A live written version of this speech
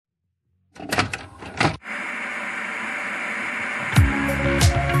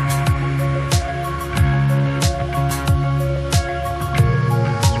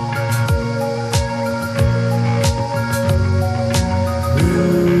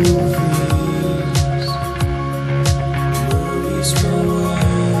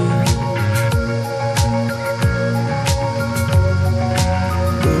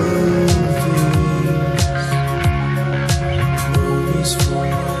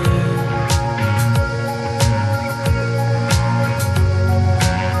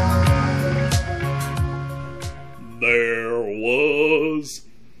There was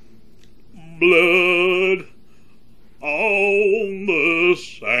blood on the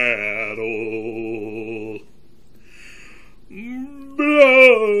saddle,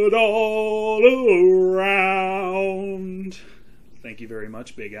 blood all around. Thank you very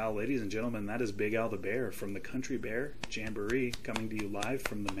much, Big Al. Ladies and gentlemen, that is Big Al the Bear from the Country Bear Jamboree, coming to you live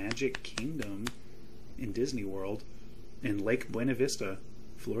from the Magic Kingdom in Disney World in Lake Buena Vista,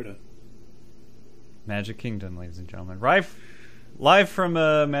 Florida. Magic Kingdom, ladies and gentlemen. Live from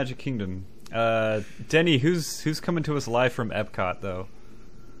Magic Kingdom. Denny, who's coming to us live from Epcot, though?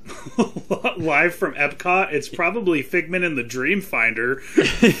 Live from Epcot? It's probably Figment and the Dreamfinder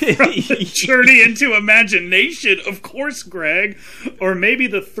from the Journey into Imagination, of course, Greg. Or maybe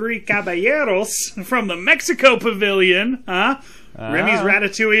the Three Caballeros from the Mexico Pavilion, huh? Remy's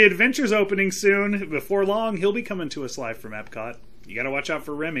Ratatouille Adventures opening soon. Before long, he'll be coming to us live from Epcot. You gotta watch out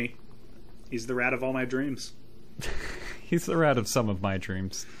for Remy. He's the rat of all my dreams. He's the rat of some of my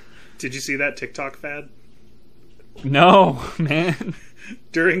dreams. Did you see that TikTok fad? No, man.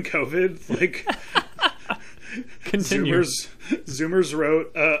 During COVID, like, continue. Zoomers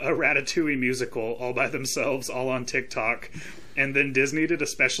wrote a Ratatouille musical all by themselves, all on TikTok. And then Disney did a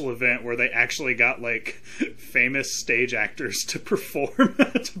special event where they actually got, like, famous stage actors to perform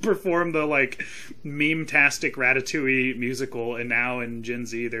the, like, meme-tastic Ratatouille musical. And now in Gen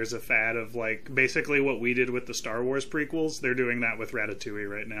Z, there's a fad of, like, basically what we did with the Star Wars prequels. They're doing that with Ratatouille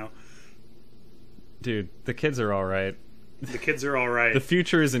right now. Dude, the kids are all right. The kids are all right. The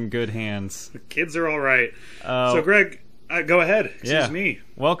future is in good hands. The kids are all right. So, Greg, go ahead. Excuse me.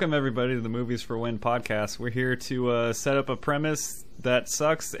 Welcome, everybody, to the Movies for When podcast. We're here to set up a premise that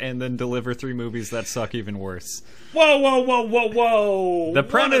sucks and then deliver 3 movies that suck even worse. Whoa, whoa, whoa, whoa, whoa. The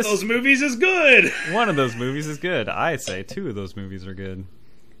premise... One of those movies is good. One of those movies is good. I'd say 2 of those movies are good.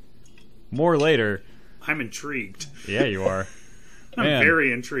 More later. I'm intrigued. Yeah, you are. I'm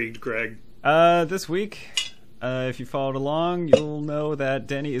very intrigued, Greg. This week, if you followed along, you'll know that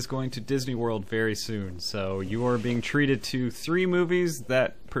Denny is going to Disney World very soon. So you are being treated to 3 movies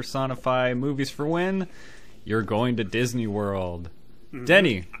that personify movies for when you're going to Disney World. Mm-hmm.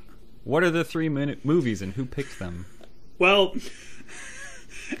 Denny, what are the 3 movies and who picked them? Well,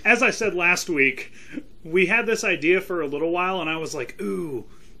 as I said last week, we had this idea for a little while, and I was like, ooh,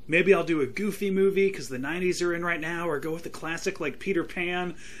 maybe I'll do a goofy movie because the 90s are in right now, or go with a classic like Peter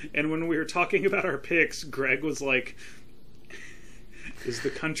Pan. And when we were talking about our picks, Greg was like, is the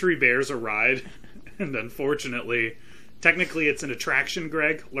Country Bears a ride? And unfortunately, technically it's an attraction,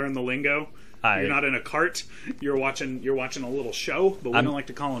 Greg. Learn the lingo. You're not in a cart. You're watching a little show, but we don't like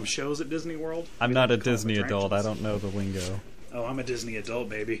to call them shows at Disney World. I'm not a Disney adult. I don't know the lingo. Oh, I'm a Disney adult,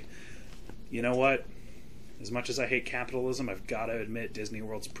 baby. You know what? As much as I hate capitalism, I've got to admit Disney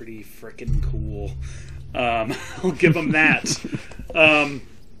World's pretty frickin' cool. I'll give them that.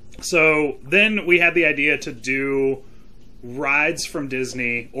 So then we had the idea to do rides from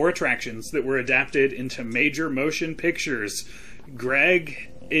Disney or attractions that were adapted into major motion pictures. Greg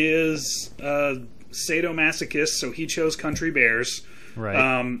is a sadomasochist, so he chose Country Bears.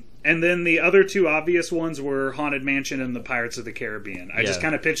 Right. And then the other 2 obvious ones were Haunted Mansion and the Pirates of the Caribbean. I just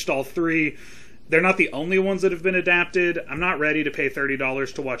kind of pitched all 3. They're not the only ones that have been adapted. I'm not ready to pay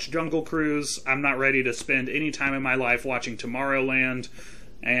 $30 to watch Jungle Cruise. I'm not ready to spend any time in my life watching Tomorrowland.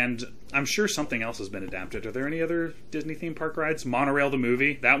 And I'm sure something else has been adapted. Are there any other Disney theme park rides? Monorail the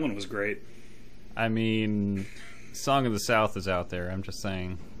movie. That one was great. I mean, Song of the South is out there. I'm just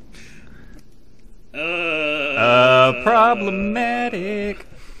saying. Problematic.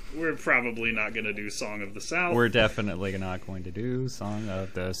 We're probably not going to do Song of the South. We're definitely not going to do Song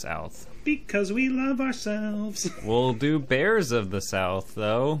of the South. Because we love ourselves. We'll do Bears of the South,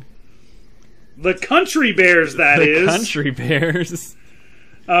 though. The Country Bears, that is. The Country Bears.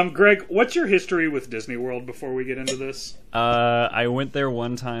 Greg, what's your history with Disney World before we get into this? I went there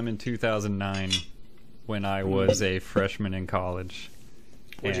one time in 2009 when I was a freshman in college.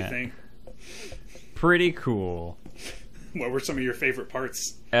 What'd you think? Pretty cool. What were some of your favorite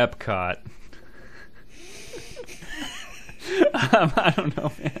parts? Epcot. I don't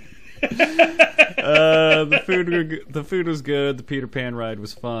know, man. The food was good. The Peter Pan ride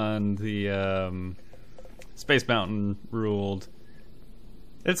was fun. The Space Mountain ruled.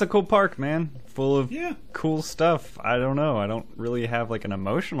 It's a cool park, man. Full of cool stuff. I don't know. I don't really have like an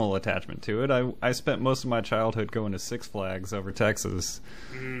emotional attachment to it. I spent most of my childhood going to Six Flags over Texas.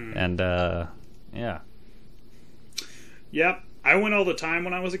 And yeah. Yep. I went all the time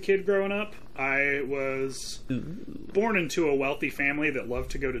when I was a kid growing up. I was born into a wealthy family that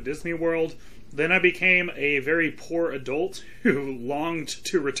loved to go to Disney World. Then I became a very poor adult who longed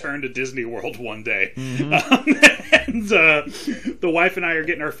to return to Disney World one day. And the wife and I are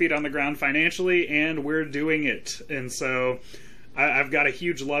getting our feet on the ground financially, and we're doing it. And so I've got a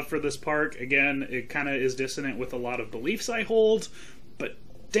huge love for this park. Again, it kind of is dissonant with a lot of beliefs I hold, but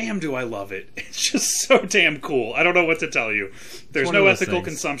damn do I love it. It's just so damn cool. I don't know what to tell you. There's no ethical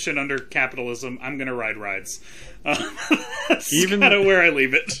consumption under capitalism. I'm going to ride rides. That's kind of where I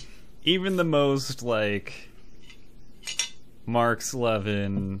leave it. Even the most, like, Marx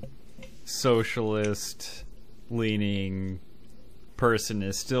Levin, socialist-leaning person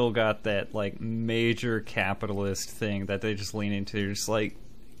has still got that, like, major capitalist thing that they just lean into. You're just like,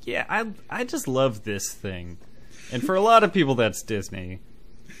 yeah, I just love this thing. And for a lot of people, that's Disney.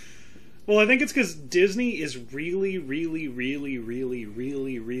 Well, I think it's because Disney is really, really, really, really,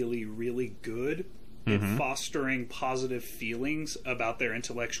 really, really, really good at fostering positive feelings about their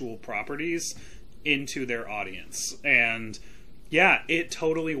intellectual properties into their audience. And yeah, it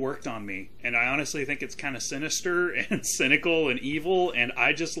totally worked on me. And I honestly think it's kind of sinister and cynical and evil, and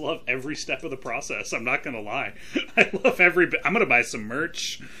I just love every step of the process. I'm not going to lie. I love every bit. I'm going to buy some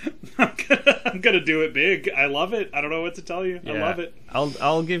merch. I'm gonna do it big. I love it. I don't know what to tell you. Yeah, I love it.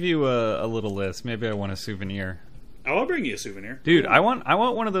 I'll give you a little list. Maybe I want a souvenir. Oh, I'll bring you a souvenir. Dude, I want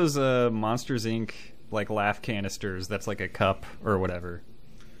one of those Monsters Inc. like laugh canisters that's like a cup or whatever.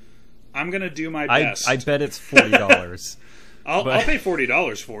 I'm gonna do my best. I bet it's $40. I'll pay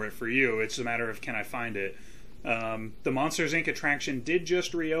 $40 for it for you. It's a matter of can I find it. The Monsters Inc. attraction did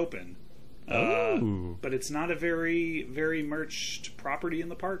just reopen. But it's not a very, very merched property in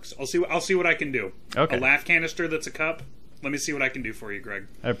the parks. I'll see what I can do. Okay. A laugh canister that's a cup. Let me see what I can do for you, Greg.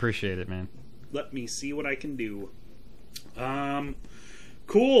 I appreciate it, man. Let me see what I can do.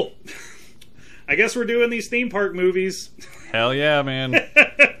 Cool. I guess we're doing these theme park movies. Hell yeah, man.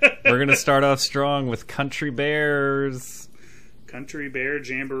 We're gonna start off strong with Country Bears. Country Bear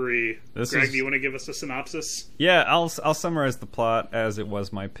Jamboree. Greg, do you want to give us a synopsis? Yeah, I'll summarize the plot as it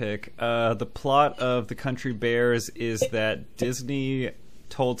was my pick. The plot of the Country Bears is that Disney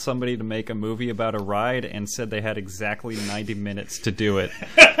told somebody to make a movie about a ride and said they had exactly 90 minutes to do it.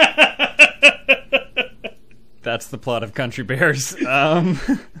 That's the plot of Country Bears.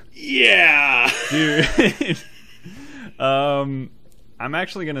 Yeah! Dude. I'm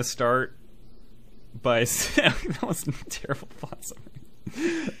actually going to start by saying... That was a terrible plot summary.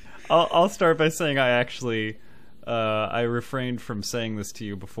 I'll start by saying I refrained from saying this to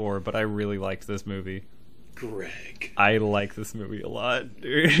you before, but I really liked this movie. Greg. I like this movie a lot,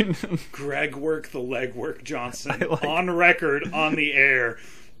 dude. Greg Work the Legwork Johnson. On record, on the air.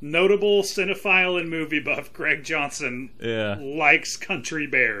 Notable cinephile and movie buff Greg Johnson likes Country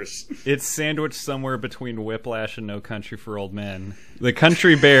Bears. It's sandwiched somewhere between Whiplash and No Country for Old Men. The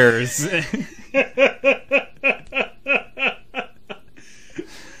Country Bears.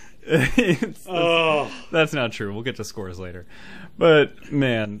 That's not true. We'll get to scores later. But,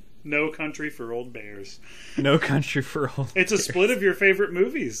 man... No Country for Old Bears. No Country for Old It's a split of your favorite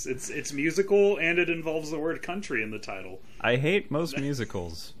movies. It's musical, and it involves the word country in the title. I hate most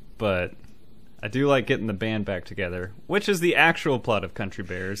musicals, but I do like getting the band back together, which is the actual plot of Country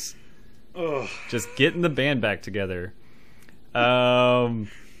Bears. Ugh. Just getting the band back together. Man,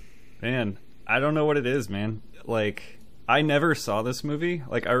 I don't know what it is, man. Like, I never saw this movie.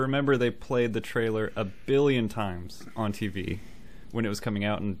 Like, I remember they played the trailer a billion times on TV when it was coming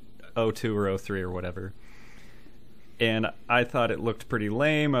out in 02 or 03 or whatever. And I thought it looked pretty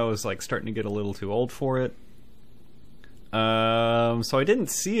lame. I was like starting to get a little too old for it. So I didn't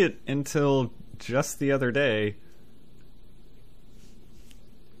see it until just the other day.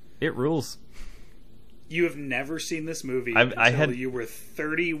 It rules. You have never seen this movie until you were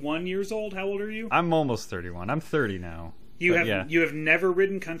 31 years old? How old are you? I'm almost 31. I'm 30 now. You have never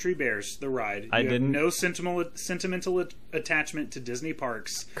ridden Country Bears, the ride. I didn't. No sentimental attachment to Disney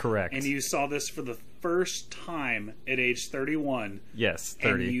parks. Correct. And you saw this for the first time at age 31. Yes,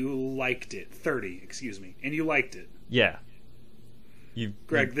 30. And you liked it. 30, excuse me. And you liked it. Yeah.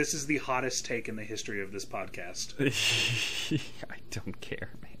 Greg, this is the hottest take in the history of this podcast. I don't care,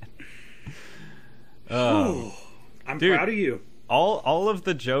 man. I'm proud of you. all of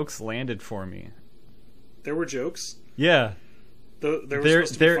the jokes landed for me. There were jokes. Yeah. There were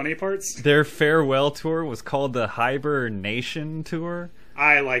supposed to be funny parts. Their farewell tour was called the Hibernation Tour.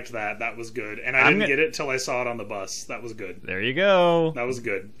 I liked that. That was good. And I didn't get it till I saw it on the bus. That was good. There you go. That was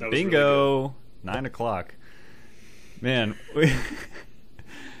good. That was Bingo. Really good. 9 o'clock. Man,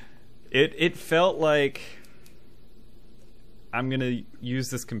 it felt like... I'm gonna use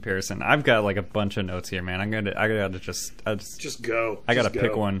this comparison. I've got like a bunch of notes here, man. I gotta just go. I gotta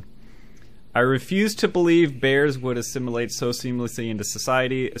pick one. I refuse to believe bears would assimilate so seamlessly into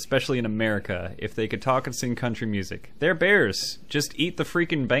society, especially in America, if they could talk and sing country music. They're bears. Just eat the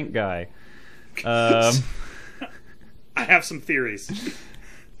freaking bank guy. I have some theories.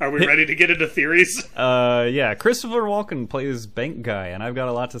 Are we ready to get into theories? Yeah. Christopher Walken plays bank guy, and I've got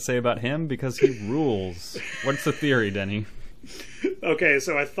a lot to say about him because he rules. What's the theory, Denny? Okay,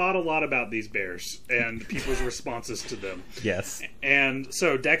 so I thought a lot about these bears and people's responses to them. Yes. And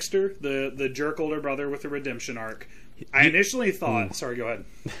so Dexter, the jerk older brother with the redemption arc, I initially thought... Sorry, go ahead.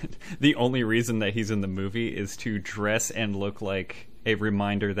 The only reason that he's in the movie is to dress and look like a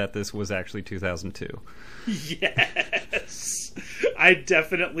reminder that this was actually 2002. Yes! I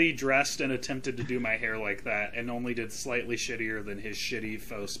definitely dressed and attempted to do my hair like that and only did slightly shittier than his shitty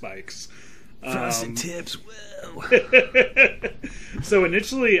faux spikes. Frosted tips, whoa. So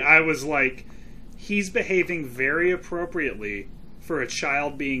initially I was like, he's behaving very appropriately for a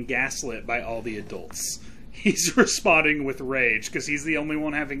child being gaslit by all the adults. He's responding with rage because he's the only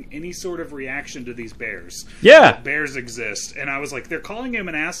one having any sort of reaction to these bears. Yeah. Bears exist. And I was like, they're calling him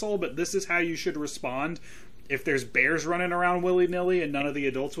an asshole, but this is how you should respond if there's bears running around willy-nilly and none of the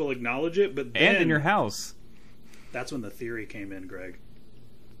adults will acknowledge it. But then, and in your house. That's when the theory came in, Greg.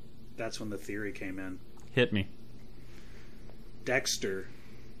 That's when the theory came in. Hit me. Dexter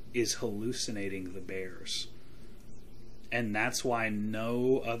is hallucinating the bears. And that's why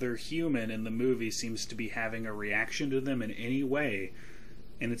no other human in the movie seems to be having a reaction to them in any way.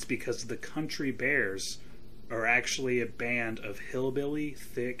 And it's because the country bears are actually a band of hillbilly,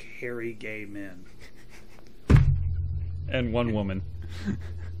 thick, hairy, gay men. And one woman.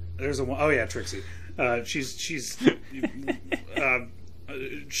 There's a... Oh, yeah, Trixie. She's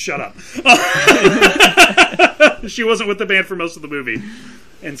shut up. She wasn't with the band for most of the movie.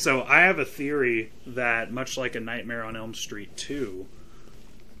 And so I have a theory that, much like A Nightmare on Elm Street 2,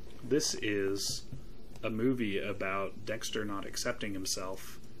 this is a movie about Dexter not accepting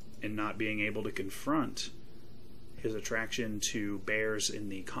himself and not being able to confront his attraction to bears in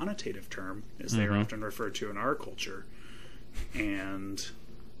the connotative term, as they are often referred to in our culture. And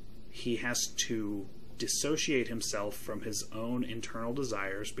he has to dissociate himself from his own internal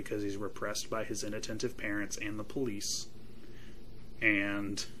desires because he's repressed by his inattentive parents and the police.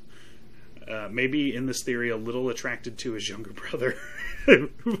 And maybe in this theory a little attracted to his younger brother who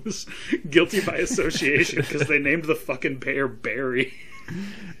was guilty by association because they named the fucking bear Barry.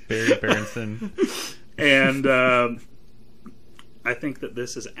 Barry Berenson. And I think that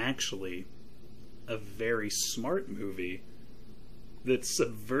this is actually a very smart movie that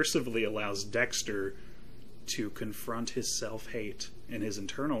subversively allows Dexter to confront his self-hate and his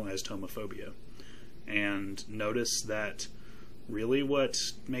internalized homophobia. And notice that really what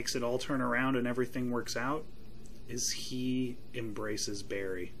makes it all turn around and everything works out is he embraces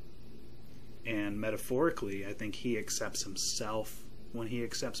Barry. And metaphorically, I think he accepts himself when he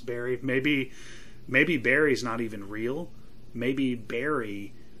accepts Barry. Maybe Barry's not even real. Maybe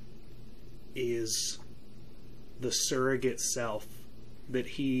Barry is the surrogate self that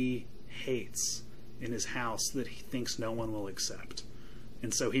he hates in his house that he thinks no one will accept.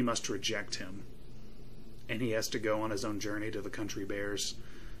 And so he must reject him. And he has to go on his own journey to the country bears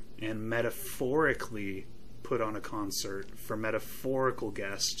and metaphorically put on a concert for metaphorical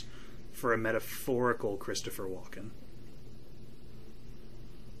guests for a metaphorical Christopher Walken.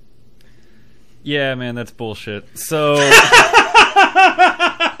 Yeah, man, that's bullshit. So...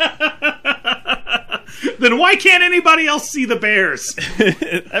 Then why can't anybody else see the bears?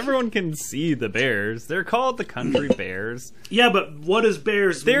 Everyone can see the bears. They're called the country bears. Yeah, but what does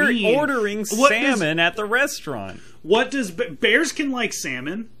bears They're mean? They're ordering salmon at the restaurant. What does... Bears can like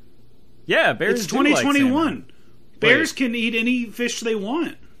salmon. Yeah, bears It's 2021. Like bears can eat any fish they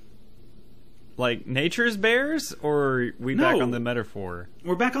want. Like nature's bears? Or are we back on the metaphor?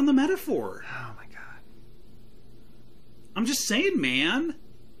 We're back on the metaphor. Oh my god. I'm just saying, man.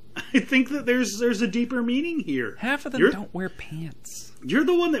 I think that there's a deeper meaning here. Half of them don't wear pants. You're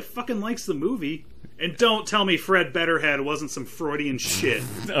the one that fucking likes the movie. And don't tell me Fred Betterhead wasn't some Freudian shit.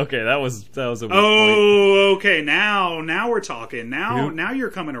 Okay, that was a weak point. Okay, now we're talking. Now you're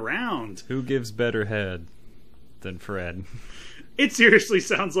coming around. Who gives better head than Fred? It seriously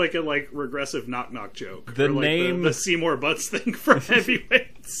sounds like a regressive knock knock joke. The or name the Seymour Butts thing for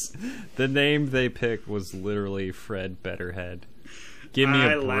heavyweights. The name they picked was literally Fred Betterhead. Give me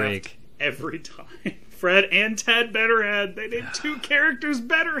a break. Laughed every time. Fred and Ted Betterhead. They named two characters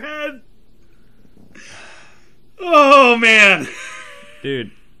Betterhead. Oh man,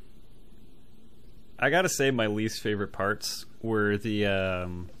 dude. I gotta say, my least favorite parts were the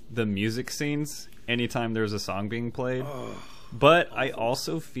music scenes. Anytime there's a song being played, but I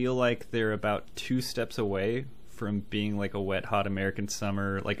also feel like they're about 2 steps away from being like a Wet Hot American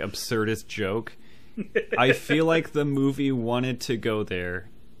Summer, like absurdist joke. I feel like the movie wanted to go there,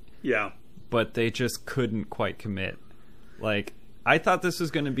 yeah, but they just couldn't quite commit. Like, I thought this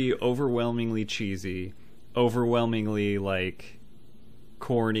was going to be overwhelmingly cheesy, overwhelmingly like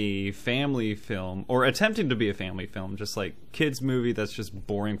corny family film, or attempting to be a family film, just like kids movie that's just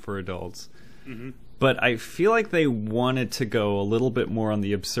boring for adults. Mm-hmm. But I feel like they wanted to go a little bit more on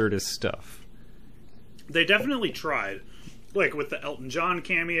the absurdist stuff. They definitely tried, like with the Elton John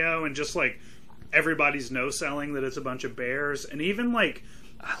cameo, and just like everybody's no-selling that it's a bunch of bears, and even like,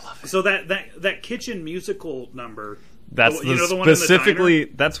 I love it. So that kitchen musical number. That's the one specifically.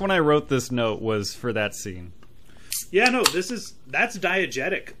 That's when I wrote this note, was for that scene. Yeah, no, that's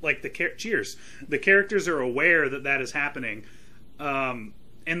diegetic. Like cheers. The characters are aware that is happening, and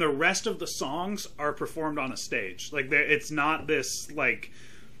the rest of the songs are performed on a stage. Like it's not this like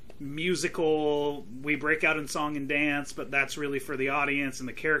musical. We break out in song and dance, but that's really for the audience, and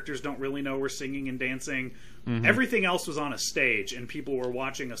the characters don't really know we're singing and dancing. Mm-hmm. Everything else was on a stage, and people were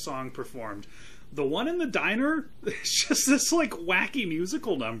watching a song performed. The one in the diner, it's just this like wacky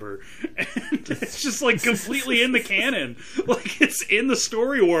musical number, and it's just like completely in the canon. Like it's in the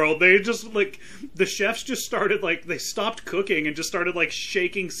story world. They just like the chefs just started like they stopped cooking and just started like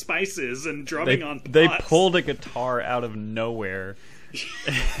shaking spices and drumming on pots. They pulled a guitar out of nowhere,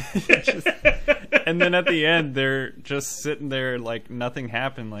 and then at the end they're just sitting there like nothing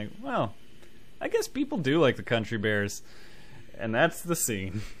happened. Like, well, I guess people do like the Country Bears, and that's the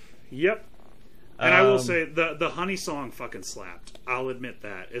scene. Yep. And I will say, the Honey song fucking slapped. I'll admit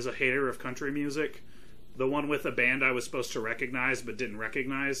that. As a hater of country music, the one with a band I was supposed to recognize but didn't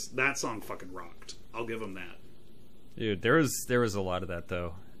recognize, that song fucking rocked. I'll give them that. Dude, there was a lot of that,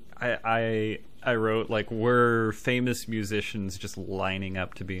 though. I wrote, like, were famous musicians just lining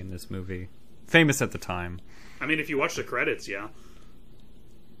up to be in this movie? Famous at the time. I mean, if you watch the credits, yeah.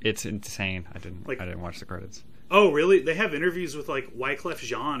 It's insane. I didn't watch the credits. Oh, really? They have interviews with, like, Wyclef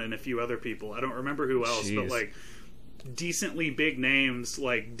Jean and a few other people. I don't remember who else, Jeez. but, like, decently big names,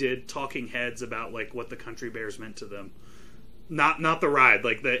 like, did talking heads about, like, what the Country Bears meant to them. Not the ride,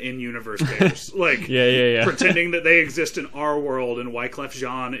 like, the in-universe bears. Like, yeah. Pretending that they exist in our world, and Wyclef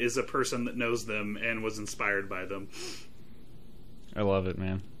Jean is a person that knows them and was inspired by them. I love it,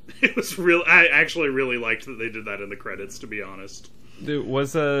 man. It was real. I actually really liked that they did that in the credits, to be honest. Dude,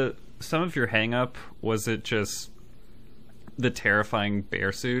 was some of your hang-up, was it just the terrifying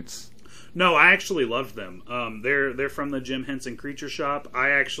bear suits? No, I actually loved them. They're from the Jim Henson Creature Shop. I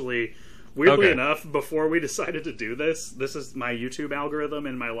actually, weirdly enough, before we decided to do this is my YouTube algorithm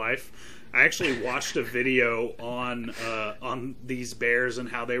in my life. I actually watched a video on these bears and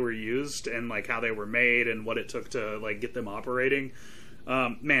how they were used and like how they were made and what it took to like get them operating.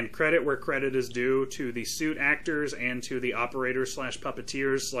 Man, credit where credit is due to the suit actors and to the operators /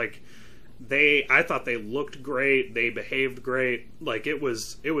 puppeteers. Like I thought they looked great. They behaved great. Like it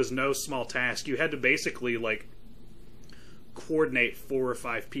was no small task. You had to basically like coordinate 4 or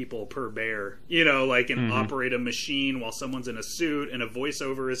 5 people per bear, and operate a machine while someone's in a suit and a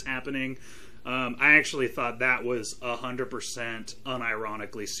voiceover is happening. I actually thought that was 100%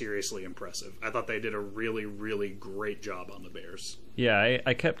 unironically seriously impressive. I thought they did a really, really great job on the bears. Yeah,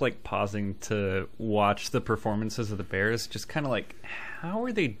 I kept like pausing to watch the performances of the bears, just kind of like, how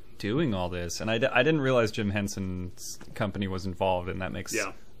are they doing all this? And I didn't realize Jim Henson's company was involved, and that makes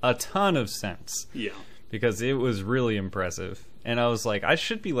a ton of sense. Yeah. Because it was really impressive. And I was like, I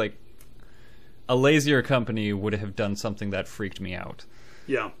should be like, a lazier company would have done something that freaked me out.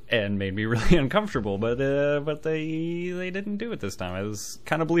 Yeah. And made me really uncomfortable, but they didn't do it this time. It was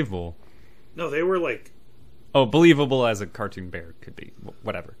kind of believable. No, they were like... Oh, believable as a cartoon bear could be.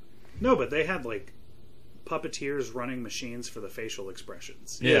 Whatever. No, but they had like puppeteers running machines for the facial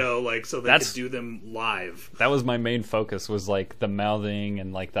expressions. Yeah. So they could do them live. That was my main focus, was like the mouthing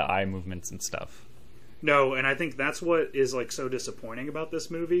and like the eye movements and stuff. No, and I think that's what is like so disappointing about this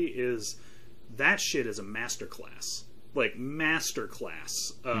movie is that shit is a masterclass. Like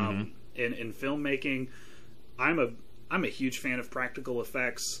masterclass in filmmaking. I'm a huge fan of practical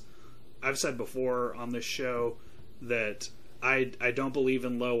effects. I've said before on this show that I don't believe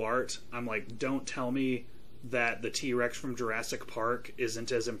in low art. I'm like, don't tell me that the T-Rex from Jurassic Park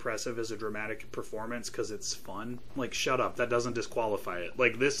isn't as impressive as a dramatic performance because it's fun. Like, shut up. That doesn't disqualify it.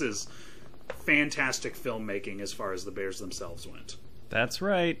 Like, this is fantastic filmmaking as far as the bears themselves went. That's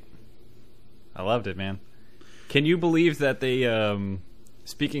right. I loved it, man. Can you believe that they,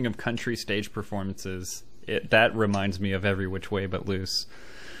 speaking of country stage performances, that reminds me of Every Which Way But Loose.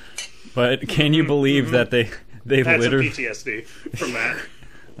 But can you believe that they That's literally... some PTSD from that.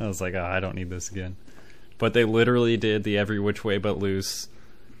 I was like, oh, I don't need this again. But they literally did the Every Which Way But Loose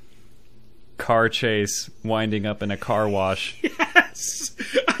car chase winding up in a car wash. Yes!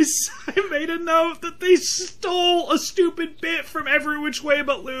 I made a note that they stole a stupid bit from Every Which Way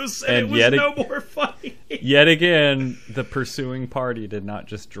But Loose, and it was no more funny. Yet again, the pursuing party did not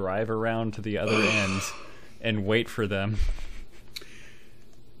just drive around to the other end and wait for them.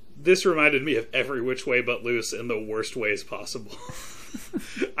 This reminded me of Every Which Way But Loose in the worst ways possible.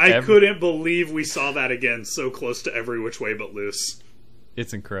 I couldn't believe we saw that again so close to Every Which Way But Loose.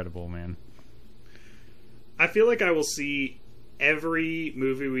 It's incredible, man. I feel like I will see every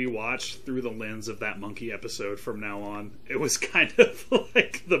movie we watch through the lens of that monkey episode from now on. It was kind of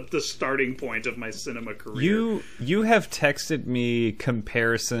like the starting point of my cinema career. You have texted me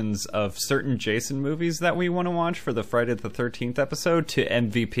comparisons of certain Jason movies that we want to watch for the Friday the 13th episode to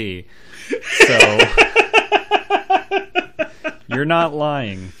MVP. So... You're not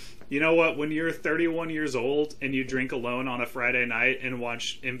lying. You know what? When you're 31 years old and you drink alone on a Friday night and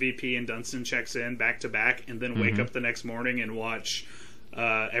watch MVP and Dunstan Checks In back to back, and then wake up the next morning and watch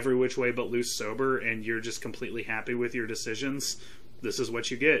Every Which Way But Loose sober, and you're just completely happy with your decisions, this is what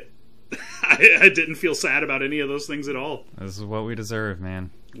you get. I didn't feel sad about any of those things at all. This is what we deserve,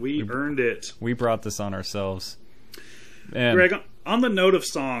 man. We earned it. We brought this on ourselves. And Greg, on the note of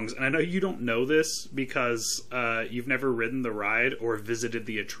songs, and I know you don't know this because you've never ridden the ride or visited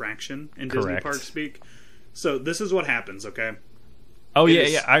the attraction in Disney Park speak. So this is what happens, okay? Oh,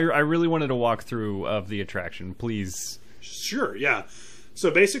 yeah. I really wanted to walk through of the attraction, please. Sure, yeah.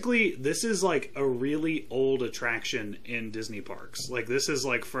 So basically, this is like a really old attraction in Disney parks. Like, this is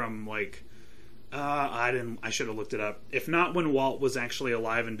like from like... I should have looked it up. If not when Walt was actually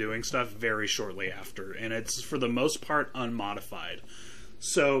alive and doing stuff, very shortly after. And it's, for the most part, unmodified.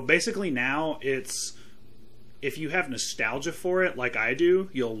 So basically now it's, if you have nostalgia for it like I do,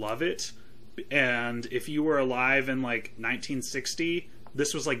 you'll love it. And if you were alive in like 1960,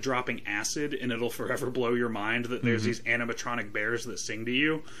 this was like dropping acid, and it'll forever blow your mind that there's these animatronic bears that sing to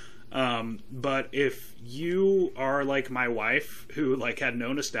you. But if you are like my wife, who like had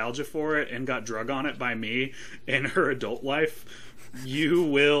no nostalgia for it and got drug on it by me in her adult life, you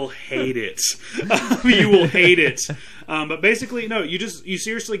will hate it. You will hate it. But basically, no, you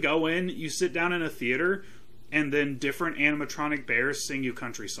seriously go in, you sit down in a theater, and then different animatronic bears sing you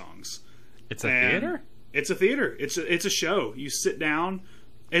country songs. It's a theater? It's a theater. It's a show. You sit down.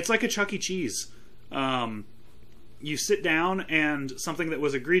 It's like a Chuck E. Cheese. You sit down, and something that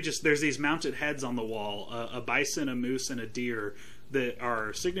was egregious, there's these mounted heads on the wall, a bison, a moose, and a deer that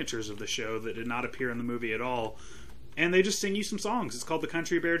are signatures of the show that did not appear in the movie at all. And they just sing you some songs. It's called the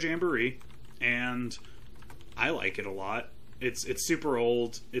Country Bear Jamboree, and I like it a lot. It's super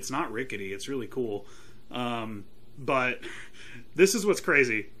old. It's not rickety. It's really cool. But this is what's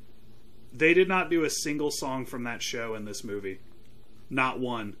crazy. They did not do a single song from that show in this movie. Not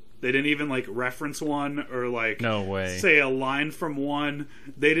one. They didn't even like reference one or like no way. Say a line from one.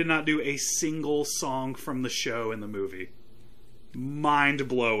 They did not do a single song from the show in the movie. Mind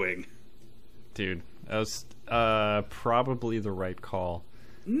blowing. Dude, that was probably the right call.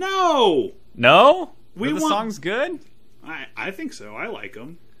 No! No? Were the songs good? I think so. I like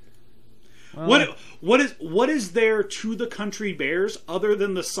them. Well, what is there to the Country Bears other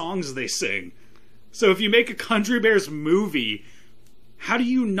than the songs they sing? So if you make a Country Bears movie, how do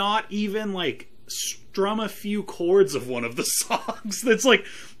you not even like strum a few chords of one of the songs? That's like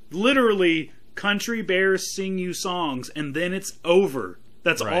literally Country Bears sing you songs and then it's over.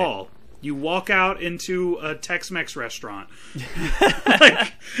 That's right. All. You walk out into a Tex-Mex restaurant.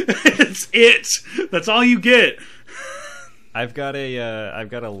 Like, it's it. That's all you get. I've got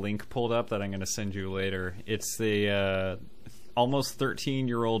a link pulled up that I'm going to send you later. It's the almost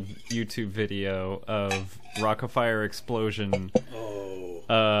 13-year-old YouTube video of Rock-afire Explosion.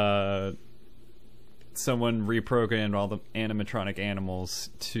 Someone reprogrammed all the animatronic animals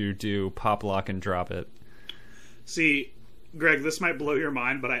to do Pop, Lock, and Drop It. See, Greg, this might blow your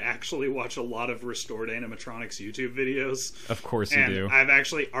mind, but I actually watch a lot of restored animatronics YouTube videos. Of course you do. I've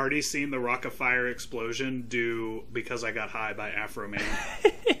actually already seen the Rock-afire Explosion do Because I Got High by Afro Man.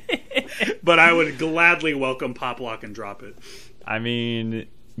 But I would gladly welcome Pop Lock and Drop It. I mean,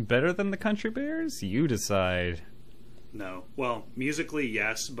 better than the Country Bears? You decide. No. Well, musically,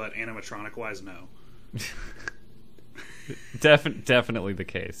 yes, but animatronic-wise, no. Definitely the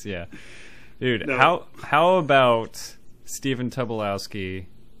case, yeah. Dude, No. how about Stephen Tobolowsky,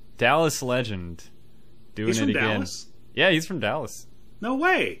 Dallas legend, doing He's it from again? Dallas? Yeah, he's from Dallas. No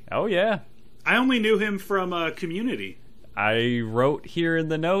way. Oh, yeah. I only knew him from Community. I wrote here in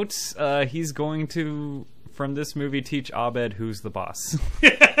the notes, he's going to, from this movie, teach Abed who's the boss.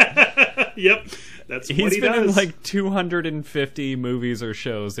 Yep, that's what He's he been does. in like 250 movies or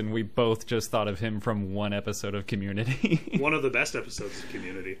shows, and we both just thought of him from one episode of Community. One of the best episodes of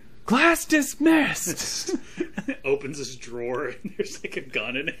Community. Class dismissed! Opens his drawer and there's like a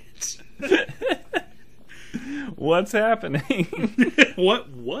gun in it. What's happening? What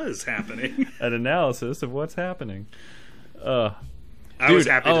was happening? An analysis of what's happening. I was Dude,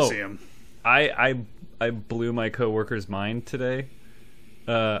 happy to see him. I blew my coworker's mind today.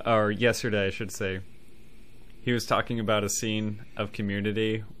 Or yesterday, I should say. He was talking about a scene of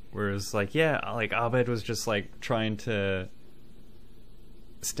Community where it was like, yeah, like Abed was just like trying to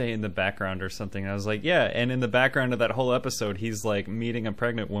stay in the background or something. I was like, yeah, and in the background of that whole episode, he's like meeting a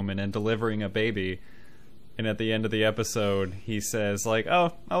pregnant woman and delivering a baby. And at the end of the episode, he says like,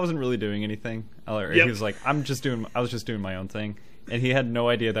 "Oh, I wasn't really doing anything." Or Yep. he was like, I was just doing my own thing," and he had no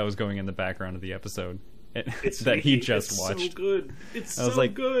idea that was going in the background of the episode that he just watched. It's so good. It's I was so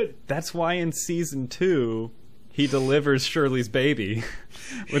like, good. That's why in season 2, he delivers Shirley's baby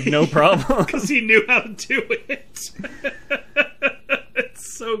with no problem. Because he knew how to do it.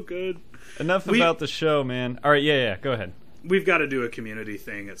 It's so good. Enough about the show, man. All right, yeah, go ahead. We've got to do a Community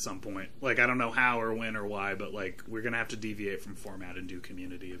thing at some point. Like, I don't know how or when or why, but like, we're gonna have to deviate from format and do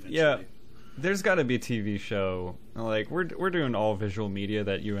Community eventually. Yeah, there's got to be a TV show. Like, we're doing all visual media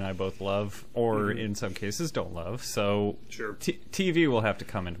that you and I both love, or in some cases don't love. So Sure. TV will have to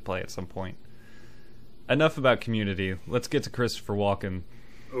come into play at some point. Enough about Community. Let's get to Christopher Walken.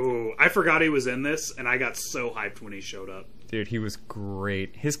 Oh, I forgot he was in this, and I got so hyped when he showed up. Dude, he was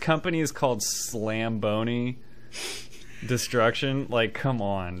great. His company is called Slamboni Destruction. Like, come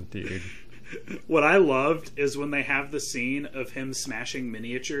on, dude. What I loved is when they have the scene of him smashing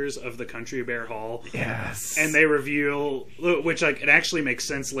miniatures of the Country Bear Hall. Yes. And they reveal, which like it actually makes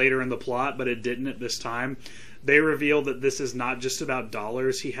sense later in the plot, but it didn't at this time. They reveal that this is not just about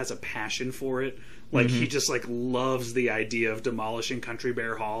dollars. He has a passion for it. Like, he just, like, loves the idea of demolishing Country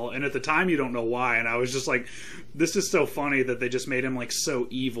Bear Hall. And at the time, you don't know why. And I was just like, this is so funny that they just made him, like, so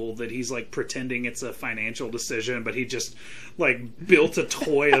evil that he's, like, pretending it's a financial decision. But he just, like, built a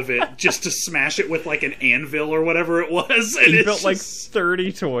toy of it just to smash it with, like, an anvil or whatever it was. And he built, like,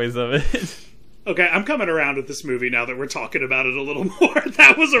 30 toys of it. Okay, I'm coming around with this movie now that we're talking about it a little more.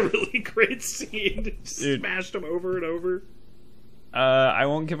 That was a really great scene. Just smashed him over and over. I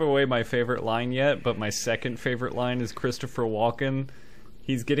won't give away my favorite line yet, but my second favorite line is Christopher Walken.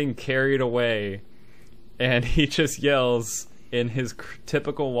 He's getting carried away, and he just yells in his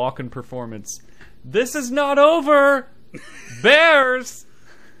typical Walken performance, "This is not over! Bears!"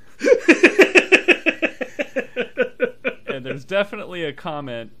 And there's definitely a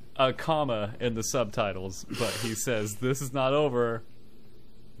comma in the subtitles, but he says, "This is not over.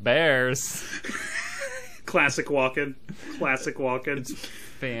 Bears." Classic Walken. Classic Walken. It's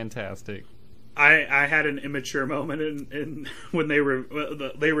fantastic. I had an immature moment in when they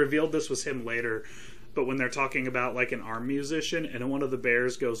revealed this was him later, but when they're talking about like an arm musician, and one of the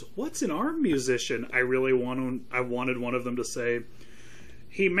bears goes, "What's an arm musician?" I wanted one of them to say,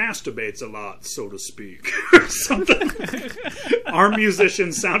 "He masturbates a lot, so to speak," or something. Arm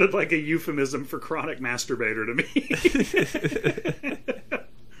musician sounded like a euphemism for chronic masturbator to me.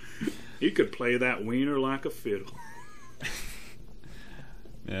 He could play that wiener like a fiddle.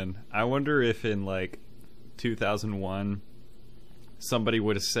 Man, I wonder if in like 2001 somebody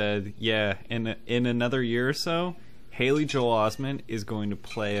would have said, yeah, in another year or so, Haley Joel Osment is going to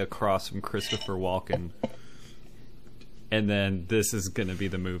play across from Christopher Walken. And then this is going to be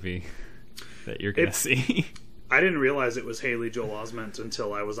the movie that you're going to see. I didn't realize it was Haley Joel Osment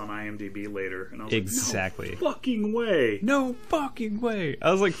until I was on IMDb later, and I was exactly. like, "No fucking way! No fucking way!"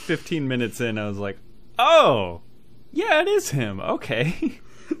 I was like 15 minutes in. I was like, "Oh, yeah, it is him. Okay,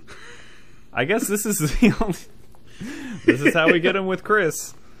 I guess this is the only. This is how we get him with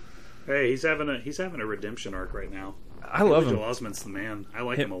Chris." Hey, he's having a redemption arc right now. I love him. Joel Osment's the man. I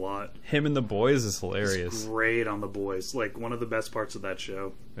like him a lot. Him and The Boys is hilarious. He's great on The Boys. Like one of the best parts of that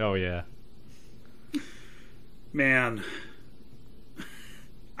show. Oh yeah. Man,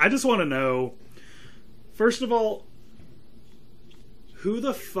 I just want to know, first of all, who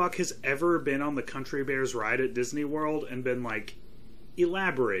the fuck has ever been on the Country Bears ride at Disney World and been like,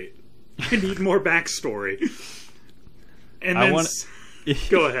 elaborate. I need more backstory. And then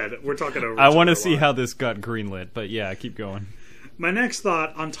go ahead. We're talking over. I want to see how this got greenlit, but yeah, keep going. My next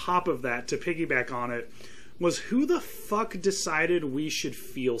thought on top of that, to piggyback on it, was who the fuck decided we should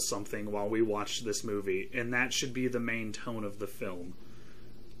feel something while we watched this movie, and that should be the main tone of the film?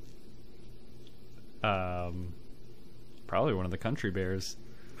 Probably one of the Country Bears.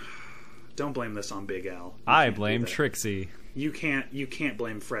 Don't blame this on Big Al. I blame Trixie. You can't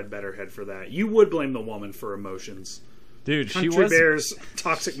blame Fred Betterhead for that. You would blame the woman for emotions. Dude, Country Bears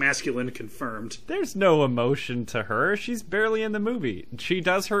toxic masculine confirmed. There's no emotion to her. She's barely in the movie. She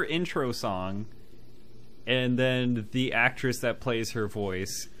does her intro song, and then the actress that plays her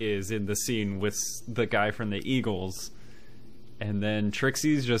voice is in the scene with the guy from the Eagles. And then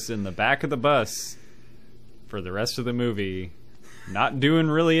Trixie's just in the back of the bus for the rest of the movie, not doing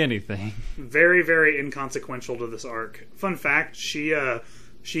really anything. Very, very inconsequential to this arc. Fun fact, she's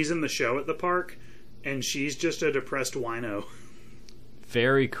in the show at the park, and she's just a depressed wino.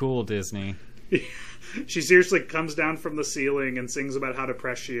 Very cool, Disney. She seriously comes down from the ceiling and sings about how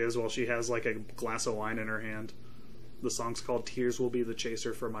depressed she is while she has like a glass of wine in her hand. The song's called Tears Will Be the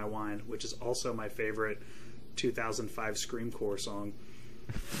Chaser for My Wine, which is also my favorite 2005 Screamcore song.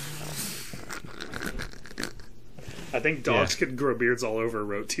 I think Dogs Could Grow Beards All Over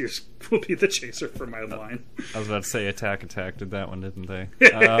wrote Tears Will Be the Chaser for My Wine. I was about to say Attack Attack did that one, didn't they?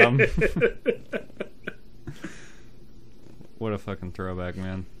 What a fucking throwback,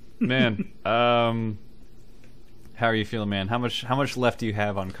 man. How are you feeling, man? How much left do you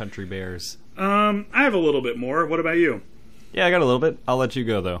have on Country Bears? I have a little bit more. What about you? Yeah, I got a little bit. I'll let you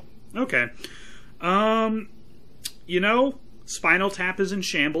go, though. Okay. Spinal Tap is in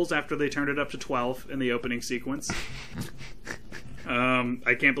shambles after they turned it up to 12 in the opening sequence.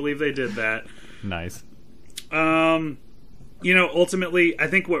 I can't believe they did that. Nice. Ultimately, I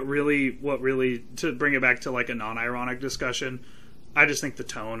think what really, to bring it back to like a non-ironic discussion, I just think the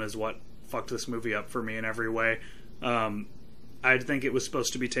tone is what fucked this movie up for me in every way. I think it was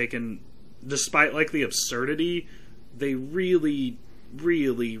supposed to be taken, despite like the absurdity, they really,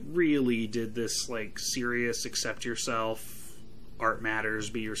 really, really did this like serious, accept yourself, art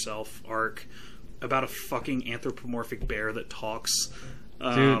matters, be yourself arc about a fucking anthropomorphic bear that talks.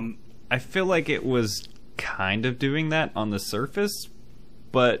 Dude, I feel like it was kind of doing that on the surface,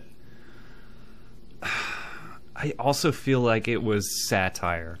 but I also feel like it was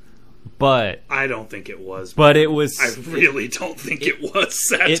satire. But I don't think it was. But it was. I really don't think it was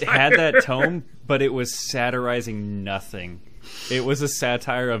satire. It had that tone, but it was satirizing nothing. It was a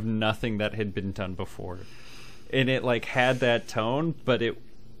satire of nothing that had been done before. And it like had that tone, but it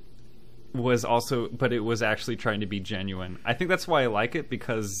was actually trying to be genuine. I think that's why I like it,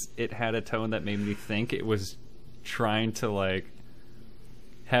 because it had a tone that made me think it was trying to like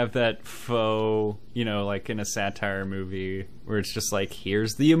have that faux, like in a satire movie where it's just like,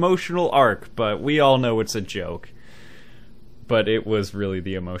 here's the emotional arc, but we all know it's a joke. But it was really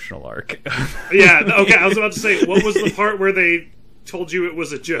the emotional arc. Yeah, okay, I was about to say, what was the part where they told you it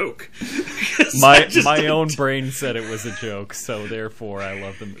was a joke? My own brain said it was a joke, so therefore I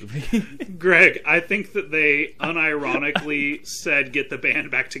love the movie. Greg, I think that they unironically said get the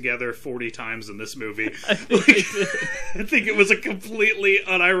band back together 40 times in this movie. I think they did. I think it was a completely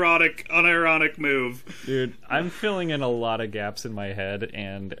unironic move. Dude, I'm filling in a lot of gaps in my head,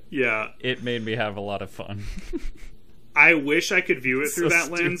 and yeah, it made me have a lot of fun. I wish I could view it through that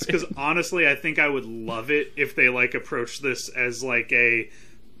stupid. lens, because honestly, I think I would love it if they like approached this as like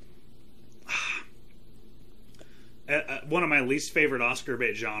one of my least favorite Oscar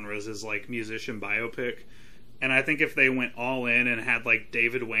bait genres is like musician biopic, and I think if they went all in and had like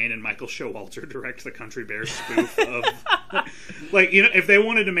David Wayne and Michael Showalter direct the Country Bears spoof of like, if they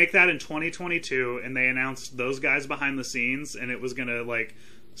wanted to make that in 2022 and they announced those guys behind the scenes and it was gonna like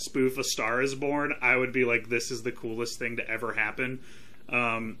spoof A Star Is Born, I would be like, this is the coolest thing to ever happen.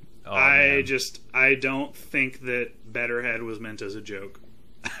 I don't think that Betterhead was meant as a joke.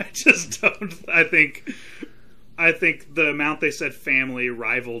 I just don't. I think the amount they said family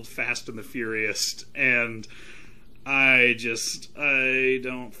rivaled Fast and the Furious, and I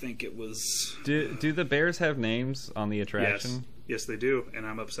don't think it was. Do the bears have names on the attraction? Yes, they do, and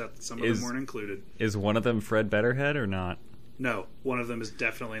I'm upset that some of them weren't included. Is one of them Fred Betterhead or not? No, one of them is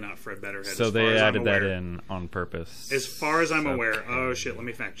definitely not Fred Betterhead. So they added that in on purpose. As far as I'm aware. Oh shit, let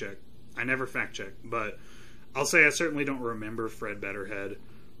me fact check. I never fact check, but I'll say I certainly don't remember Fred Betterhead.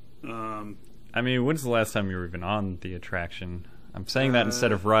 I mean, when's the last time you were even on the attraction? I'm saying that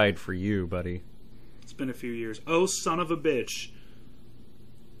instead of ride for you, buddy. It's been a few years. Oh, son of a bitch.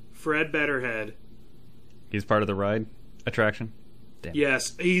 Fred Betterhead. He's part of the ride attraction? Damn.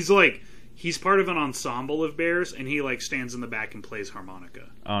 Yes, he's part of an ensemble of bears, and he like stands in the back and plays harmonica.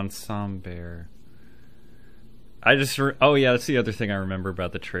 Ensemble. Oh yeah, that's the other thing I remember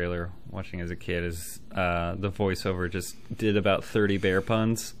about the trailer watching as a kid is the voiceover just did about 30 bear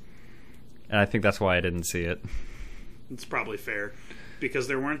puns, and I think that's why I didn't see it. It's probably fair because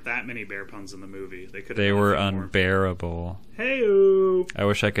there weren't that many bear puns in the movie. They were unbearable. Hey-oo. I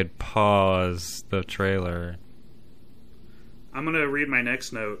wish I could pause the trailer. I'm gonna read my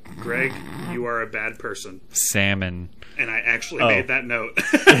next note. Greg, you are a bad person. Salmon. And I actually made that note.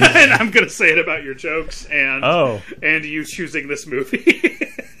 And I'm gonna say it about your jokes and you choosing this movie.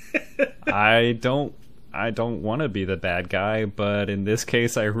 I don't want to be the bad guy, but in this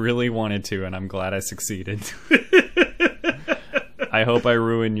case I really wanted to, and I'm glad I succeeded. I hope I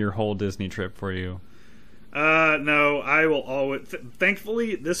ruin your whole Disney trip for you. No, I will always...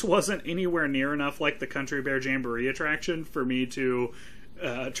 Thankfully, this wasn't anywhere near enough like the Country Bear Jamboree attraction for me to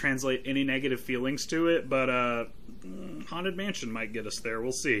translate any negative feelings to it, but Haunted Mansion might get us there.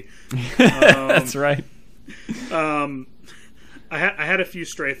 We'll see. That's right. I had a few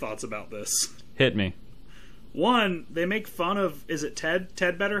stray thoughts about this. Hit me. One, they make fun of... Is it Ted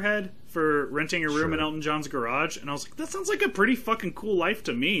Betterhead? For renting a room in Elton John's garage, and I was like, that sounds like a pretty fucking cool life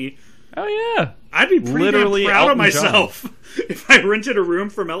to me. Oh yeah, I'd be pretty damn proud of myself if I rented a room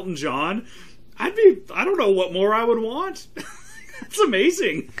from Elton John. I don't know what more I would want. That's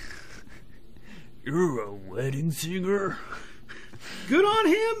amazing. You're a wedding singer? Good on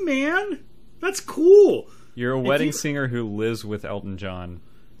him, man. That's cool. You're a wedding singer who lives with Elton John,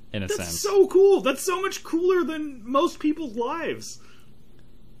 in a sense. That's so cool. That's so much cooler than most people's lives.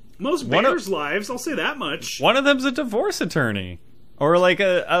 Most bears' lives, I'll say that much. One of them's a divorce attorney. Or like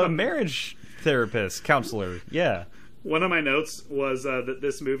a marriage therapist, counselor. Yeah. One of my notes was that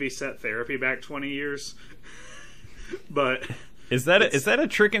this movie set therapy back 20 years. But is that a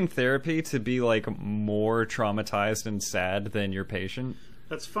trick in therapy to be like more traumatized and sad than your patient?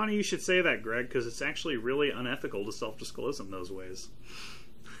 That's funny you should say that, Greg, because it's actually really unethical to self-disclose in those ways.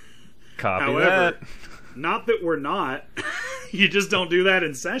 Copy However, that. Not that we're not. You just don't do that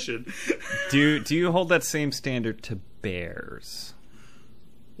in session. Do you hold that same standard to bears?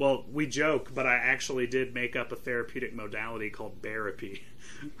 Well, we joke, but I actually did make up a therapeutic modality called bearapy.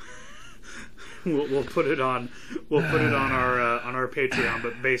 We'll put it on our Patreon,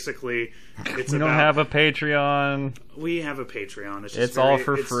 but basically it's we don't have a Patreon. We have a Patreon. It's all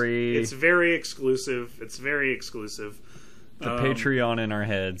for free. It's very exclusive. The Patreon in our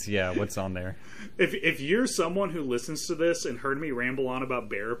heads. Yeah, what's on there? If you're someone who listens to this and heard me ramble on about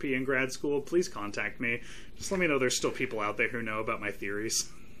bearapy in grad school, please contact me. Just let me know there's still people out there who know about my theories.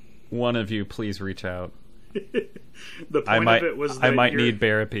 One of you, please reach out. The point of it was that I might need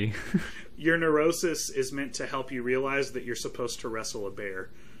bearapy. Your neurosis is meant to help you realize that you're supposed to wrestle a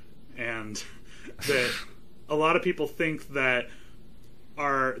bear, and that a lot of people think that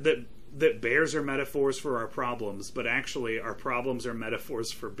that bears are metaphors for our problems, but actually our problems are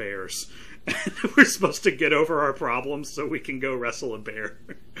metaphors for bears. And we're supposed to get over our problems so we can go wrestle a bear.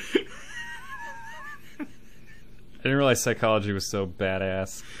 I didn't realize psychology was so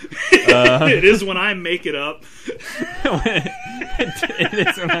badass. It is when I make it up. It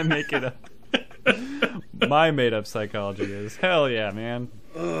is when I make it up. My made-up psychology is. Hell yeah, man.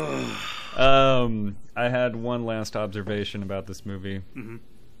 I had one last observation about this movie. Mm-hmm.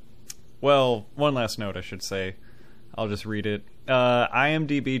 Well, one last note, I should say. I'll just read it.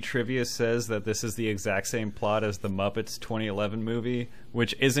 IMDb trivia says that this is the exact same plot as the Muppets 2011 movie,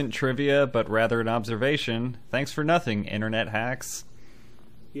 which isn't trivia, but rather an observation. Thanks for nothing, internet hacks.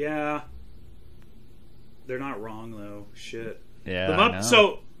 Yeah. They're not wrong, though. Shit. Yeah,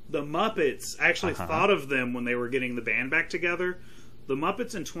 So, the Muppets actually thought of them when they were getting the band back together. The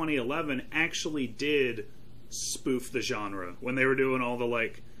Muppets in 2011 actually did spoof the genre when they were doing all the,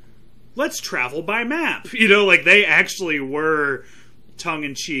 like, let's travel by map. You know, like, they actually were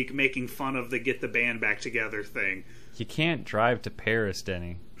tongue-in-cheek making fun of the get the band back together thing. You can't drive to Paris,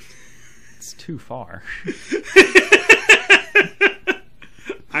 Denny. It's too far.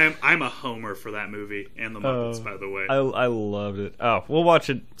 I'm a homer for that movie and the Muppets, by the way. I loved it. Oh, we'll watch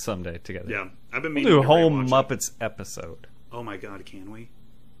it someday together. Yeah, I've been meaning to do a whole rewatch Muppets episode. Oh my god, can we?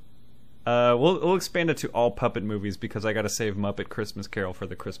 We'll expand it to all puppet movies because I got to save Muppet Christmas Carol for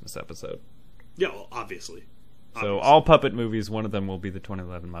the Christmas episode. Yeah, well, obviously. So all puppet movies, one of them will be the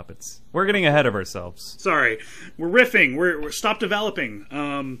 2011 Muppets. We're getting ahead of ourselves. Sorry, we're riffing. We're stop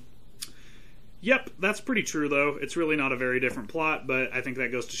developing. Yep, that's pretty true though. It's really not a very different plot, but I think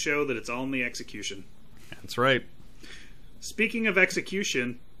that goes to show that it's all in the execution. That's right. Speaking of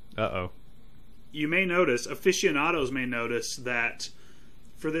execution, Uh-oh. You may notice, aficionados may notice, that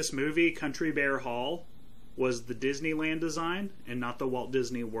for this movie, Country Bear Hall was the Disneyland design and not the Walt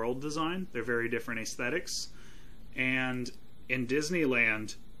Disney World design. They're very different aesthetics. And in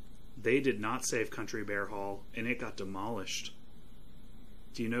Disneyland, they did not save Country Bear Hall, and it got demolished.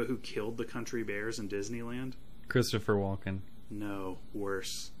 Do you know who killed the country bears in Disneyland? Christopher Walken. No,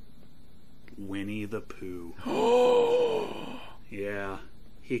 worse. Winnie the Pooh. Yeah.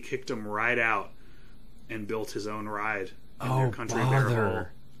 He kicked them right out and built his own ride in their Country Bear Hall.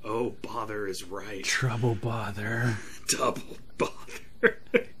 Oh, bother is right. Trouble bother. Double bother.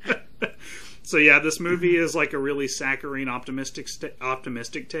 So yeah, this movie is like a really saccharine, optimistic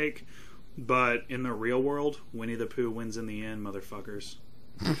take, but in the real world, Winnie the Pooh wins in the end, motherfuckers.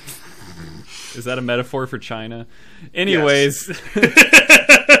 Is that a metaphor for China? Anyways. Yes.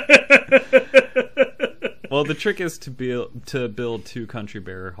 Well, the trick is to build 2 Country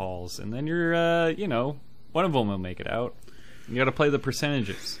Bear halls, and then you're, one of them will make it out. You got to play the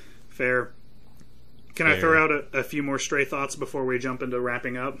percentages. Fair. Can I throw out a few more stray thoughts before we jump into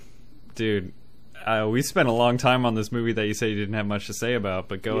wrapping up? Dude, we spent a long time on this movie that you say you didn't have much to say about,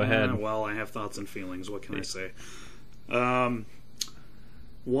 but go ahead. Well, I have thoughts and feelings. What can I say?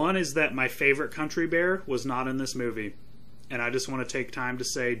 One is that my favorite Country Bear was not in this movie. And I just want to take time to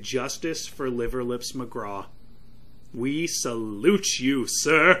say justice for Liverlips McGraw. We salute you,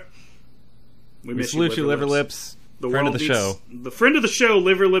 sir. We salute you, Liverlips. The friend of the show. The friend of the show,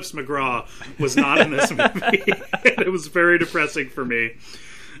 Liverlips McGraw, was not in this movie. It was very depressing for me.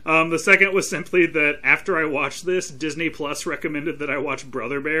 The second was simply that after I watched this, Disney Plus recommended that I watch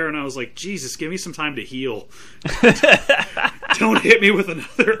Brother Bear, and I was like, Jesus, give me some time to heal. Don't hit me with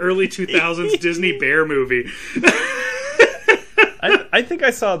another early 2000s Disney Bear movie. I think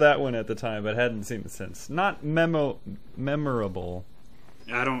I saw that one at the time, but hadn't seen it since. Not memorable.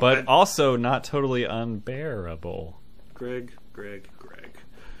 But also not totally unbearable. Greg.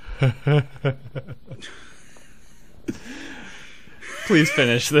 Please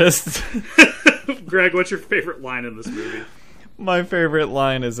finish this. Greg, what's your favorite line in this movie? My favorite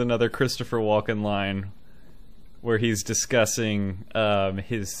line is another Christopher Walken line where he's discussing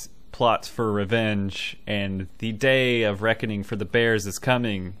his plots for revenge, and the day of reckoning for the bears is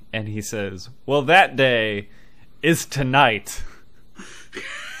coming, and he says, well, that day is tonight.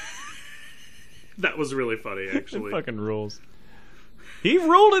 That was really funny, actually. It fucking rules. He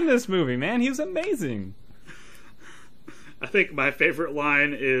ruled in this movie, man. He was amazing. I think my favorite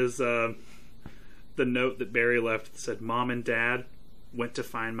line is the note that Barry left that said, Mom and Dad went to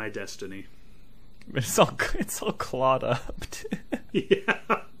find my destiny. It's all clawed up. Yeah.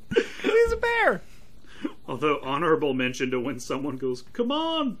 He's a bear. Although honorable mention to when someone goes, come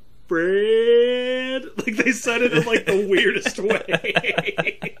on, Fred. Like they said it in like the weirdest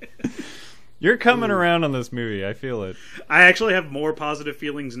way. You're coming around on this movie. I feel it. I actually have more positive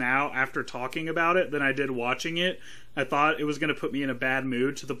feelings now after talking about it than I did watching it. I thought it was going to put me in a bad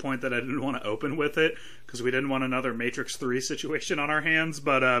mood to the point that I didn't want to open with it because we didn't want another Matrix 3 situation on our hands.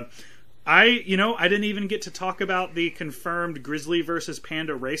 But I didn't even get to talk about the confirmed Grizzly versus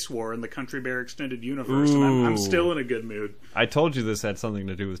Panda race war in the Country Bear Extended Universe. Ooh. And I'm still in a good mood. I told you this had something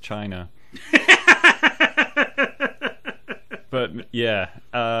to do with China. But yeah,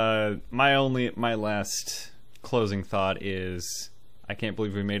 my last closing thought is I can't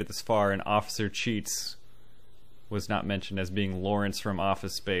believe we made it this far, and Officer Cheats was not mentioned as being Lawrence from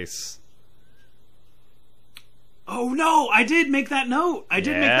Office Space. Oh no, I did make that note. I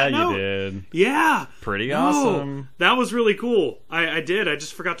did make that note. You did. Yeah. Pretty awesome. That was really cool. I did. I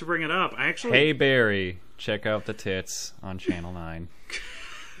just forgot to bring it up. Hey Barry, check out the tits on Channel 9.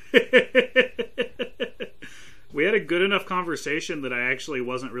 We had a good enough conversation that I actually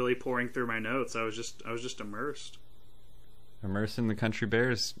wasn't really pouring through my notes. I was just immersed. Immersed in the Country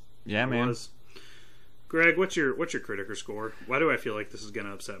Bears. Yeah, man. Was. Greg, what's your critiker score? Why do I feel like this is going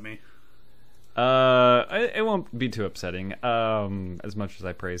to upset me? It won't be too upsetting. As much as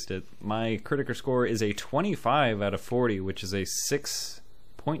I praised it, my critiker score is a 25 out of 40, which is a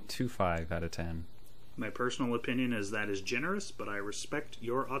 6.25 out of 10. My personal opinion is that is generous, but I respect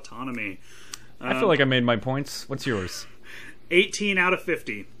your autonomy. I feel like I made my points. What's yours? 18 out of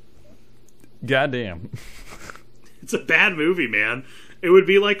 50. Goddamn. It's a bad movie, man. It would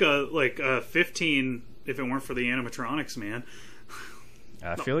be like a 15 if it weren't for the animatronics, man.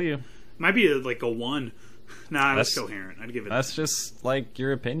 I feel you. Might be like a 1. Nah, that's coherent. I'd give it. That's just like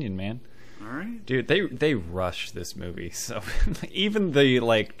your opinion, man. All right, dude. They rushed this movie, so even the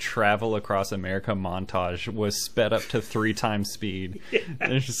like travel across America montage was sped up to 3 times speed. Yes.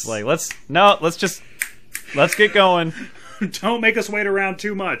 And it's just like let's get going. Don't make us wait around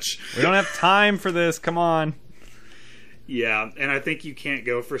too much. We don't have time for this. Come on. Yeah, and I think you can't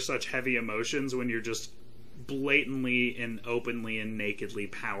go for such heavy emotions when you're just blatantly and openly and nakedly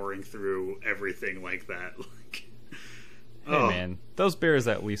powering through everything like that. Hey, man. Those bears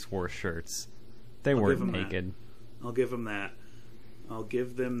at least wore shirts. They weren't naked. I'll give them that. I'll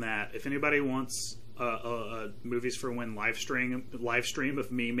give them that. If anybody wants a Movies for When live stream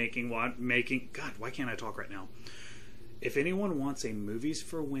of me making... God, why can't I talk right now? If anyone wants a Movies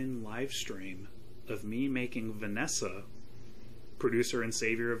for When live stream of me making Vanessa, producer and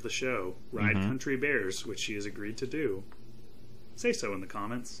savior of the show, ride Country Bears, which she has agreed to do, say so in the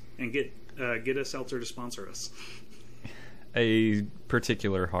comments and get a seltzer to sponsor us. A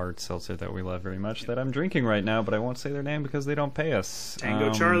particular hard seltzer that we love very much that I'm drinking right now, but I won't say their name because they don't pay us.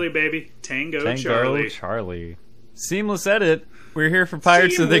 Tango Charlie, baby. Tango Charlie. Seamless edit. We're here for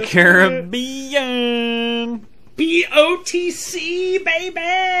Pirates of the Caribbean. BOTC,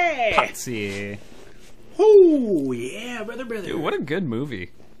 baby! Potsy. Oh, yeah, brother. Dude, what a good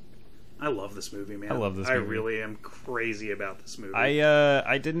movie. I love this movie, man. I love this movie. I really am crazy about this movie.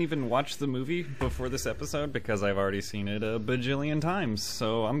 I didn't even watch the movie before this episode because I've already seen it a bajillion times,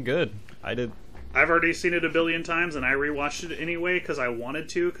 so I'm good. I've already seen it a billion times, and I rewatched it anyway because I wanted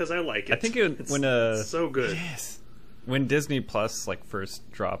to, because I like it. I think it's so good. Yes. When Disney Plus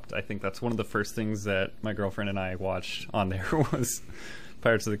first dropped, I think that's one of the first things that my girlfriend and I watched on there was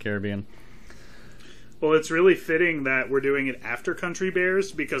Pirates of the Caribbean. Well, it's really fitting that we're doing it after Country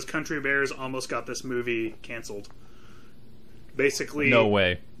Bears because Country Bears almost got this movie canceled. Basically, no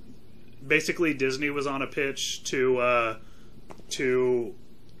way. Basically, Disney was on a pitch to do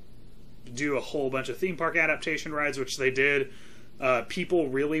a whole bunch of theme park adaptation rides, which they did. People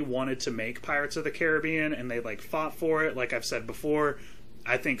really wanted to make Pirates of the Caribbean, and they fought for it. Like I've said before,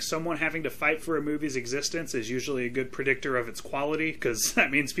 I think someone having to fight for a movie's existence is usually a good predictor of its quality because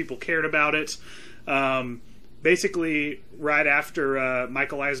that means people cared about it. Basically, right after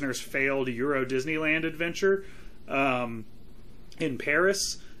Michael Eisner's failed Euro Disneyland adventure in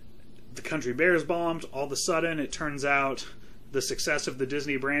Paris, the Country Bears bombed. All of a sudden, it turns out the success of the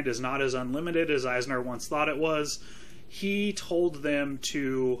Disney brand is not as unlimited as Eisner once thought it was. He told them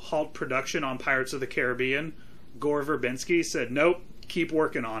to halt production on Pirates of the Caribbean. Gore Verbinski said, nope, keep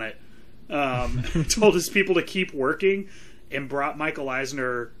working on it. Told his people to keep working and brought Michael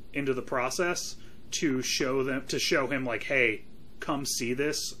Eisner into the process to show him hey, come see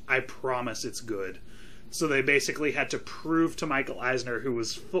this. I promise it's good. So they basically had to prove to Michael Eisner,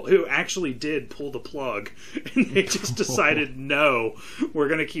 who actually did pull the plug, and they just decided, no, we're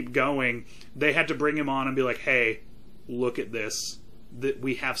going to keep going. They had to bring him on and be like, hey, look at this.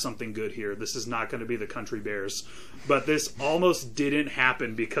 We have something good here. This is not going to be the Country Bears. But this almost didn't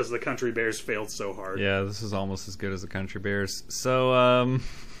happen because the Country Bears failed so hard. Yeah, this is almost as good as the Country Bears. So,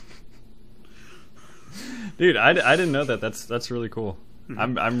 dude, I didn't know that. That's really cool.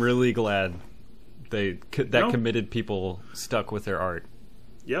 Mm-hmm. I'm really glad committed people stuck with their art.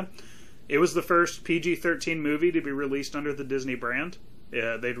 Yeah. It was the first PG-13 movie to be released under the Disney brand.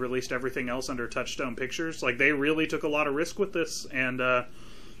 Yeah, they'd released everything else under Touchstone Pictures. They really took a lot of risk with this, and it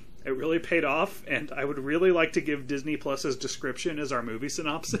really paid off. And I would really like to give Disney Plus's description as our movie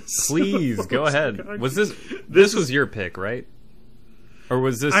synopsis. Please go ahead. Was this was your pick, right? Or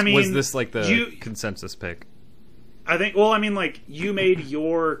was this the consensus pick? I think. Well, you made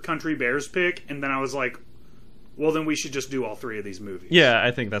your Country Bears pick, and then I was like, well, then we should just do all three of these movies. Yeah,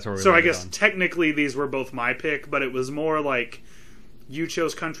 I think that's where we. So I guess technically these were both my pick, but it was more like. You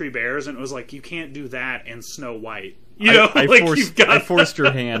chose Country Bears, and it was you can't do that and Snow White. I forced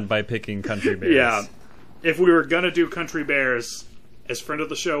your hand by picking Country Bears. Yeah. If we were going to do Country Bears, as friend of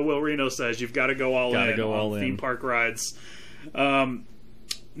the show Will Reno says, you've got to go all in on theme park rides.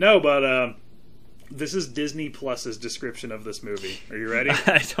 This is Disney Plus's description of this movie. Are you ready?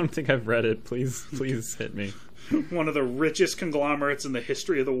 I don't think I've read it. Please hit me. One of the richest conglomerates in the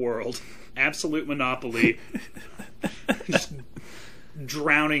history of the world. Absolute monopoly. Just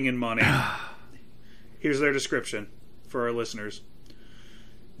drowning in money. Here's their description for our listeners.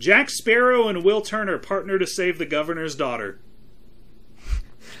 Jack Sparrow and Will Turner partner to save the governor's daughter.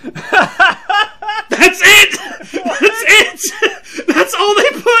 That's it! That's it! That's all they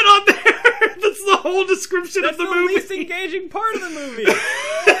put on there! That's the whole description of the movie. That's the least engaging part of the movie.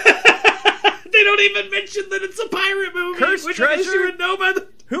 They don't even mention that it's a pirate movie. Cursed treasure? You would know by the...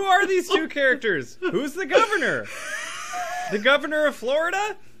 Who are these two characters? Who's the governor? The governor of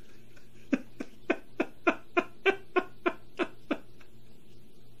Florida?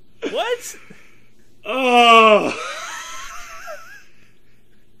 What? Oh.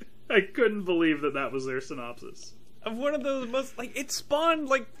 I couldn't believe that was their synopsis. of one of those most like it spawned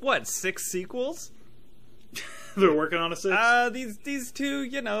like what 6 sequels? They're working on a 6. These two,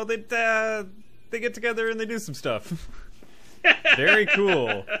 you know, they get together and they do some stuff. Very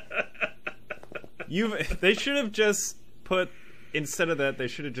cool. They should have just put instead of that. They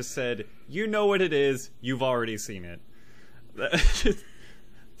should have just said, "You know what it is. You've already seen it."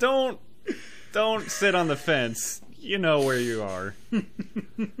 Don't sit on the fence. You know where you are.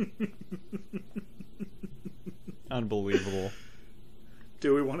 Unbelievable.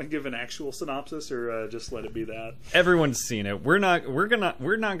 Do we want to give an actual synopsis or just let it be that? Everyone's seen it. We're not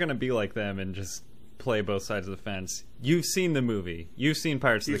gonna be like them and just play both sides of the fence. You've seen the movie. You've seen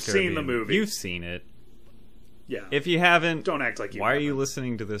Pirates of the Caribbean. You've seen the movie. You've seen it. Yeah. If you haven't, don't act like you. Why are you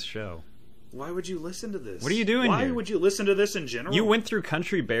listening to this show? Why would you listen to this? What are you doing Why here? would you listen to this in general? You went through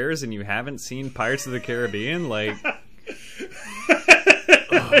Country Bears and you haven't seen Pirates of the Caribbean? Like,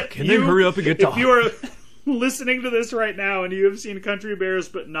 can they hurry up and get to... If you are listening to this right now and you have seen Country Bears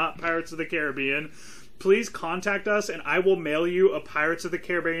but not Pirates of the Caribbean, please contact us and I will mail you a Pirates of the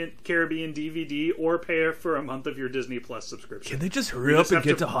Caribbean DVD or pay for a month of your Disney Plus subscription. Can they just hurry up and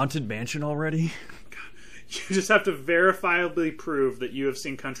get to Haunted Mansion already? You just have to verifiably prove that you have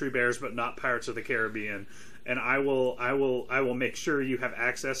seen Country Bears but not Pirates of the Caribbean, and I will make sure you have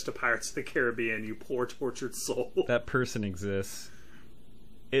access to Pirates of the Caribbean, you poor tortured soul. That person exists.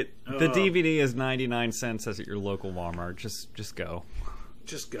 The DVD is 99 cents at your local Walmart. Just go.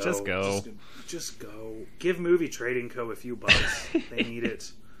 Just go. Just go. Just go. Give Movie Trading Co. a few bucks. They need it.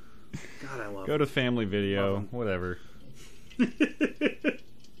 God, I love Go to Family Video, whatever.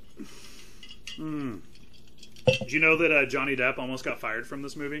 Did you know that Johnny Depp almost got fired from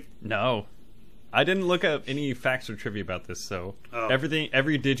this movie? No. I didn't look up any facts or trivia about this, so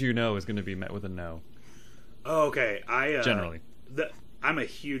every did you know is going to be met with a no. Oh, okay. Generally. I'm a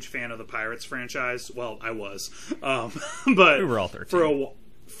huge fan of the Pirates franchise. Well, I was. But we were all 13.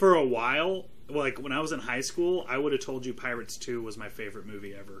 For a while, like when I was in high school, I would have told you Pirates 2 was my favorite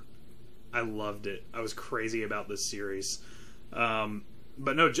movie ever. I loved it. I was crazy about this series.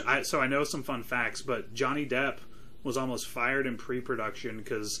 But no, so I know some fun facts, but Johnny Depp was almost fired in pre-production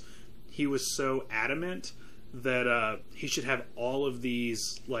because he was so adamant that he should have all of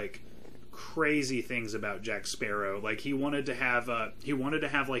these like crazy things about Jack Sparrow. Like he wanted to have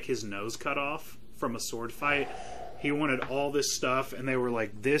like his nose cut off from a sword fight. He wanted all this stuff, and they were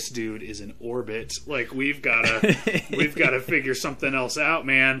like, "This dude is in orbit. Like we've gotta figure something else out,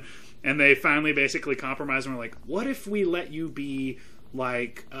 man." And they finally basically compromised and were like, "What if we let you be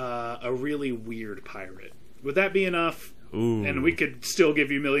like a really weird pirate? Would that be enough? Ooh. And we could still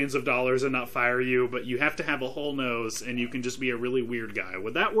give you millions of dollars and not fire you, but you have to have a whole nose and you can just be a really weird guy.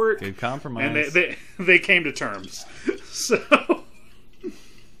 Would that work?" Good compromise. And they came to terms. So,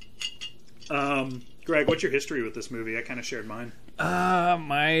 Greg, what's your history with this movie? I kind of shared mine.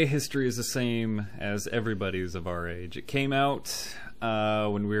 My history is the same as everybody's of our age. It came out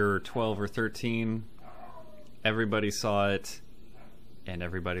when we were 12 or 13. Everybody saw it. And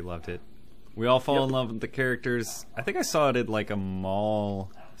everybody loved it. We all fall in love with the characters. I think I saw it at like a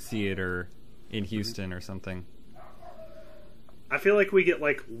mall theater in Houston or something. I feel like we get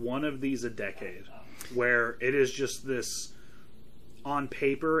like one of these a decade where it is just this, on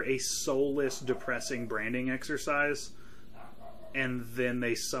paper, a soulless, depressing branding exercise, and then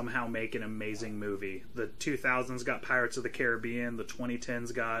they somehow make an amazing movie. The 2000s got Pirates of the Caribbean. The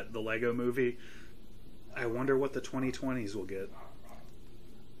 2010s got the Lego Movie. I wonder what the 2020s will get.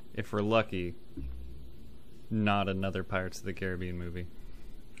 If we're lucky, not another Pirates of the Caribbean movie.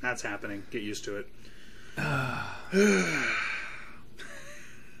 That's happening. Get used to it.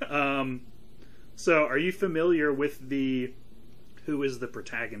 So, are you familiar with the who is the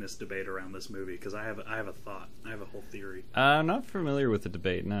protagonist debate around this movie? Because I have a thought. I have a whole theory. I'm not familiar with the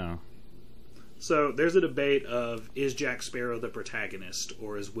debate, no. So, there's a debate of, is Jack Sparrow the protagonist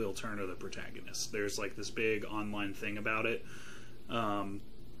or is Will Turner the protagonist? There's like this big online thing about it.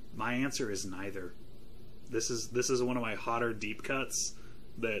 My answer is neither. This is one of my hotter deep cuts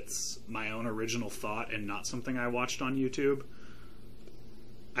that's my own original thought and not something I watched on YouTube.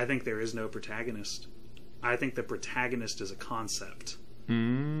 I think there is no protagonist. I think the protagonist is a concept.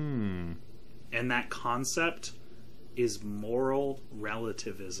 Mm. And that concept is moral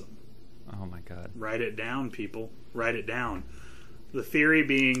relativism. Oh my god. Write it down, people. Write it down. The theory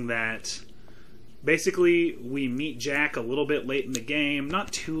being that basically we meet Jack a little bit late in the game.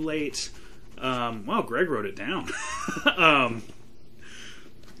 Not too late. Wow, Greg wrote it down.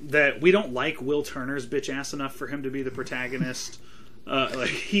 That we don't like Will Turner's bitch ass enough for him to be the protagonist. Like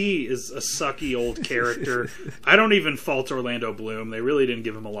he is a sucky old character. I don't even fault Orlando Bloom. They really didn't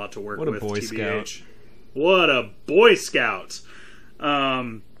give him a lot to work what a with. Boy TBH. Scout. What a Boy Scout!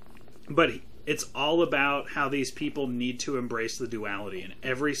 But it's all about how these people need to embrace the duality, and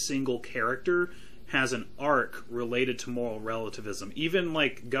every single character has an arc related to moral relativism. Even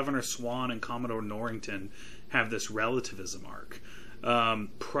like Governor Swan and Commodore Norrington have this relativism arc.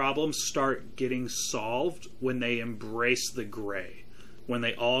 Problems start getting solved when they embrace the gray, when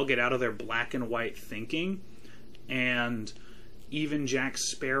they all get out of their black and white thinking. And even Jack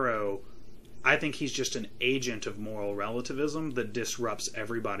Sparrow, I think he's just an agent of moral relativism that disrupts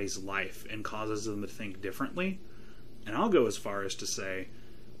everybody's life and causes them to think differently. And I'll go as far as to say,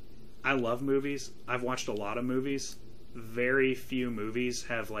 I love movies. I've watched a lot of movies. Very few movies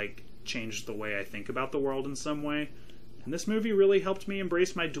have like changed the way I think about the world in some way. And this movie really helped me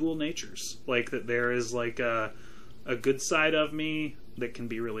embrace my dual natures. Like that there is like a good side of me that can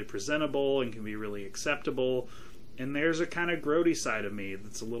be really presentable and can be really acceptable. And there's a kind of grody side of me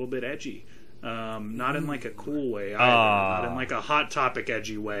that's a little bit edgy. Not in like a cool way either. Not in like a Hot Topic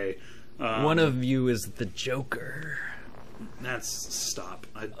edgy way. One of you is the Joker. Stop.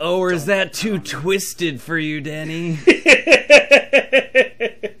 Or is that too twisted for you, Danny?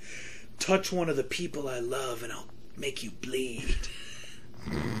 Touch one of the people I love and I'll make you bleed.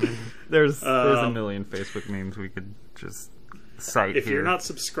 There's a million Facebook memes we could just cite if here. You're not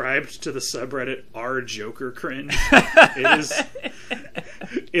subscribed to the subreddit r/Joker cringe,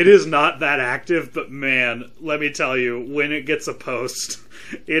 it is not that active, but man, let me tell you, when it gets a post,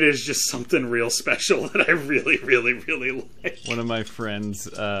 it is just something real special that I really, really, really like. One of my friends,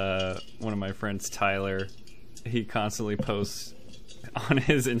 Tyler, he constantly posts on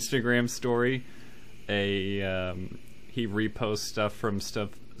his Instagram story he reposts stuff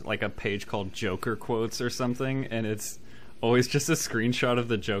like a page called Joker Quotes or something, and it's always just a screenshot of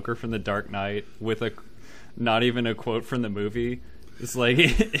the Joker from The Dark Knight with not even a quote from the movie. It's like,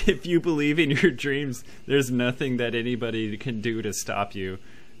 if you believe in your dreams, there's nothing that anybody can do to stop you,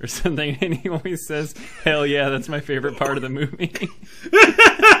 or something. And he always says, hell yeah, that's my favorite part of the movie.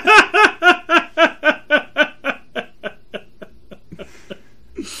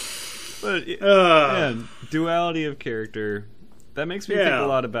 But man, duality of character, that makes me think a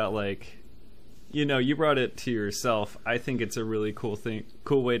lot about, like, you brought it to yourself. I think it's a really cool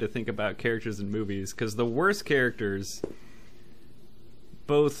way to think about characters in movies, because the worst characters,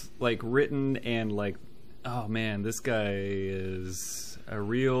 both like written and like, oh man, this guy is a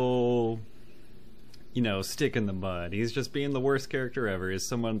real, stick in the mud. He's just being the worst character ever, is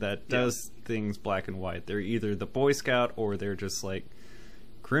someone that does things black and white. They're either the Boy Scout or they're just like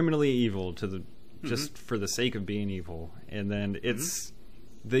criminally evil just for the sake of being evil. And then it's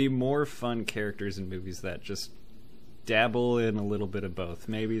the more fun characters in movies that just dabble in a little bit of both.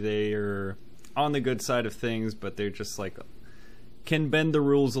 Maybe they are on the good side of things, but they're just like can bend the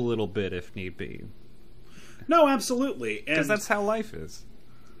rules a little bit if need be. No, absolutely. Because that's how life is.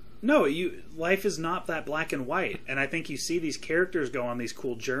 No, life is not that black and white. And I think you see these characters go on these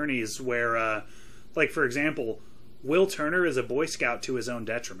cool journeys where, like, for example, Will Turner is a Boy Scout to his own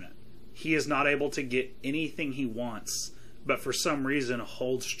detriment. He is not able to get anything he wants, but for some reason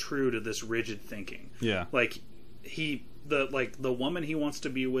holds true to this rigid thinking. Yeah. Like, the woman he wants to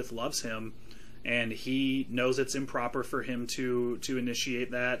be with loves him, and he knows it's improper for him to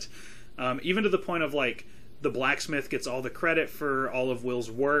initiate that. Even to the point of, like, the blacksmith gets all the credit for all of Will's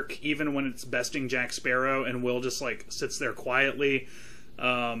work, even when it's besting Jack Sparrow, and Will just, like, sits there quietly.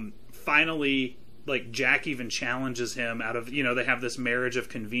 Finally, like, Jack even challenges him out of, they have this marriage of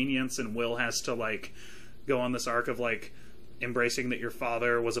convenience, and Will has to, like, go on this arc of, like, embracing that your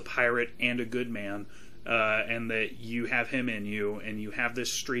father was a pirate and a good man, and that you have him in you, and you have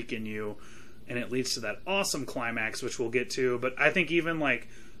this streak in you, and it leads to that awesome climax, which we'll get to. But I think even, like,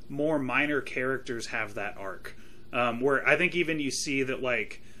 more minor characters have that arc, where I think even you see that,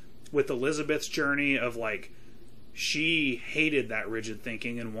 like, with Elizabeth's journey of, like, she hated that rigid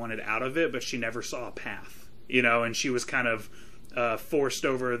thinking and wanted out of it, but she never saw a path, and she was kind of forced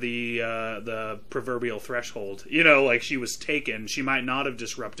over the proverbial threshold, like she was taken. She might not have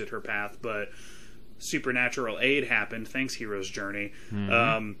disrupted her path, but supernatural aid happened, thanks Hero's Journey.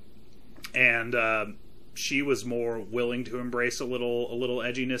 And she was more willing to embrace a little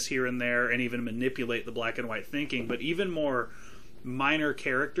edginess here and there, and even manipulate the black and white thinking. But even more minor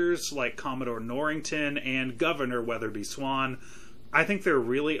characters like Commodore Norrington and Governor Weatherby Swan, I think they're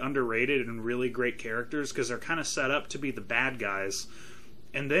really underrated and really great characters because they're kind of set up to be the bad guys.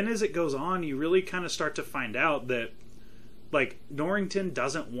 And then as it goes on, you really kind of start to find out that, like, Norrington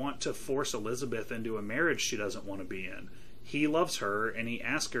doesn't want to force Elizabeth into a marriage she doesn't want to be in. He loves her, and he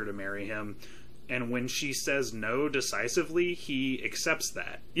asks her to marry him. and when she says no decisively, he accepts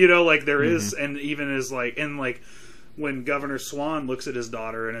that. You know, like there is, and even is like, and like when Governor Swan looks at his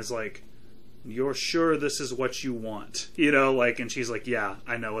daughter and is like, "You're sure this is what you want?" You know, like, and she's like, "Yeah,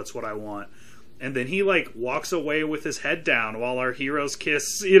 I know it's what I want." And then he like walks away with his head down while our heroes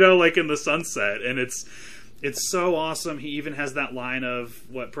kiss, you know, like in the sunset, and it's so awesome. He even has that line of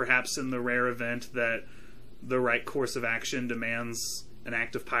what perhaps in the rare event that the right course of action demands an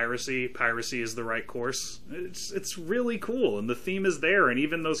act of piracy. Piracy is the right course. It's really cool, and the theme is there, and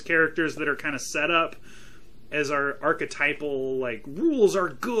even those characters that are kind of set up as our archetypal, like, rules are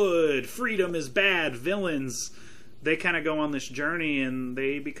good, freedom is bad, villains, they kind of go on this journey, and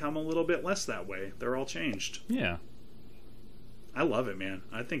they become a little bit less that way. They're all changed. Yeah. I love it, man.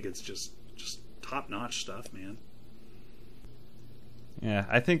 I think it's just top-notch stuff, man. Yeah,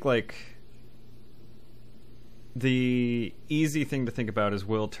 I think, like, the easy thing to think about is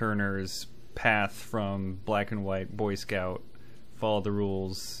Will Turner's path from black and white Boy Scout, follow the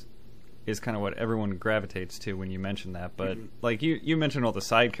rules, is kind of what everyone gravitates to when you mention that. But like you mentioned all the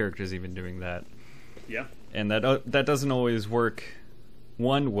side characters even doing that. Yeah. And that doesn't always work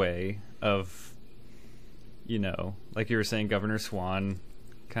one way of, you know, like you were saying, Governor Swan,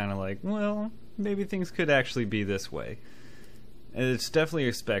 kind of like, well, maybe things could actually be this way. And it's definitely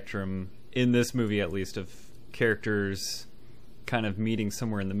a spectrum, in this movie at least, of characters kind of meeting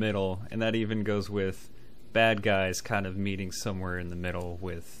somewhere in the middle, and that even goes with bad guys kind of meeting somewhere in the middle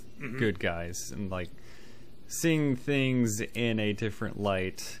with good guys, and like seeing things in a different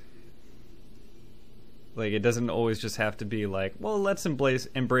light. Like, it doesn't always just have to be like, well, let's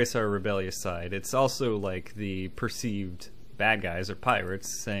embrace our rebellious side. It's also like the perceived bad guys or pirates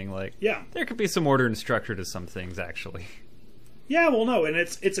saying like, yeah, there could be some order and structure to some things actually. Yeah, well, no, and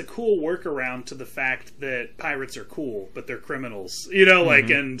it's a cool workaround to the fact that pirates are cool, but they're criminals. You know, like,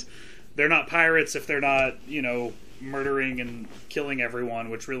 and they're not pirates if they're not, you know, murdering and killing everyone,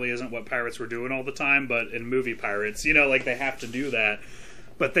 which really isn't what pirates were doing all the time, but in movie pirates, you know, like, they have to do that.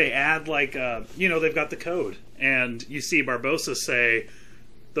 But they add, like, you know, they've got the code, and you see Barbossa say,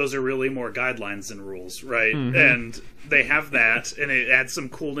 those are really more guidelines than rules, right? And they have that, and it adds some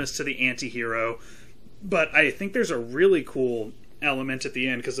coolness to the anti-hero. But I think there's a really cool element at the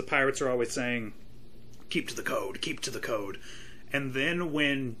end, because the pirates are always saying, keep to the code, keep to the code. And then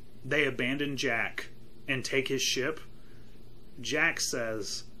when they abandon Jack and take his ship, Jack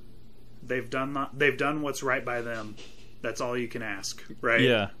says, they've done what's right by them. That's all you can ask, right?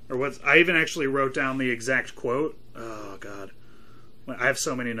 Yeah. Or what? I even actually wrote down the exact quote. Oh, God. I have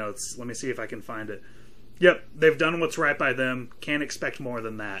so many notes. Let me see if I can find it. Yep, they've done what's right by them. Can't expect more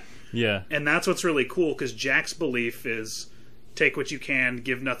than that. Yeah. And that's what's really cool, because Jack's belief is take what you can,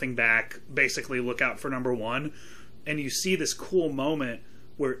 give nothing back, basically look out for number one. And you see this cool moment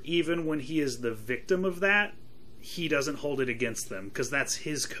where even when he is the victim of that, he doesn't hold it against them, because that's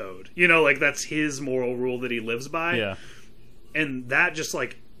his code. You know, like, that's his moral rule that he lives by. Yeah. And that just,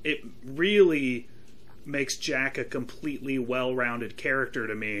 like, it really makes Jack a completely well-rounded character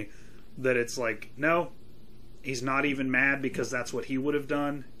to me, that it's like, no, he's not even mad because that's what he would have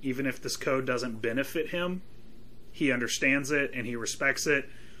done. Even if this code doesn't benefit him, he understands it and he respects it.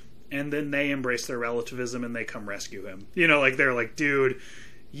 And then they embrace their relativism and they come rescue him. You know, like, they're like, dude,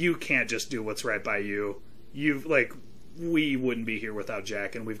 you can't just do what's right by you. You've, like, we wouldn't be here without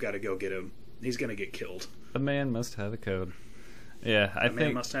Jack, and we've got to go get him. He's going to get killed. A man must have a code. Yeah, I think... A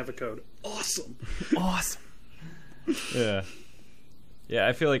man must have a code. Awesome. Awesome. Yeah. Yeah,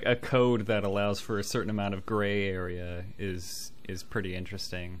 I feel like a code that allows for a certain amount of gray area is pretty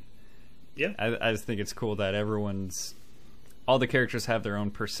interesting. Yeah. I just think it's cool that all the characters have their own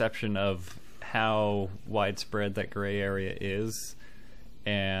perception of how widespread that gray area is,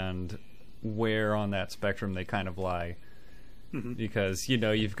 and where on that spectrum they kind of lie. Because, you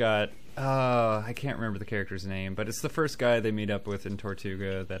know, you've got I can't remember the character's name, but it's the first guy they meet up with in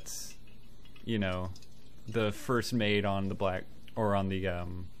Tortuga that's, you know, the first mate on the black, or on the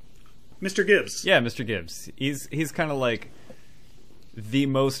Mr. Gibbs. Yeah, Mr. Gibbs. He's kind of like the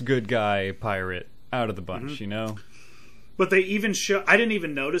most good guy pirate out of the bunch, you know? But they even show... I didn't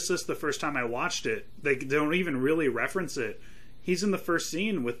even notice this the first time I watched it. They don't even really reference it. He's in the first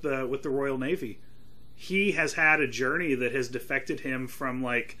scene with the Royal Navy. He has had a journey that has defected him from,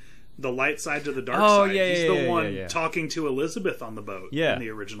 like, the light side to the dark side. Yeah, He's the one yeah. talking to Elizabeth on the boat in the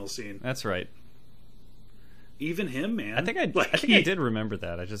original scene. That's right. Even him, man. I think I did remember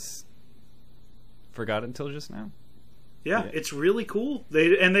that. I just forgot it until just now. Yeah, it's really cool.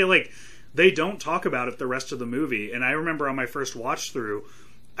 They don't talk about it the rest of the movie. And I remember on my first watch through,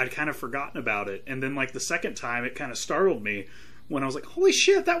 I'd kind of forgotten about it. And then, like, the second time, it kind of startled me when I was like, holy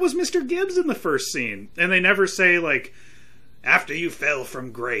shit, that was Mr. Gibbs in the first scene. And they never say, like, after you fell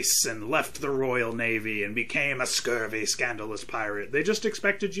from grace and left the Royal Navy and became a scurvy, scandalous pirate. They just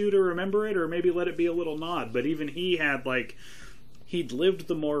expected you to remember it or maybe let it be a little nod. But even he had, like, he'd lived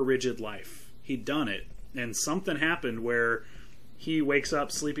the more rigid life. He'd done it. And something happened where he wakes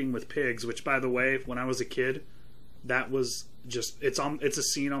up sleeping with pigs, which, by the way, when I was a kid, that was just, it's a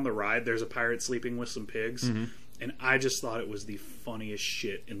scene on the ride. There's a pirate sleeping with some pigs. Mm-hmm. And I just thought it was the funniest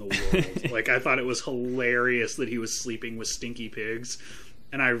shit in the world. Like, I thought it was hilarious that he was sleeping with stinky pigs.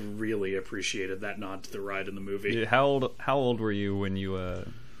 And I really appreciated that nod to the ride in the movie. Yeah, how old were you when you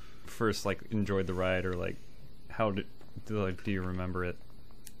first, like, enjoyed the ride? Or, like, do you remember it?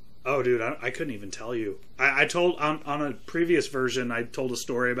 Oh, dude, I couldn't even tell you. I told, on a previous version, I told a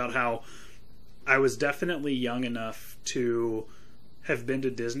story about how I was definitely young enough to have been to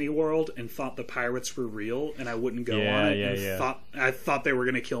Disney World and thought the pirates were real, and I wouldn't go on it. I thought they were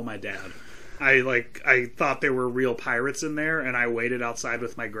going to kill my dad. I thought there were real pirates in there, and I waited outside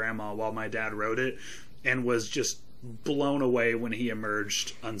with my grandma while my dad rode it, and was just blown away when he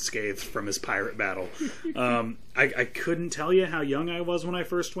emerged unscathed from his pirate battle. I couldn't tell you how young I was when I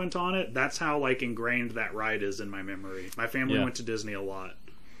first went on it. That's how, like, ingrained that ride is in my memory. My family went to Disney a lot.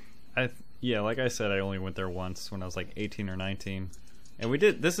 Like I said, I only went there once when I was like 18 or 19. And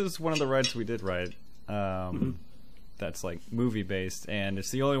this is one of the rides we did ride. That's like movie based, and it's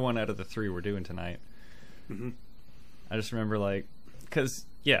the only one out of the 3 we're doing tonight. Mm-hmm. I just remember, like, because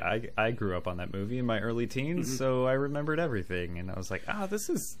I grew up on that movie in my early teens, so I remembered everything, and I was like,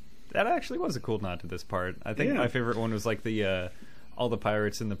 that actually was a cool nod to this part. I think my favorite one was like the all the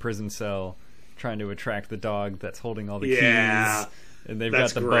pirates in the prison cell trying to attract the dog that's holding all the keys, and they've got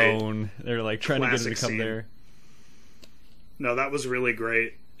the bone. They're like trying to get him to come there. No, that was really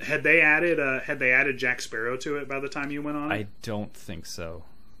great. Had they added Jack Sparrow to it by the time you went on it? I don't think so.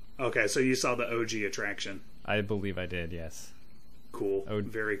 Okay, so you saw the OG attraction. I believe I did, yes. Cool.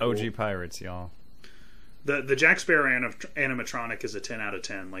 Very cool. OG pirates, y'all. The Jack Sparrow animatronic is a 10 out of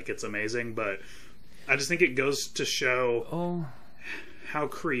 10. Like, it's amazing, but I just think it goes to show how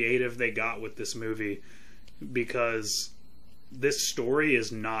creative they got with this movie, because this story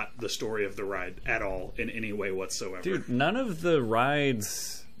is not the story of the ride at all in any way whatsoever. Dude, none of the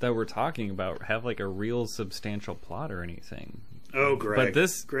rides that we're talking about have like a real substantial plot or anything. Oh, Greg. But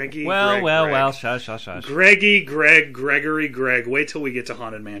this... Greggy, Well, shush. Greggy, Gregory, Greg. Wait till we get to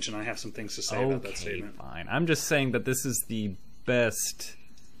Haunted Mansion. I have some things to say about that statement. Fine. I'm just saying that this is the best.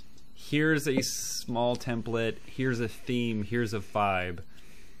 Here's a small template. Here's a theme. Here's a vibe.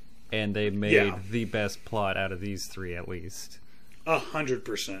 And they made the best plot out of these 3, at least.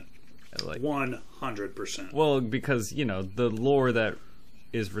 100%. Like 100%. Well, because, you know, the lore that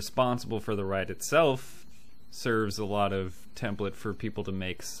is responsible for the ride itself serves a lot of template for people to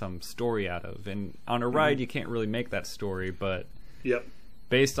make some story out of. And on a ride, you can't really make that story, but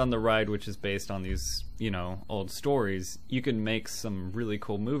based on the ride, which is based on these, you know, old stories, you can make some really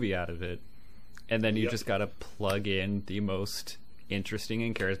cool movie out of it. And then you just gotta plug in the most interesting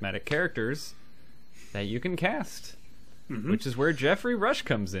and charismatic characters that you can cast, which is where Jeffrey Rush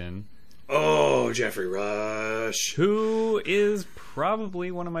comes in. Oh, Jeffrey Rush, who is probably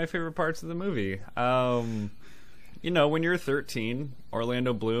one of my favorite parts of the movie. You know, when you're 13,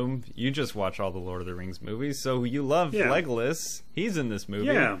 Orlando Bloom, you just watch all the Lord of the Rings movies, so you love Legolas. He's in this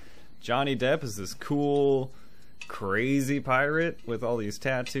movie. Johnny Depp is this cool, crazy pirate with all these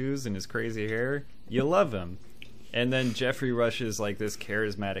tattoos and his crazy hair. You love him. And then Jeffrey Rush is like this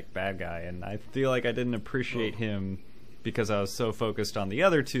charismatic bad guy, and I feel like I didn't appreciate him because I was so focused on the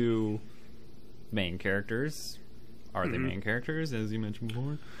other 2 main characters. Are they main characters, as you mentioned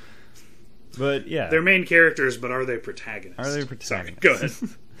before? But yeah, they're main characters, but are they protagonists? Sorry, go ahead.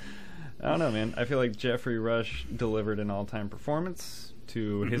 I don't know, man. I feel like Jeffrey Rush delivered an all-time performance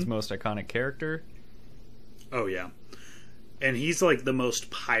to his most iconic character. Oh yeah, and he's like the most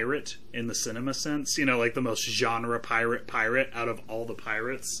pirate in the cinema sense. You know, like the most genre pirate out of all the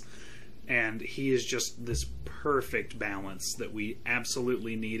pirates. And he is just this perfect balance that we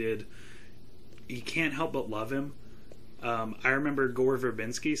absolutely needed. You can't help but love him. I remember Gore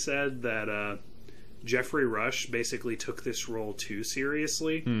Verbinski said that Jeffrey Rush basically took this role too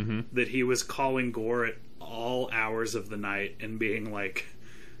seriously. That he was calling Gore at all hours of the night and being like,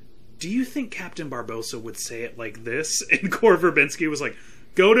 do you think Captain Barbossa would say it like this? And Gore Verbinski was like,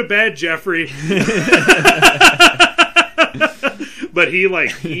 go to bed, Jeffrey. But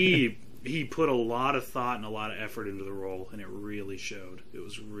he put a lot of thought and a lot of effort into the role, and it really showed. It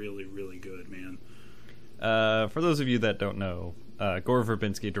was really, really good, man. For those of you that don't know, Gore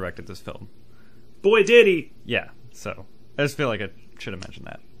Verbinski directed this film. Boy, did he! Yeah, so I just feel like I should have mentioned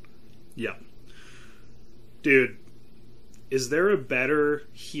that. Yeah. Dude, is there a better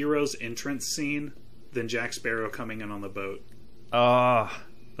hero's entrance scene than Jack Sparrow coming in on the boat?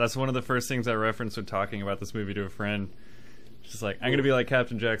 That's one of the first things I referenced when talking about this movie to a friend. Just like, I'm going to be like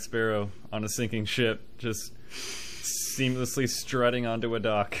Captain Jack Sparrow on a sinking ship, just seamlessly strutting onto a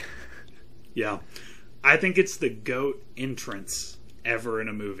dock. Yeah. I think it's the GOAT entrance ever in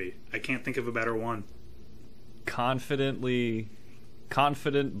a movie. I can't think of a better one. Confident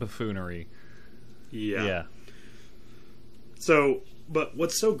buffoonery. Yeah. So, but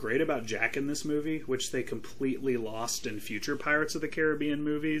what's so great about Jack in this movie, which they completely lost in future Pirates of the Caribbean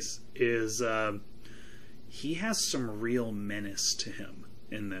movies, is he has some real menace to him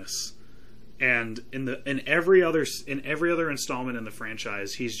in this. And in every other installment in the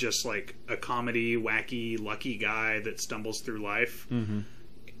franchise, he's just like a comedy, wacky, lucky guy that stumbles through life. Mm-hmm.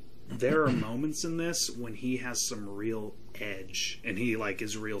 There are moments in this when he has some real edge, and he like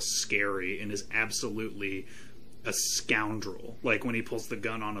is real scary and is absolutely a scoundrel. Like when he pulls the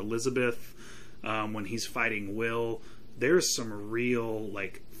gun on Elizabeth, when he's fighting Will, there's some real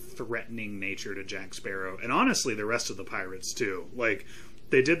like threatening nature to Jack Sparrow, and honestly, the rest of the pirates too. Like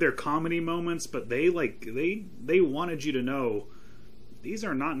they did their comedy moments, but they wanted you to know these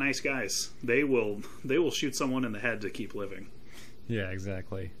are not nice guys. They will shoot someone in the head to keep living. Yeah,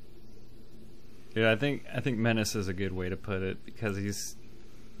 exactly. Yeah, I think menace is a good way to put it, because he's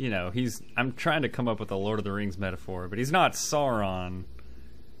I'm trying to come up with a Lord of the Rings metaphor, but he's not Sauron.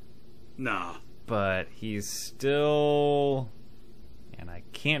 Nah. But he's still, and I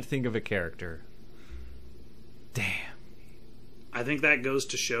can't think of a character. Damn. I think that goes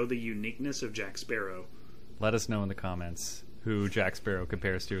to show the uniqueness of Jack Sparrow. Let us know in the comments who Jack Sparrow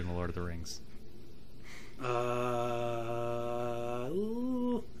compares to in the Lord of the Rings.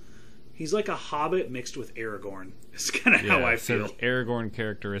 He's like a hobbit mixed with Aragorn. It's kind of how I feel. Sort of Aragorn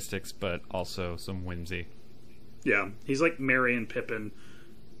characteristics, but also some whimsy. Yeah, he's like Merry and Pippin,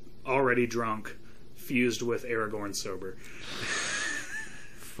 already drunk, fused with Aragorn sober.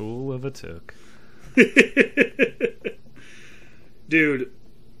 Fool of a took. Dude,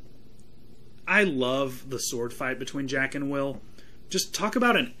 I love the sword fight between Jack and Will. Just talk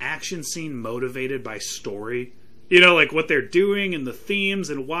about an action scene motivated by story. You know, like what they're doing and the themes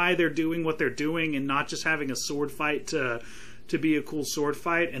and why they're doing what they're doing, and not just having a sword fight to be a cool sword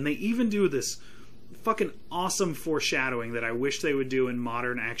fight. And they even do this fucking awesome foreshadowing that I wish they would do in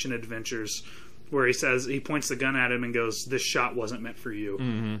modern action adventures, where he points the gun at him and goes, "This shot wasn't meant for you."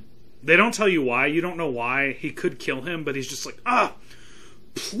 Mm-hmm. They don't tell you why. You don't know why. He could kill him, but he's just like,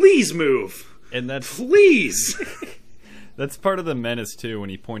 please move. And that's please. That's part of the menace too, when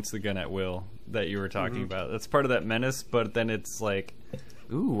he points the gun at Will that you were talking about. That's part of that menace, but then it's like,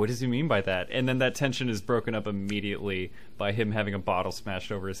 ooh, what does he mean by that? And then that tension is broken up immediately by him having a bottle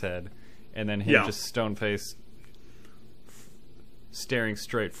smashed over his head, and then him just stone-faced, staring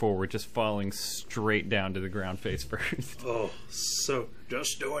straight forward, just falling straight down to the ground face first. Oh, so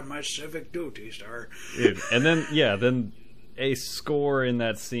just doing my civic duty, sir. Dude, and then, then a score in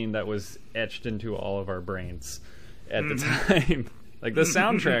that scene that was etched into all of our brains at the time. Like, the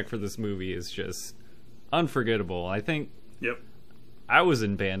soundtrack for this movie is just unforgettable. I think I was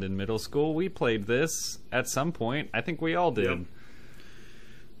in band in middle school. We played this at some point. I think we all did. Yep.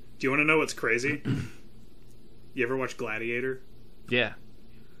 Do you want to know what's crazy? You ever watch Gladiator? Yeah.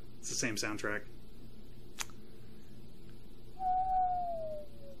 It's the same soundtrack.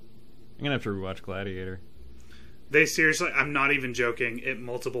 I'm gonna have to rewatch Gladiator. They seriously, I'm not even joking, at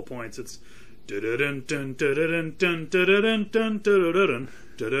multiple points it's and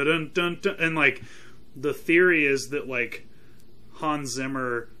like the theory is that like Hans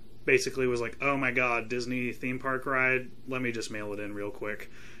Zimmer basically was like, oh my god, Disney theme park ride, let me just mail it in real quick.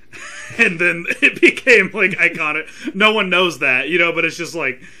 And then it became like iconic. No one knows that, but it's just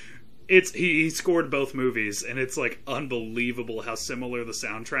like he scored both movies, and it's like unbelievable how similar the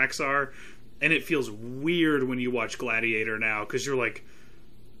soundtracks are. And it feels weird when you watch Gladiator now, because you're like,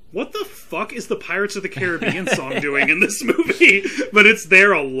 what the fuck is the Pirates of the Caribbean song doing in this movie? But it's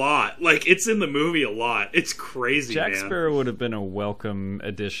there a lot. Like, it's in the movie a lot. It's crazy, Jack man. Sparrow would have been a welcome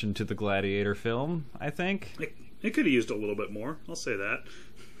addition to the Gladiator film, I think. It could have used a little bit more. I'll say that.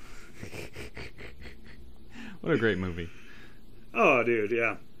 What a great movie. Oh, dude,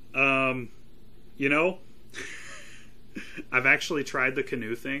 yeah. I've actually tried the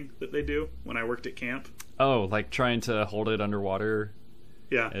canoe thing that they do when I worked at camp. Oh, like trying to hold it underwater?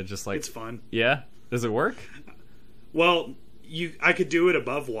 Yeah. It just like, it's fun. Yeah? Does it work? Well, I could do it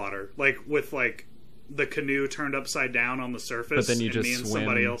above water, like with like the canoe turned upside down on the surface. But then you just me and swim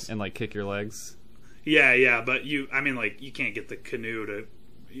somebody else. and like kick your legs? Yeah, but you can't get the canoe to,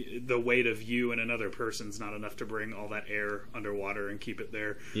 the weight of you and another person's not enough to bring all that air underwater and keep it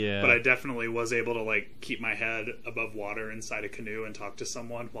there. Yeah. But I definitely was able to like keep my head above water inside a canoe and talk to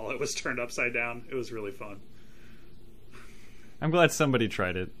someone while it was turned upside down. It was really fun. I'm glad somebody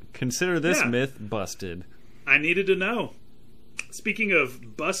tried it. Consider this myth busted. I needed to know. Speaking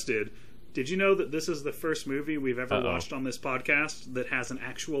of busted, did you know that this is the first movie we've ever watched on this podcast that has an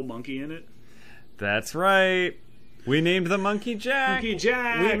actual monkey in it? That's right. We named the monkey Jack. Monkey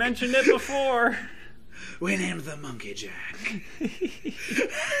Jack. We mentioned it before. We named the monkey Jack.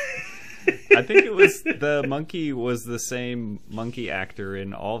 I think it was the monkey was the same monkey actor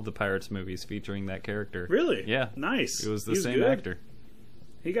in all of the Pirates movies featuring that character. Really? Yeah. Nice. It was the same actor.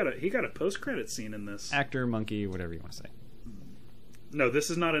 He got a post-credit scene in this. Actor, monkey, whatever you want to say. No, this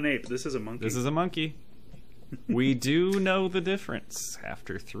is not an ape. This is a monkey. This is a monkey. We do know the difference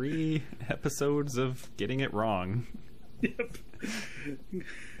after 3 episodes of getting it wrong. Yep.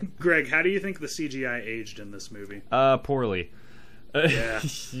 Greg, how do you think the CGI aged in this movie? Poorly. Yeah.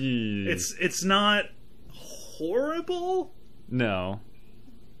 It's not horrible. No.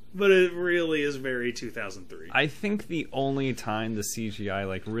 But it really is very 2003. I think the only time the CGI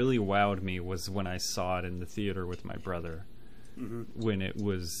like really wowed me was when I saw it in the theater with my brother. Mm-hmm. When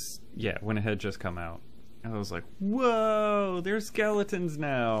it had just come out. I was like, whoa, there's skeletons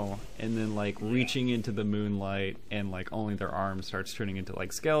now. And then like reaching into the moonlight and like only their arms starts turning into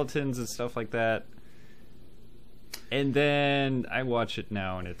like skeletons and stuff like that. And then I watch it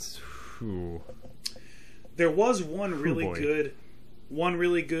now and it's There was one really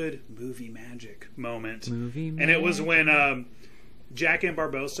good movie magic moment. And it was when Jack and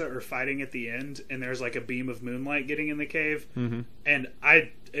Barbossa are fighting at the end, and there's like a beam of moonlight getting in the cave, and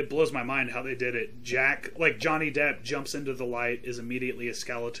it blows my mind how they did it. Johnny Depp jumps into the light, is immediately a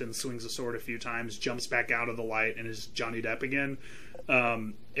skeleton, swings a sword a few times, jumps back out of the light, and is Johnny Depp again.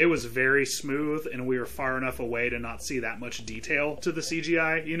 It was very smooth, and we were far enough away to not see that much detail to the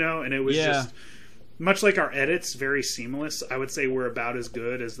CGI, and it was just much like our edits, very seamless. I would say we're about as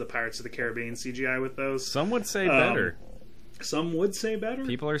good as the Pirates of the Caribbean CGI with those. Some would say better. Some would say better.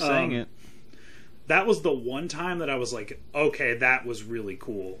 People are saying it. That was the one time that I was like, okay, that was really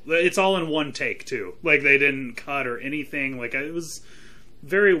cool. It's all in one take, too. Like, they didn't cut or anything. Like, it was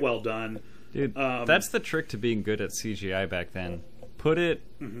very well done. Dude, that's the trick to being good at CGI back then. Put it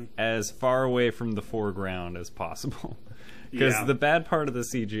as far away from the foreground as possible. Because the bad part of the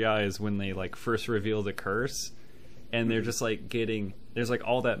CGI is when they, like, first reveal the curse, and they're just, like, there's like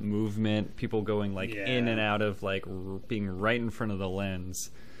all that movement, people going like in and out of like being right in front of the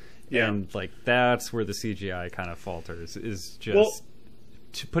lens, and like that's where the CGI kind of falters, is just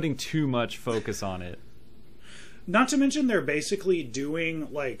putting too much focus on it. Not to mention they're basically doing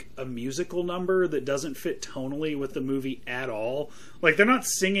like a musical number that doesn't fit tonally with the movie at all. Like they're not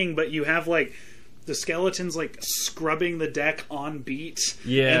singing, but you have like the skeletons like scrubbing the deck on beat,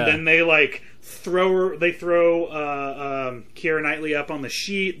 and then they like throw Keira Knightley up on the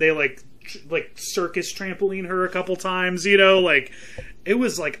sheet. They like circus trampoline her a couple times, like it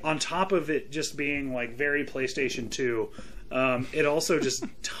was like on top of it just being like very PlayStation 2. It also just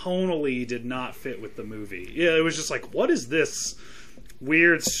tonally did not fit with the movie. Yeah, it was just like, what is this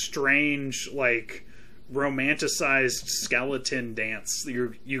weird, strange, like romanticized skeleton dance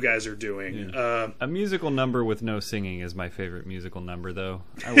that you guys are doing? A musical number with no singing is my favorite musical number, though,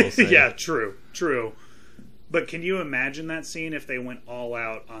 I will say. Yeah, true. But can you imagine that scene if they went all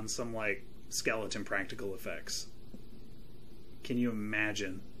out on some like skeleton practical effects? Can you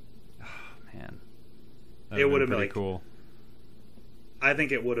imagine? Oh man, it would have been pretty cool. I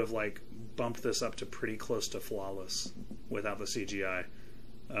think it would have like bumped this up to pretty close to flawless without the CGI.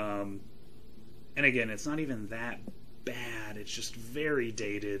 And again, it's not even that bad. It's just very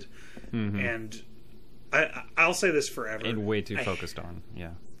dated. And I'll say this forever. And way too focused on.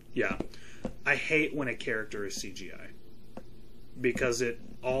 Yeah. Yeah. I hate when a character is CGI. Because it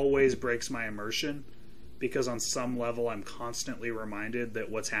always breaks my immersion. Because on some level, I'm constantly reminded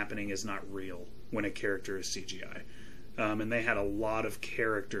that what's happening is not real when a character is CGI. And they had a lot of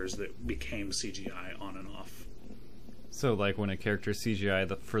characters that became CGI on and off. So, like, when a character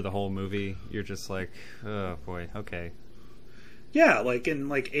CGI for the whole movie, you're just like, oh boy, okay. Yeah, like in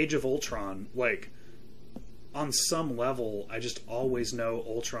like Age of Ultron, like on some level, I just always know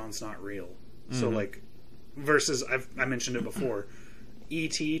Ultron's not real. So, like, versus I mentioned it before,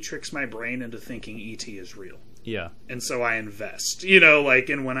 E.T. tricks my brain into thinking E.T. is real. Yeah, and so I invest,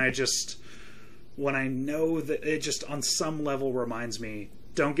 and when I know that it just on some level reminds me,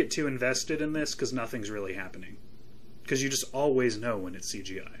 don't get too invested in this because nothing's really happening. Because you just always know when it's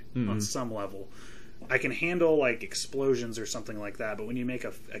CGI on some level. I can handle like explosions or something like that, but when you make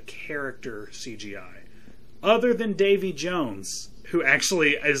a character CGI, other than Davy Jones, who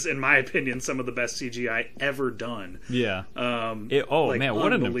actually is, in my opinion, some of the best CGI ever done. Yeah. Like, man,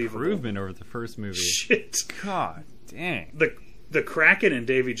 what an improvement over the first movie. Shit. God dang. The Kraken and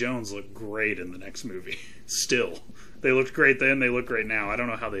Davy Jones look great in the next movie. Still. They looked great then, they look great now. I don't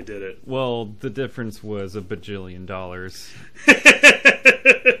know how they did it. Well, the difference was $1 bajillion.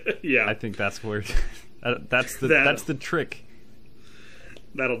 Yeah. I think that's where that's the trick.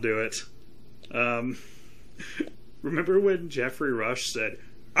 That'll do it. Remember when Jeffrey Rush said,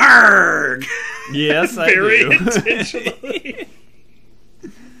 "Arg!" Yes, I Very do. intentionally.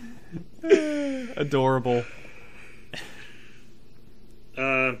 Adorable.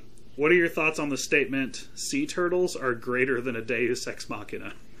 What are your thoughts on the statement, sea turtles are greater than a Deus Ex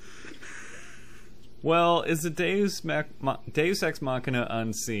Machina? Well, is the Deus Ex Machina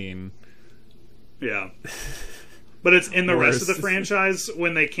unseen? Yeah. But it's in the rest of the Worse. franchise,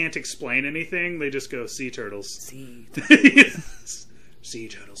 when they can't explain anything, they just go, sea turtles. Sea Sea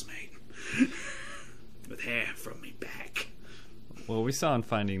turtles, mate. With hair from me back. Well, we saw in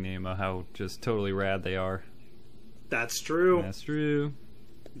Finding Nemo how just totally rad they are. That's true. That's true.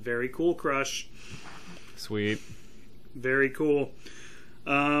 Very cool, Crush. Sweet. Very cool.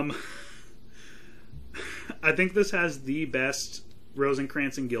 I think this has the best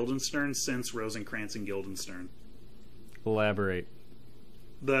Rosencrantz and Guildenstern since Rosencrantz and Guildenstern. Elaborate.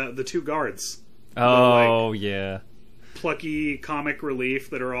 The two guards. Oh, yeah. Plucky comic relief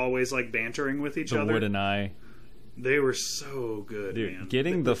that are always like bantering with each The other. wooden eye. They were so good, Dude, man.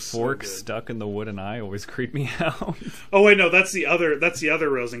 getting They the were so fork good. stuck in the wooden eye always creeped me out. Oh wait, no, that's the other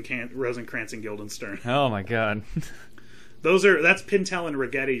Rosencrantz and Guildenstern. Oh my god. That's Pintel and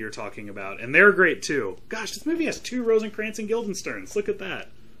Ragetti you're talking about, and they're great too. Gosh, this movie has two Rosencrantz and Guildensterns. Look at that.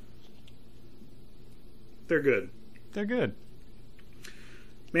 They're good. They're good.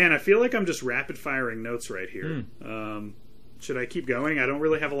 Man, I feel like I'm just rapid firing notes right here. Should I keep going? I don't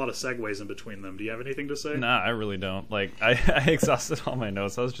really have a lot of segues in between them. Do you have anything to say? Nah, I really don't. Like, I exhausted all my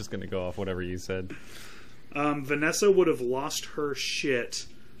notes. I was just going to go off whatever you said. Vanessa would have lost her shit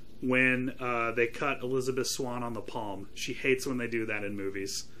when they cut Elizabeth Swann on the palm. She hates when they do that in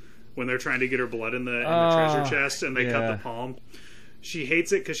movies. When they're trying to get her blood in the treasure chest and they cut the palm. She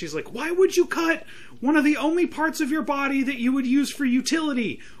hates it because she's like, why would you cut one of the only parts of your body that you would use for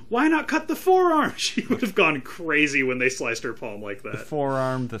utility? Why not cut the forearm? She would have gone crazy when they sliced her palm like that. The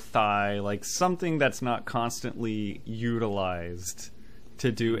forearm, the thigh, like something that's not constantly utilized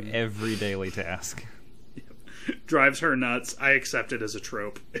to do every daily task. Drives her nuts. I accept it as a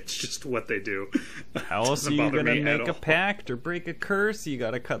trope. It's just what they do. How else are you Doesn't going bother to me at make a all. pact or break a curse? You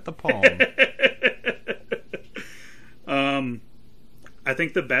got to cut the palm. I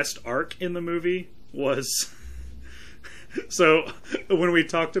think the best arc in the movie was... So, when we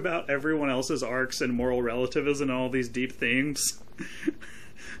talked about everyone else's arcs and moral relativism and all these deep themes,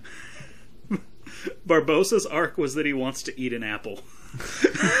 Barbossa's arc was that he wants to eat an apple.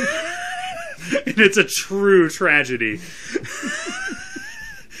 And it's a true tragedy.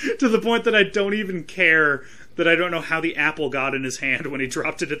 To the point that I don't even care that I don't know how the apple got in his hand when he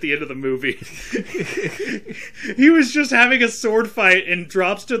dropped it at the end of the movie. He was just having a sword fight and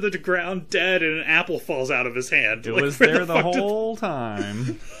drops to the ground dead and an apple falls out of his hand. It Like, was where there the fuck whole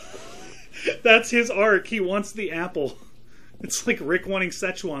time. That's his arc. He wants the apple. It's like Rick wanting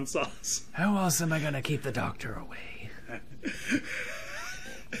Szechuan sauce. How else am I going to keep the doctor away?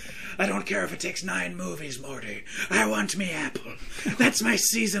 I don't care if it takes 9 movies, Morty. I want me apple. That's my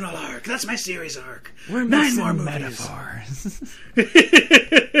seasonal arc. That's my series arc. We're 9 more mixing movies. metaphors.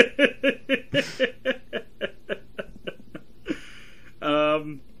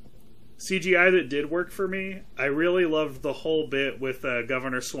 CGI that did work for me. I really loved the whole bit with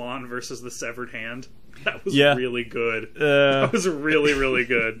Governor Swan versus the severed hand. That was really good. That was really, really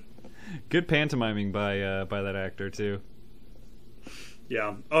good. Good pantomiming by that actor too.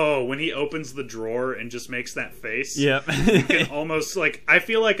 Yeah. Oh, when he opens the drawer and just makes that face. Yep. You can almost like I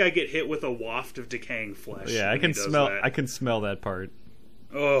feel like I get hit with a waft of decaying flesh. Yeah, I when can he does smell. that. I can smell that part.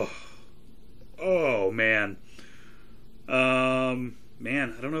 Oh man.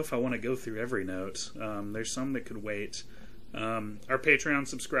 Man, I don't know if I want to go through every note. There's some that could wait. Our Patreon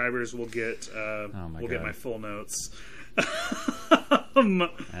subscribers will get get my full notes.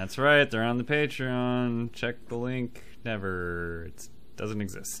 That's right. They're on the Patreon. Check the link. Never. It doesn't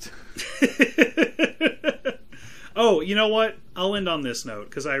exist. Oh, you know what? I'll end on this note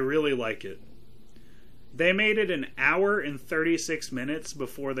because I really like it. They made it an hour and 36 minutes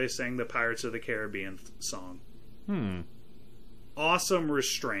before they sang the Pirates of the Caribbean song. Awesome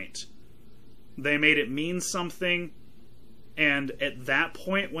restraint. They made it mean something, and at that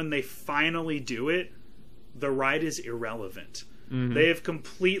point, when they finally do it, the ride is irrelevant. They have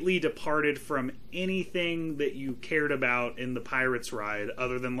completely departed from anything that you cared about in the Pirates ride,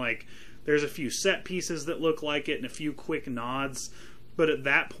 other than, like, there's a few set pieces that look like it and a few quick nods. But at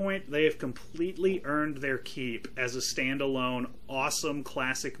that point, they have completely earned their keep as a standalone, awesome,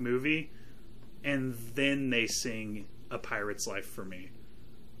 classic movie. And then they sing A Pirate's Life for me,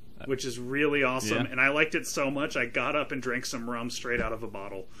 which is really awesome. Yeah. And I liked it so much, I got up and drank some rum straight out of a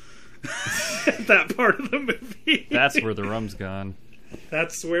bottle. That part of the movie. That's where the rum's gone.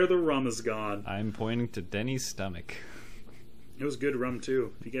 That's where the rum is gone. I'm pointing to Denny's stomach. It was good rum,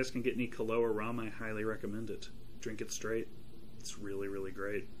 too. If you guys can get any Kahlua rum, I highly recommend it. Drink it straight. It's really, really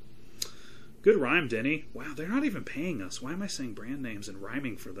great. Good rhyme, Denny. Wow, they're not even paying us. Why am I saying brand names and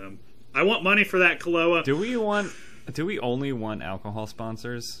rhyming for them? I want money for that, Kahlua. Do we only want alcohol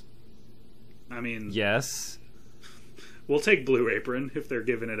sponsors? I mean, Yes. we'll take Blue Apron if they're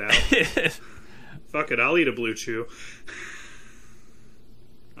giving it out. Fuck it, I'll eat a Blue Chew.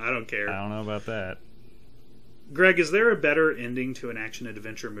 I don't care. I don't know about that. Greg, is there a better ending to an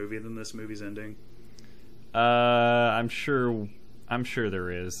action-adventure movie than this movie's ending? I'm sure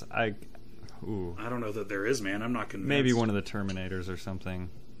there is. I don't know that there is, man. I'm not convinced. Maybe one of the Terminators or something.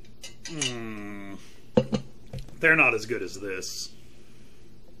 They're not as good as this.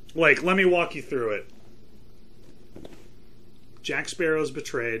 Like, let me walk you through it. Jack Sparrow's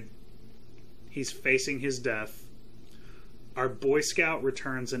betrayed. He's facing his death. Our Boy Scout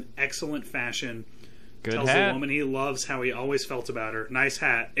returns in excellent fashion. Good tells hat. the woman he loves how he always felt about her. Nice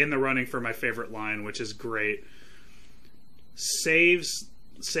hat. In the running for my favorite line, which is great. Saves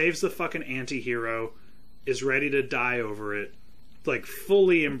the fucking anti-hero. Is ready to die over it. Like,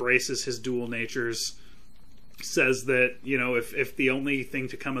 fully embraces his dual natures. Says that, you know, if the only thing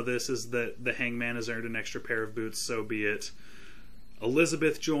to come of this is that the hangman has earned an extra pair of boots, so be it.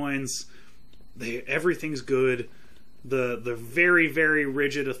 Elizabeth joins. Everything's good. The very, very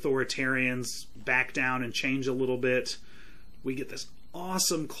rigid authoritarians back down and change a little bit. We get this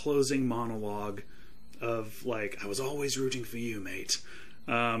awesome closing monologue of, like, I was always rooting for you, mate.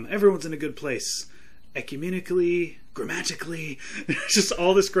 Everyone's in a good place. Ecumenically, grammatically, just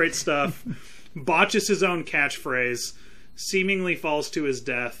all this great stuff. Botches his own catchphrase, seemingly falls to his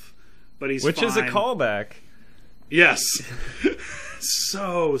death, but he's Which fine. is a callback. Yes.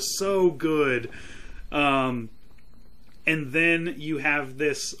 So good. And then you have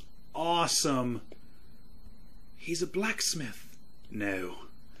this awesome... He's a blacksmith. No.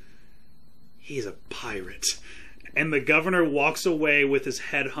 He's a pirate. And the governor walks away with his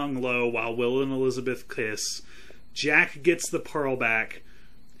head hung low while Will and Elizabeth kiss. Jack gets the pearl back.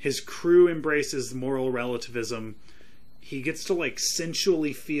 His crew embraces moral relativism. He gets to, like,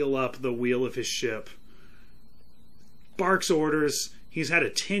 sensually feel up the wheel of his ship. Barks orders. He's had a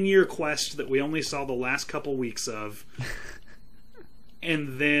 10-year quest that we only saw the last couple weeks of.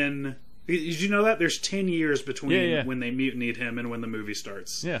 And then... Did you know that? There's 10 years between when they mutinied him and when the movie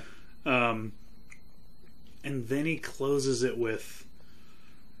starts. Yeah. And then he closes it with...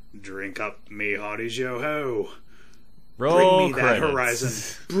 Drink up me hearties, yo-ho. Roll Bring me credits. that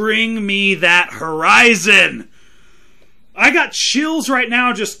horizon. Bring me that horizon! I got chills right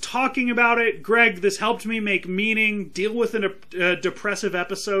now just talking about it. Greg, this helped me make meaning, deal with a depressive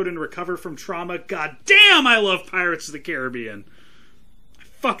episode, and recover from trauma. God damn, I love Pirates of the Caribbean. I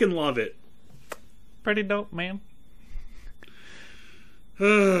fucking love it. Pretty dope, man.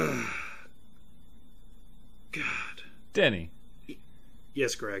 God. Denny,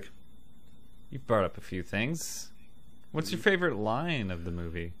 Yes, Greg. you brought up a few things. What's your favorite line of the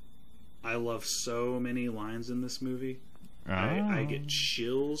movie? I love so many lines in this movie. I get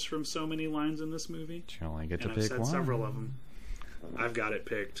chills from so many lines in this movie. You only get to And I've pick said one. several of them. I've got it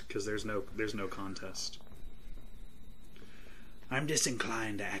picked because there's no contest. I'm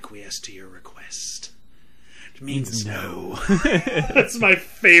disinclined to acquiesce to your request. It means no. That's my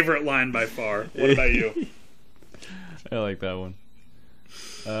favorite line by far. What about you? I like that one.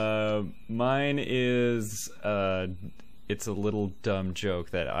 Mine is it's a little dumb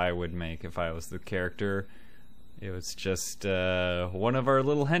joke that I would make if I was the character. It was just one of our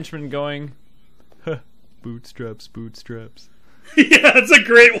little henchmen going, huh, bootstraps, bootstraps. Yeah, that's a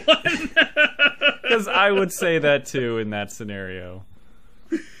great one. Because I would say that too in that scenario.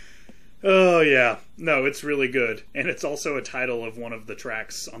 Oh, yeah. No, it's really good. And it's also a title of one of the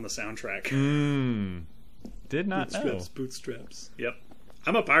tracks on the soundtrack. Did not know. Bootstraps. Yep.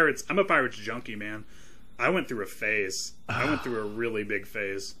 I'm a Pirates junkie, man. I went through a phase. I went through a really big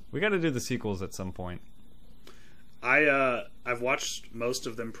phase. We got to do the sequels at some point. I've watched most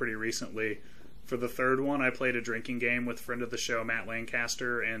of them pretty recently. For the third one, I played a drinking game with friend of the show Matt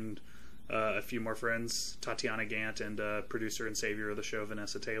Lancaster and a few more friends, Tatiana Gant and producer and savior of the show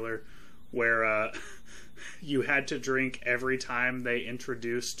Vanessa Taylor, where you had to drink every time they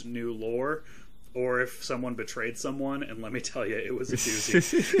introduced new lore, or if someone betrayed someone, and let me tell you, it was a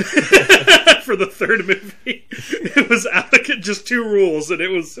doozy. For the third movie, it was just 2 rules, and it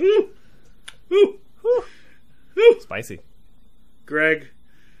was Spicy. Greg,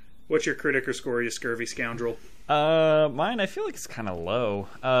 what's your critiker score, you scurvy scoundrel? Mine, I feel like it's kind of low.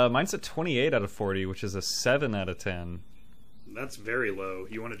 Mine's a 28 out of 40, which is a 7 out of 10. That's very low.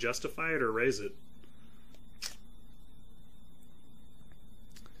 You want to justify it or raise it?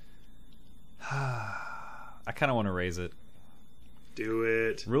 I kind of want to raise it. Do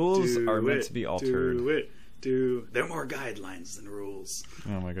it. Rules are meant to be altered. They're more guidelines than rules.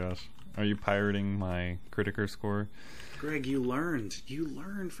 Oh my gosh. Are you pirating my critiker score? Greg, you learned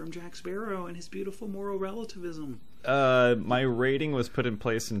from Jack Sparrow and his beautiful moral relativism. My rating was put in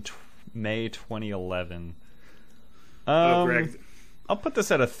place in May 2011. Greg. I'll put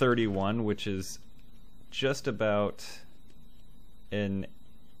this at a 31, which is just about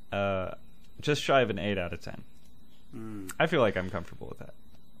just shy of an 8 out of 10. I feel like I'm comfortable with that.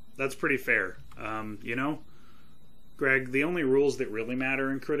 That's pretty fair. Greg, the only rules that really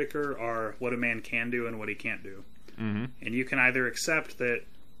matter in Critiker are what a man can do and what he can't do. Mm-hmm. And you can either accept that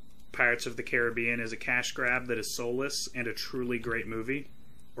Pirates of the Caribbean is a cash grab that is soulless and a truly great movie,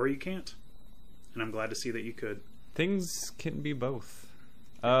 or you can't. And I'm glad to see that you could. Things can be both.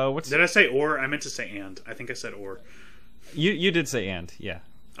 Did I say or? I meant to say and. I think I said or. You did say and, yeah.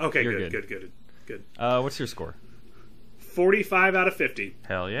 Okay, You're good. What's your score? 45 out of 50.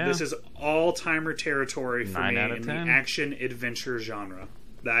 Hell yeah. This is all-timer territory for 9 me out of in 10. the action-adventure genre.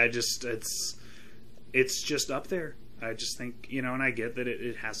 It's just up there. I just think, and I get that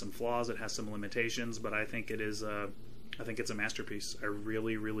it has some flaws, it has some limitations, but I think it's a masterpiece. I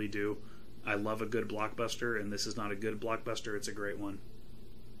really, really do. I love a good blockbuster, and this is not a good blockbuster, it's a great one.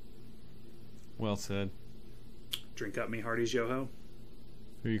 Well said. Drink up me hearties, yo-ho.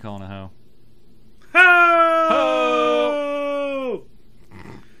 Who are you calling a hoe? Ho!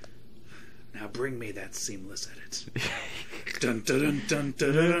 Now bring me that seamless edit. Dun, dun, dun,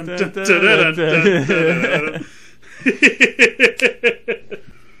 dun, dun, dun, dun, dun, dun, dun.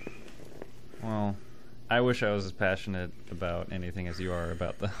 Well, I wish I was as passionate about anything as you are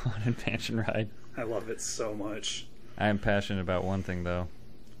about the Haunted Mansion ride. I love it so much. I am passionate about one thing, though.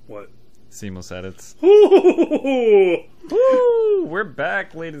 What? Seamless edits. Ooh! Woo! We're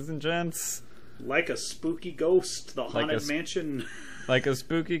back, ladies and gents. Like a spooky ghost, the Haunted Mansion. Like a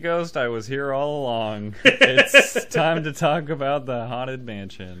spooky ghost, I was here all along. It's time to talk about the Haunted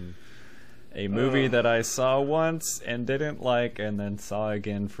Mansion. A movie that I saw once and didn't like, and then saw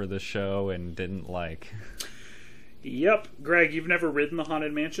again for the show and didn't like. Yep. Greg, you've never ridden the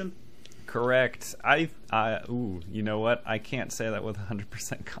Haunted Mansion? Correct. You know what? I can't say that with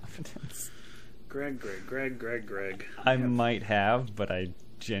 100% confidence. Greg. I might have, but I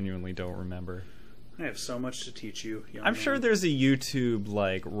genuinely don't remember. I have so much to teach you, young I'm man. sure there's a YouTube,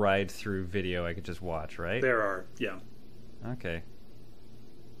 ride-through video I could just watch, right? There are, yeah. Okay.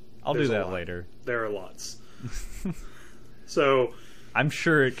 I'll There's do a that lot. later. There are lots. So... I'm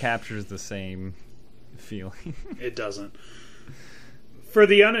sure it captures the same feeling. It doesn't. For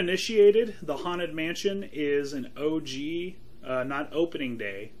the uninitiated, the Haunted Mansion is an OG, not opening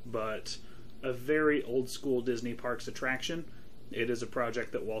day, but a very old-school Disney Parks attraction. It is a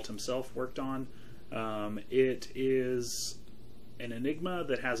project that Walt himself worked on. It is an enigma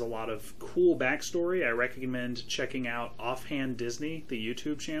that has a lot of cool backstory. I recommend checking out Offhand Disney, the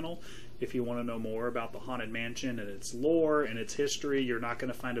YouTube channel. If you want to know more about the Haunted Mansion and its lore and its history, you're not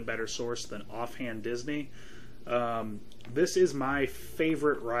going to find a better source than Offhand Disney. This is my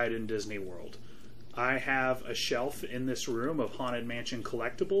favorite ride in Disney World. I have a shelf in this room of Haunted Mansion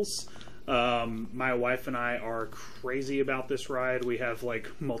collectibles. My wife and I are crazy about this ride. We have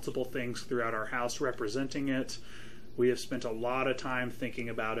multiple things throughout our house representing it. We have spent a lot of time thinking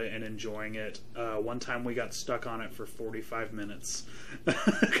about it and enjoying it. One time we got stuck on it for 45 minutes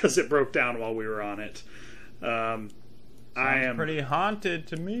because it broke down while we were on it. I am pretty haunted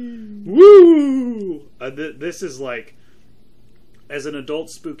to me. Woo! This is as an adult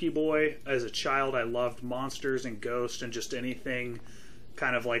spooky boy, as a child I loved monsters and ghosts and just anything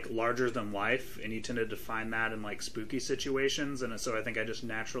kind of larger than life, and you tended to find that in spooky situations, and so I think I just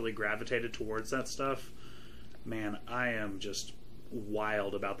naturally gravitated towards that stuff. Man, I am just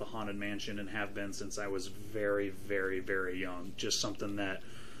wild about the Haunted Mansion and have been since I was very, very, very young. Just something that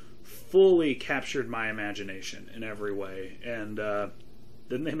fully captured my imagination in every way. And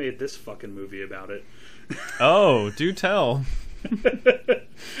then they made this fucking movie about it. Oh, do tell.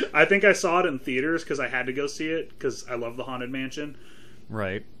 I think I saw it in theaters because I had to go see it because I love the Haunted Mansion.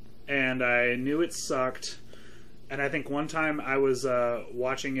 Right. And I knew it sucked. And I think one time I was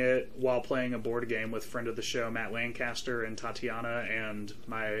watching it while playing a board game with friend of the show, Matt Lancaster, and Tatiana, and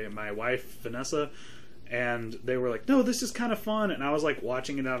my wife, Vanessa. And they were like, no, this is kind of fun. And I was like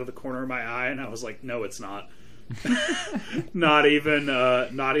watching it out of the corner of my eye, and I was like, no, it's not. Not even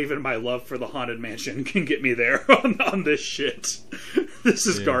my love for the Haunted Mansion can get me there on this shit. This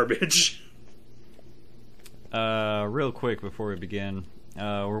is garbage. Real quick before we begin,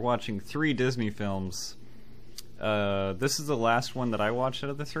 we're watching 3 Disney films. This is the last one that I watched out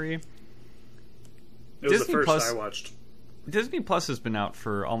of the 3. It was Disney the first I watched. Disney Plus has been out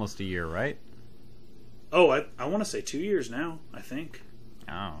for almost a year, right? Oh, I want to say 2 years now, I think.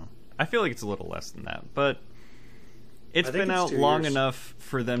 Oh. I feel like it's a little less than that, but it's been out long enough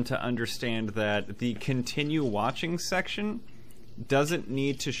for them to understand that the continue watching section doesn't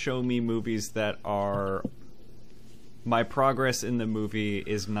need to show me movies that are... My progress in the movie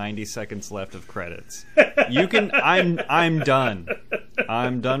is 90 seconds left of credits. You can... I'm done.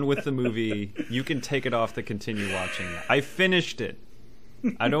 I'm done with the movie. You can take it off the continue watching. I finished it.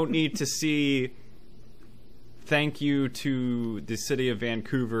 I don't need to see... Thank you to the city of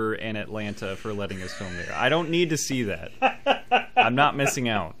Vancouver and Atlanta for letting us film there. I don't need to see that. I'm not missing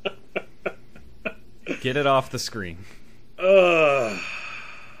out. Get it off the screen.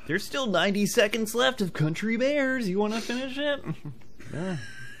 There's still 90 seconds left of Country Bears. You want to finish it?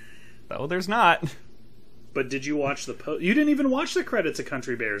 No, there's not. But did you watch the You didn't even watch the credits of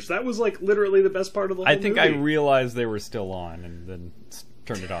Country Bears. That was like literally the best part of the whole movie. I think I realized they were still on and then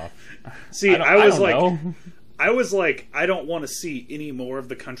turned it off. See, I was like, I don't want to see any more of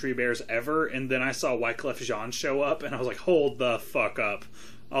the Country Bears ever. And then I saw Wyclef Jean show up, and I was like, hold the fuck up.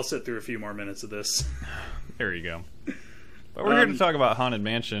 I'll sit through a few more minutes of this. There you go. But we're here to talk about Haunted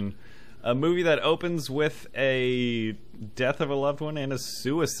Mansion, a movie that opens with a death of a loved one and a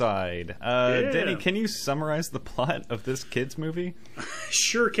suicide. Denny, can you summarize the plot of this kids' movie?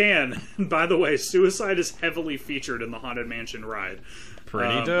 Sure can. By the way, suicide is heavily featured in the Haunted Mansion ride.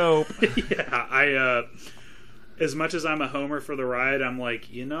 Pretty dope. Yeah, as much as I'm a homer for the ride, I'm like,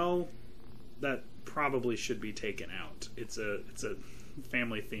 that probably should be taken out. It's a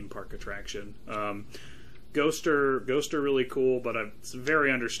family theme park attraction. Ghoster really cool, but it's very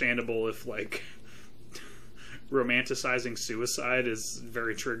understandable if like romanticizing suicide is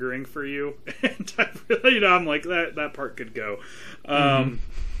very triggering for you. And I'm like that part could go.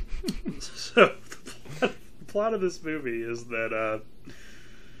 So the plot of this movie is that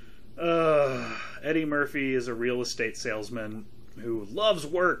Eddie Murphy is a real estate salesman who loves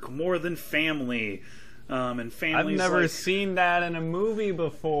work more than family. And family's I've never seen that in a movie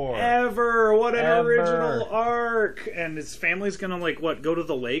before. Ever. What an original arc. And his family's gonna go to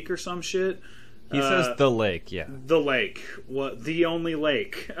the lake or some shit. He says the lake, yeah. The lake. What? The only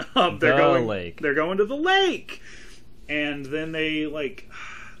lake. Lake. They're going to the lake. And then they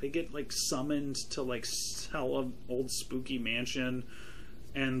get summoned to sell an old spooky mansion.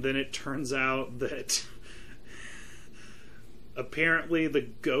 And then it turns out that apparently the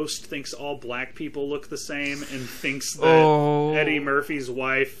ghost thinks all black people look the same and thinks that Eddie Murphy's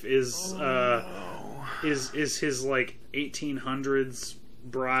wife is his 1800s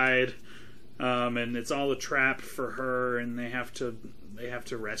bride, and it's all a trap for her, and they have to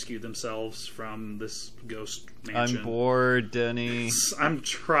rescue themselves from this ghost mansion. I'm bored, Denny. I'm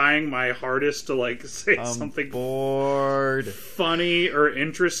trying my hardest to say something bored, funny or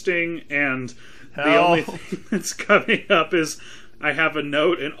interesting, and the only thing that's coming up is I have a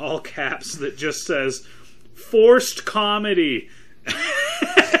note in all caps that just says forced comedy.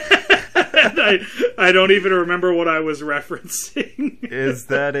 I don't even remember what I was referencing. Is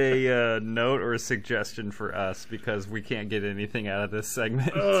that a note or a suggestion for us because we can't get anything out of this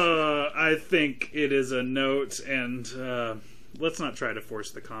segment? I think it is a note, and let's not try to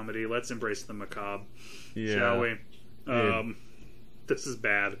force the comedy. Let's embrace the macabre, shall we? This is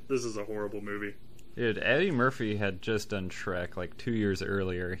bad. This is a horrible movie. Dude, Eddie Murphy had just done Shrek 2 years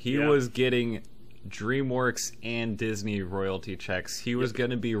earlier. He was getting DreamWorks and Disney royalty checks. He was going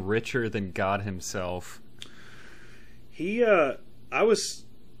to be richer than God himself. I was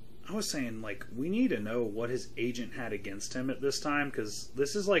saying, we need to know what his agent had against him at this time, because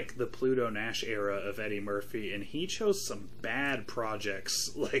this is the Pluto Nash era of Eddie Murphy, and he chose some bad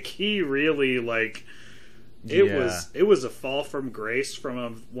projects. He really, It was a fall from grace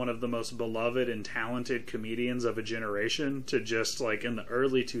from one of the most beloved and talented comedians of a generation to just in the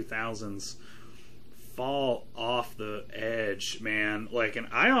early 2000s fall off the edge, man. Like, and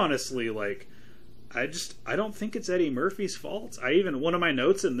I honestly, like, I don't think it's Eddie Murphy's fault. One of my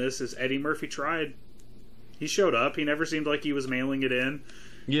notes in this is Eddie Murphy tried. He showed up. He never seemed like he was mailing it in.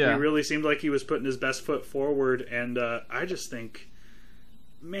 Yeah. He really seemed like he was putting his best foot forward, and I just think,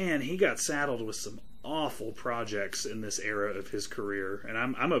 man, he got saddled with some awful projects in this era of his career. And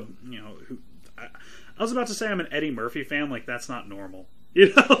I'm a, I was about to say I'm an Eddie Murphy fan. Like, that's not normal.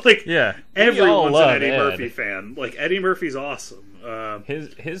 Like, yeah, everyone's an Eddie Murphy fan. Like, Eddie Murphy's awesome.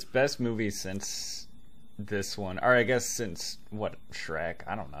 His best movie since this one, or I guess since Shrek?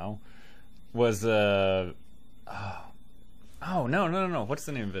 I don't know. Was no. What's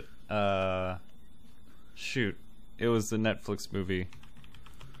the name of it? Shoot, it was the Netflix movie.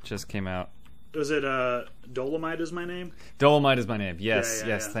 Just came out. Was it Dolomite Is My Name? Dolomite Is My Name. Yes,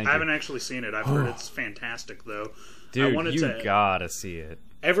 yes. Thank you. I haven't actually seen it. I've heard it's fantastic, though. Dude, you gotta see it.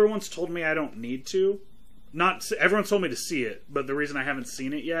 Everyone's told me I don't need to. Everyone's told me to see it, but the reason I haven't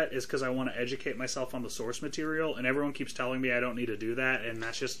seen it yet is because I want to educate myself on the source material, and everyone keeps telling me I don't need to do that, and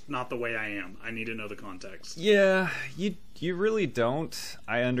that's just not the way I am. I need to know the context. Yeah, you really don't.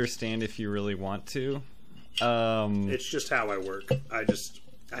 I understand if you really want to. It's just how I work.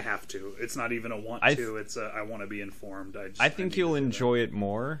 I have to. It's not even a want to. It's a I want to be informed. I think you'll enjoy it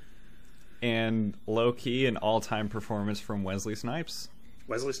more. And low-key, an all-time performance from Wesley Snipes.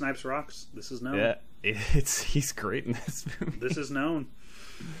 Wesley Snipes rocks. This is known. Yeah, he's great in this movie. This is known.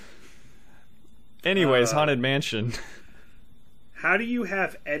 Anyways, Haunted Mansion. How do you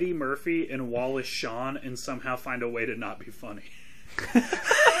have Eddie Murphy and Wallace Shawn and somehow find a way to not be funny?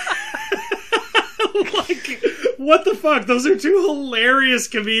 Like, what the fuck? Those are two hilarious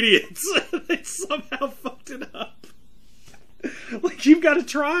comedians. They somehow fucked it up. Like, you've got to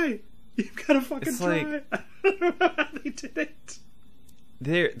try. You've got to fucking try. Like, I don't know how they did it.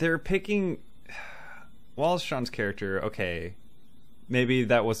 They're picking Wallace Shawn's character. Okay, maybe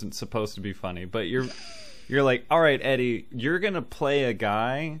that wasn't supposed to be funny, but you're like, all right, Eddie, you're gonna play a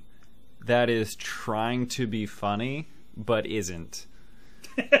guy that is trying to be funny but isn't.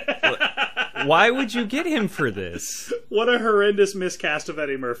 Why would you get him for this? What a horrendous miscast of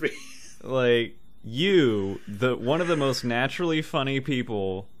Eddie Murphy. Like, one of the most naturally funny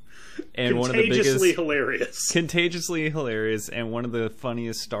people. And one of the contagiously hilarious. Contagiously hilarious and one of the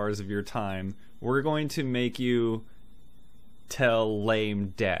funniest stars of your time. We're going to make you tell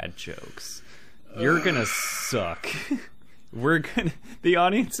lame dad jokes. You're gonna suck. The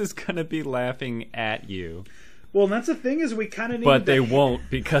audience is gonna be laughing at you. Well, and that's the thing is we kind of need. But they won't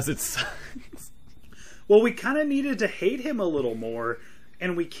because it sucks. Well, we kind of needed to hate him a little more.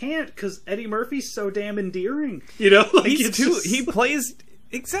 And we can't because Eddie Murphy's so damn endearing. Like, he plays.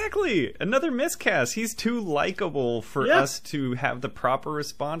 Exactly. Another miscast. He's too likable for us to have the proper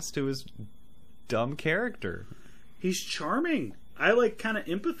response to his dumb character. He's charming. I kind of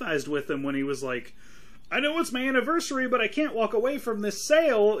empathized with him when he was like, I know it's my anniversary, but I can't walk away from this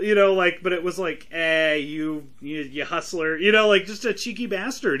sale, but it was like, you hustler, just a cheeky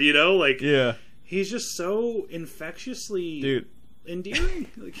bastard, Yeah. He's just so infectiously endearing.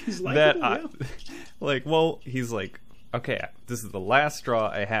 Like, he's likable. He's like, okay, this is the last straw,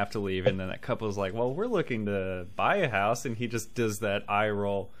 I have to leave. And then that couple's like, well, we're looking to buy a house. And he just does that eye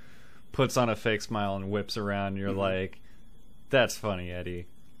roll, puts on a fake smile, and whips around. And you're like, that's funny, Eddie.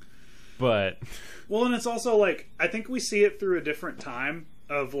 But... Well, and it's also like, I think we see it through a different time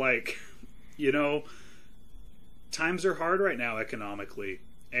of like, times are hard right now economically.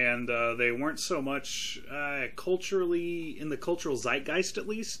 And they weren't so much culturally, in the cultural zeitgeist at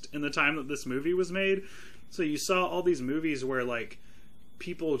least, in the time that this movie was made. So you saw all these movies where, like,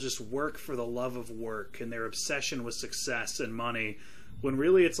 people just work for the love of work and their obsession with success and money. When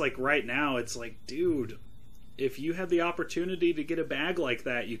really it's like right now, it's like, dude, if you had the opportunity to get a bag like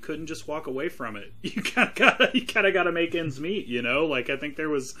that, you couldn't just walk away from it. You kind of gotta make ends meet, Like, I think there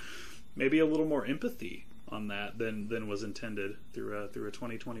was maybe a little more empathy on that than was intended through a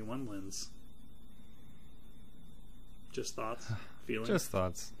 2021 lens. Just thoughts, feelings. Just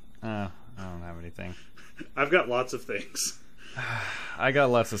thoughts. I don't have anything. I've got lots of things. I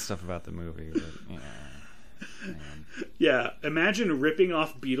got lots of stuff about the movie, but yeah, imagine ripping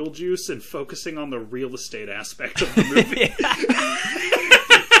off Beetlejuice and focusing on the real estate aspect of the movie.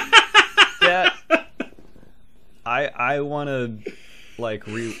 I want to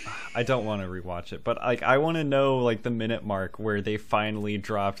I don't want to rewatch it, but I want to know the minute mark where they finally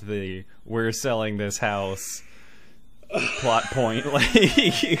dropped the "we're selling this house" plot point.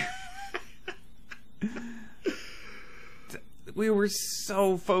 We were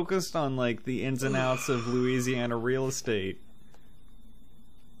so focused on the ins and outs of Louisiana real estate.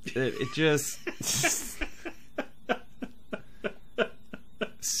 It just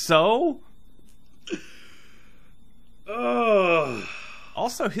so. Oh.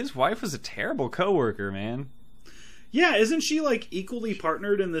 Also, his wife was a terrible coworker, man. Yeah, isn't she like equally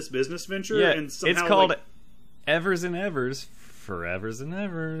partnered in this business venture? Yeah, and somehow, it's called like, Evers and Evers, Forevers and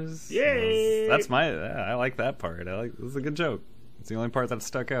Evers. Yay! That's I like that part. It's a good joke. It's the only part that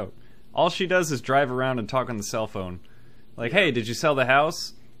stuck out. All she does is drive around and talk on the cell phone. Like, hey, did you sell the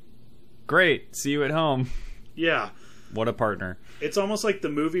house? Great, see you at home. Yeah. What a partner. It's almost like the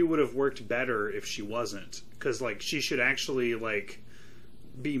movie would have worked better if she wasn't. Because, like, she should actually, like,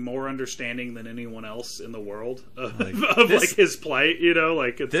 be more understanding than anyone else in the world of like his plight, you know?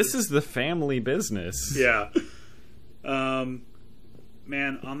 Like, this is the family business. Yeah.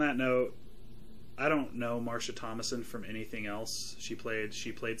 Man, on that note, I don't know Marsha Thomason from anything else. She played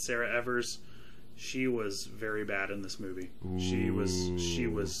Sarah Evers. She was very bad in this movie. Ooh. She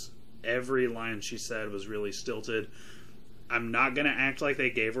was every line she said was really stilted. I'm not gonna act like they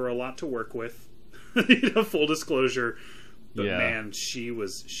gave her a lot to work with. Full disclosure. But man, she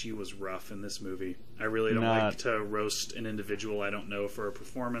was rough in this movie. I really don't like to roast an individual I don't know for a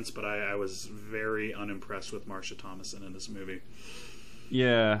performance, but I was very unimpressed with Marsha Thomason in this movie.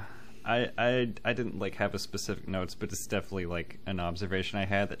 Yeah. I didn't like have a specific notes, but it's definitely like an observation I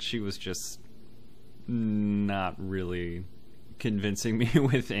had that she was just not really convincing me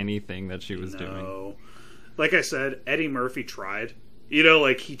with anything that she was doing. Like I said, Eddie Murphy tried. You know,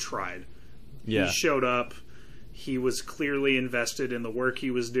 like he tried. Yeah. He showed up. He was clearly invested in the work he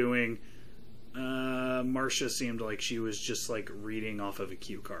was doing. Marsha seemed like she was just like reading off of a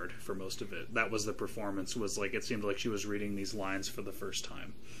cue card for most of it. That was the performance. Was like it seemed like she was reading these lines for the first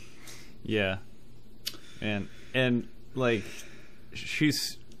time. Yeah. And like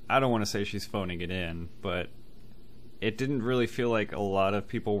she's I don't want to say she's phoning it in, but it didn't really feel like a lot of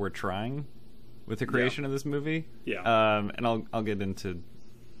people were trying with the creation of this movie. Yeah. And I'll get into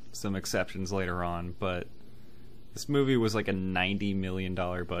some exceptions later on, but this movie was like a $90 million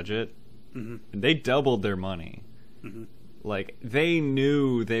budget. Mm-hmm. And they doubled their money. Mm-hmm. Like, they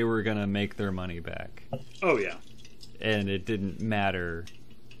knew they were going to make their money back. Oh, yeah. And it didn't matter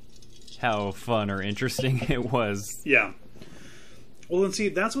how fun or interesting it was. Yeah. Well, and see,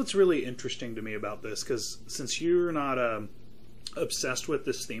 that's what's really interesting to me about this, because since you're not obsessed with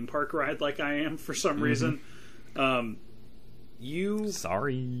this theme park ride like I am for some reason, you...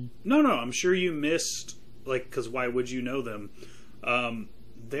 Sorry. No, I'm sure you missed, like, because why would you know them?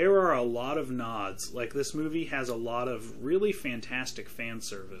 There are a lot of nods. Like, this movie has a lot of really fantastic fan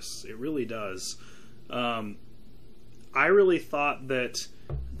service. It really does. I really thought that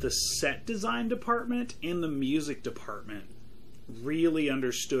the set design department and the music department really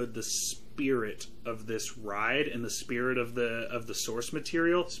understood the spirit of this ride and the spirit of the source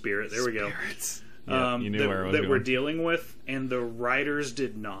material. Spirit, there we go. Yeah, you knew where I was that going. we're dealing with, and the writers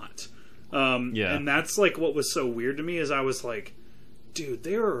did not. Yeah. And that's like what was so weird to me is I was like, dude,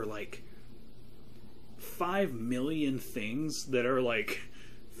 there are like 5 million things that are like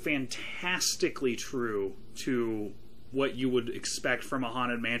fantastically true to what you would expect from a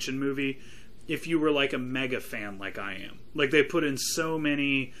Haunted Mansion movie if you were like a mega fan like I am. Like, they put in so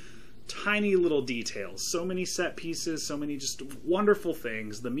many tiny little details, so many set pieces, so many just wonderful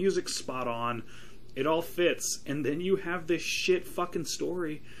things. The music's spot on. It all fits. And then you have this shit fucking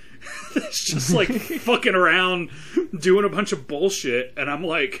story that's just like fucking around doing a bunch of bullshit. And I'm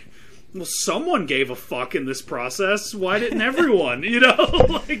like, well, someone gave a fuck in this process. Why didn't everyone? You know,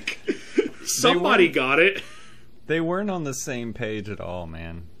 like, somebody got it. They weren't on the same page at all,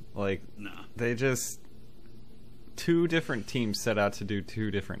 man. Like, Nah. They just... Two different teams set out to do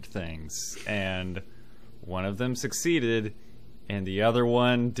two different things, and one of them succeeded, and the other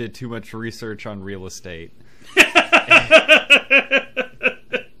one did too much research on real estate.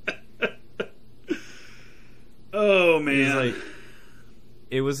 Oh, man.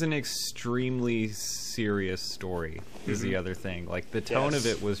 It was an extremely serious story, is the other thing. Like, the tone of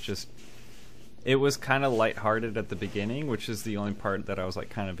it was just... It was kind of lighthearted at the beginning, which is the only part that I was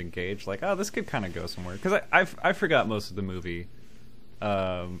like kind of engaged. Like, oh, this could kind of go somewhere. Because I forgot most of the movie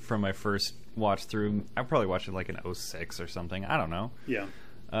from my first watch through. I probably watched it like in 2006 or something. I don't know. Yeah.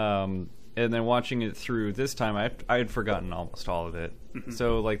 And then watching it through this time, I had forgotten almost all of it. Mm-hmm.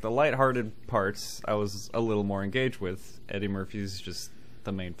 So, like, the lighthearted parts, I was a little more engaged with. Eddie Murphy's just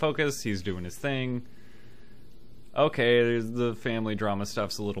the main focus. He's doing his thing. Okay, the family drama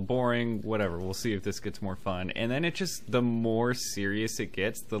stuff's a little boring, whatever, we'll see if this gets more fun. And then it just, the more serious it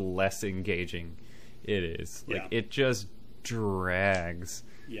gets, the less engaging it is. Like, it just drags.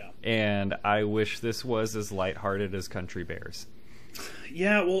 Yeah. And I wish this was as lighthearted as Country Bears.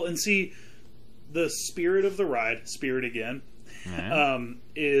 Yeah, well, and see, the spirit of the ride, spirit again,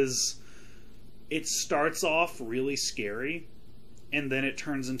 is it starts off really scary, and then it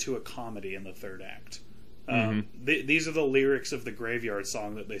turns into a comedy in the third act. These are the lyrics of the Graveyard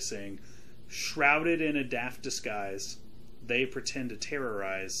Song that they sing. Shrouded in a daft disguise, they pretend to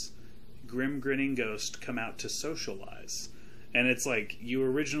terrorize. Grim grinning ghost come out to socialize. And it's like, you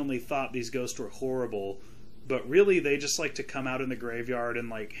originally thought these ghosts were horrible, but really they just like to come out in the graveyard and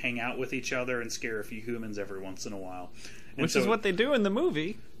like hang out with each other and scare a few humans every once in a while. And Which is what they do in the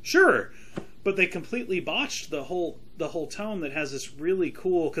movie. Sure, but they completely botched the whole tone that has this really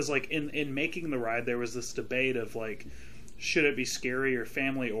cool, because like in making the ride there was this debate of like, should it be scary or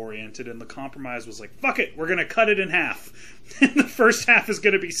family oriented, and the compromise was like, fuck it, we're gonna cut it in half. And the first half is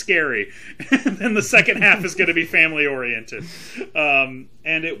gonna be scary, and then the second half is gonna be family oriented. And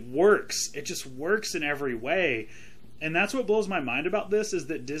it works. It just works in every way. And that's what blows my mind about this, is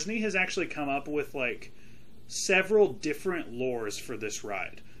that Disney has actually come up with like several different lores for this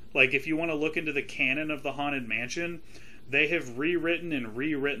ride. Like, if you want to look into the canon of the Haunted Mansion, they have rewritten and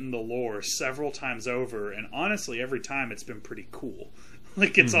rewritten the lore several times over, and honestly, every time it's been pretty cool.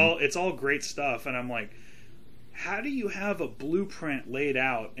 Like, it's all great stuff, and I'm like, how do you have a blueprint laid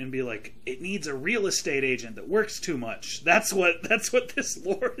out and be like, it needs a real estate agent that works too much? That's what this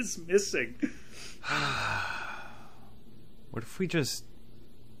lore is missing. What if we just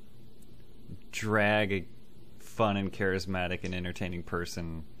drag a fun and charismatic and entertaining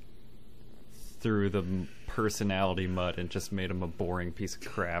person through the personality mud and just made him a boring piece of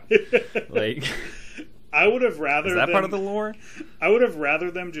crap? Like, I would have rather is that part of the lore? I would have rather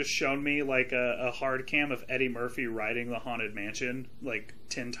them just shown me like a hard cam of Eddie Murphy riding the Haunted Mansion like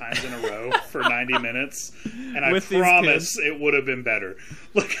 10 times in a row for 90 minutes, and I promise it would have been better.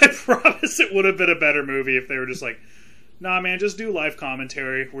 Like, I promise it would have been a better movie if they were just like, nah, man, just do live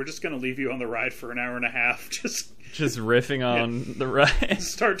commentary. We're just going to leave you on the ride for an hour and a half. Just riffing on the ride.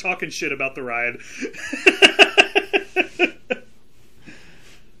 Start talking shit about the ride.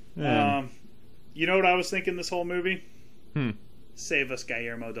 You know what I was thinking this whole movie? Save us,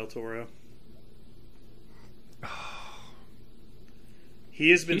 Guillermo del Toro.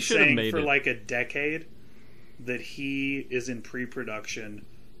 He has been saying for like a decade that he is in pre-production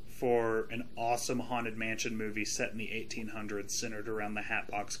for an awesome Haunted Mansion movie set in the 1800s, centered around the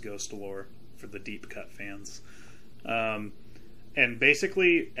Hatbox Ghost lore for the deep cut fans. And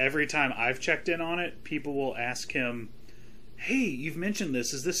basically, every time I've checked in on it, people will ask him, hey, you've mentioned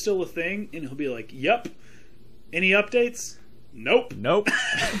this. Is this still a thing? And he'll be like, yep. Any updates? Nope.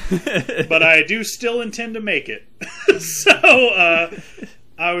 But I do still intend to make it. So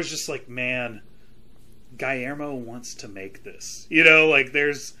I was just like, man, Guillermo wants to make this. You know, like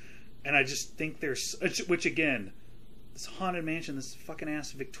there's... And I just think there's... Which, again, this Haunted Mansion, this fucking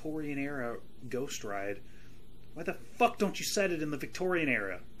ass Victorian era ghost ride. Why the fuck don't you set it in the Victorian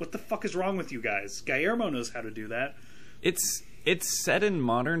era? What the fuck is wrong with you guys? Guillermo knows how to do that. It's set in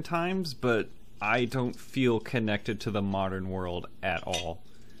modern times, but I don't feel connected to the modern world at all.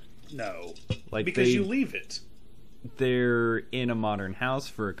 No. Like, because you leave it. They're in a modern house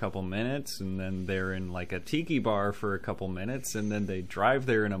for a couple minutes, and then they're in like a tiki bar for a couple minutes, and then they drive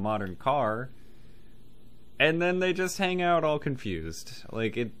there in a modern car, and then they just hang out all confused.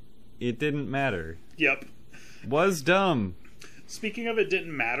 Like, it didn't matter. Yep. Was dumb. Speaking of it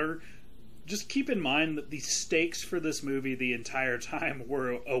didn't matter, just keep in mind that the stakes for this movie the entire time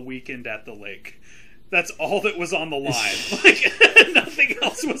were a weekend at the lake. That's all that was on the line. Like, nothing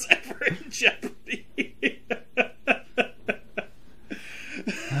else was ever in jeopardy.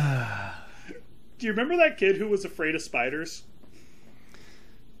 Do you remember that kid who was afraid of spiders?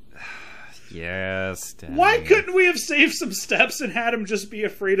 Yes. Dang. Why couldn't we have saved some steps and had him just be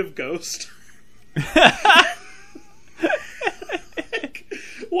afraid of ghosts?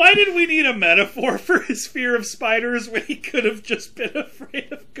 Why did we need a metaphor for his fear of spiders when he could have just been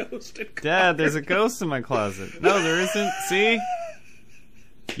afraid of ghosts and cars? Dad, there's a ghost in my closet. No, there isn't. See?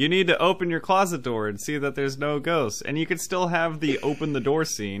 You need to open your closet door and see that there's no ghost. And you could still have the open the door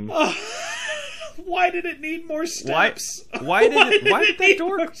scene. Why did it need more steps? Why did that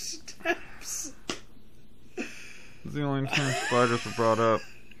door... more steps? It's the only time spiders were brought up.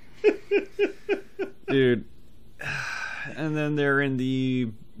 Dude. And then they're in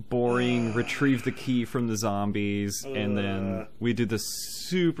the boring retrieve the key from the zombies, and then we do the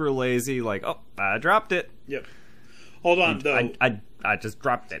super lazy, like, oh, I dropped it. Yep. Hold on, though. I just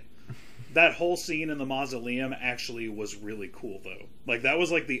dropped it. That whole scene in the mausoleum actually was really cool, though. Like, that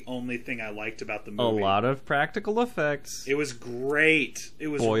was, like, the only thing I liked about the movie. A lot of practical effects. It was great. It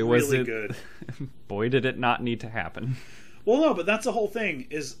was really good. Boy, did it not need to happen. Well, no, but that's the whole thing.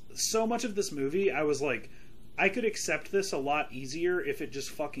 Is so much of this movie, I was like, I could accept this a lot easier if it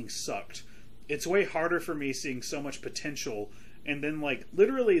just fucking sucked. It's way harder for me seeing so much potential, and then like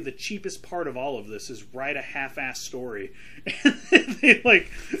literally the cheapest part of all of this is write a half-ass story. And they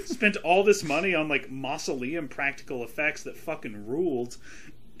like spent all this money on like mausoleum practical effects that fucking ruled,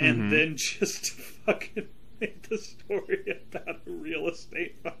 and then just fucking made the story about a real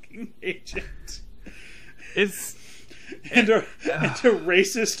estate fucking agent. It's and a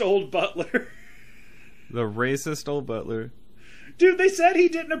racist old butler. the racist old butler. Dude, they said he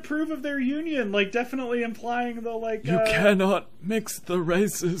didn't approve of their union, like definitely implying the like. You cannot mix the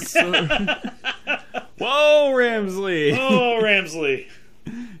races, sir. Whoa, Ramsley! Oh, Ramsley.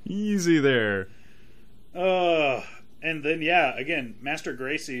 Easy there. And then yeah, again, Master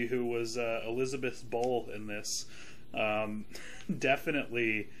Gracie, who was Elizabeth Bull in this,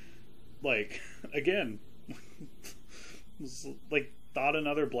 definitely, like, again, was, like, thought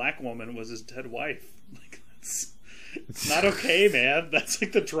another black woman was his dead wife. Like, that's it's not okay, man. That's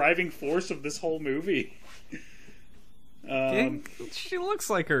like the driving force of this whole movie. She looks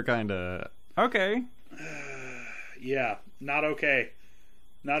like her, kind of. Okay. Yeah, not okay.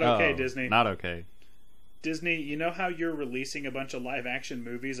 Not okay, Disney. Not okay. Disney, you know how you're releasing a bunch of live-action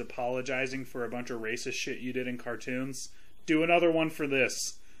movies apologizing for a bunch of racist shit you did in cartoons? Do another one for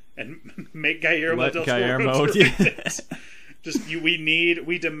this. And make Guillermo del Toro direct it. Just,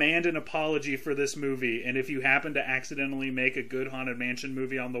 we demand an apology for this movie, and if you happen to accidentally make a good Haunted Mansion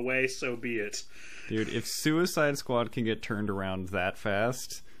movie on the way, so be it. Dude, if Suicide Squad can get turned around that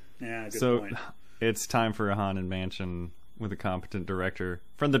fast... Yeah, good point. It's time for a Haunted Mansion with a competent director.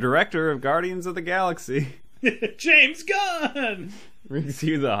 From the director of Guardians of the Galaxy. James Gunn! Brings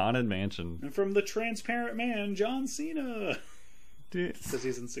you the Haunted Mansion. And from the Transparent Man, John Cena. Because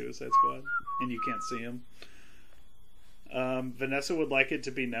he's in Suicide Squad, and you can't see him. Vanessa would like it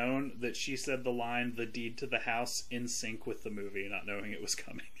to be known that she said the line, "the deed to the house," in sync with the movie, not knowing it was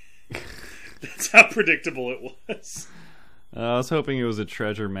coming. That's how predictable it was. I was hoping it was a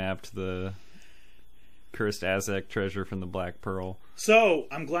treasure map to the cursed Aztec treasure from the Black Pearl. So,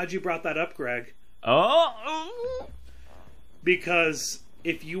 I'm glad you brought that up, Greg. Oh! Because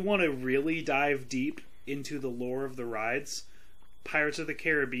if you want to really dive deep into the lore of the rides, Pirates of the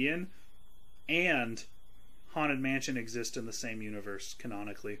Caribbean and Haunted Mansion exist in the same universe,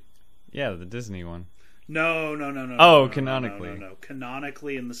 canonically. Yeah, the Disney one. No. Oh, canonically. No.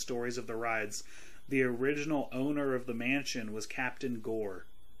 Canonically, in the stories of the rides, the original owner of the mansion was Captain Gore.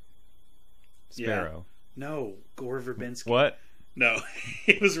 Sparrow. Yeah. No, Gore Verbinski. What? No,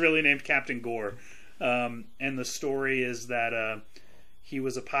 he was really named Captain Gore. And the story is that he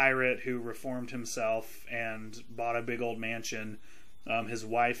was a pirate who reformed himself and bought a big old mansion. His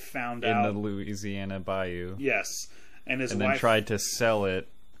wife found out... In the Louisiana Bayou. Yes. And his wife... then tried to sell it.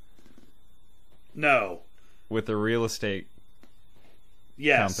 No. With a real estate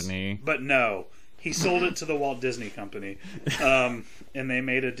company. But no. He sold it to the Walt Disney Company. And they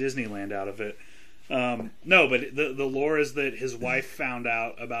made a Disneyland out of it. No, but the lore is that his wife found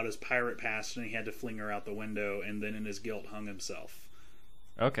out about his pirate past and he had to fling her out the window, and then in his guilt hung himself.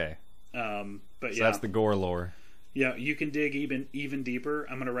 Okay. But so yeah. that's the Gore lore. Yeah, you can dig even deeper.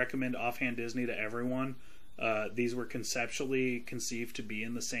 I'm going to recommend Offhand Disney to everyone. These were conceptually conceived to be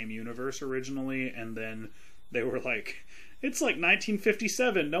in the same universe originally, and then they were like, it's like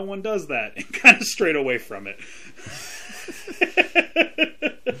 1957, no one does that, and kind of strayed away from it.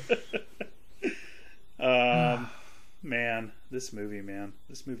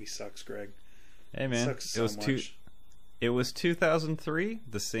 This movie sucks, Greg. Hey man, it sucks so much. It was 2003,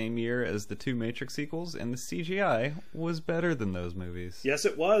 the same year as the two Matrix sequels, and the CGI was better than those movies. Yes,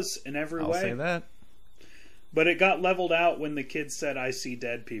 it was, in every way. I'll say that. But it got leveled out when the kids said, "I see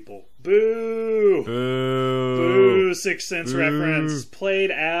dead people." Boo! Boo! Boo! Sixth Sense reference. Played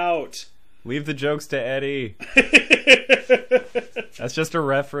out. Leave the jokes to Eddie. That's just a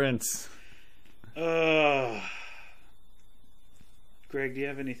reference. Greg, do you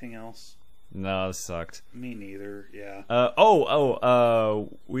have anything else? No, it sucked. Me neither, yeah.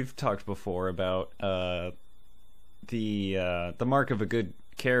 We've talked before about the mark of a good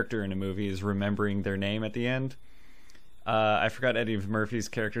character in a movie is remembering their name at the end. I forgot Eddie Murphy's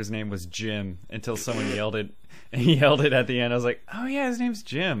character's name was Jim until someone yelled it. And he yelled it at the end. I was like, oh yeah, his name's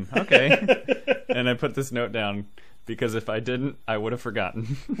Jim. Okay. And I put this note down because if I didn't, I would have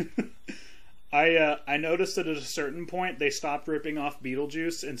forgotten. I noticed that at a certain point they stopped ripping off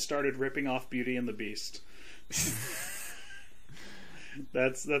Beetlejuice and started ripping off Beauty and the Beast.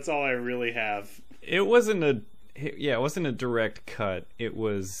 That's all I really have. It wasn't a direct cut. It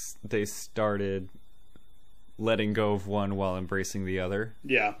was they started letting go of one while embracing the other.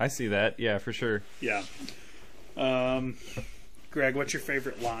 Yeah. I see that. Yeah, for sure. Yeah. Greg, what's your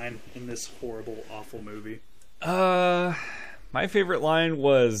favorite line in this horrible, awful movie? My favorite line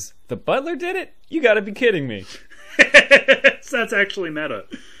was, "The butler did it? You gotta be kidding me." That's actually meta.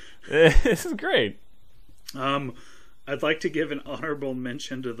 This is great. I'd like to give an honorable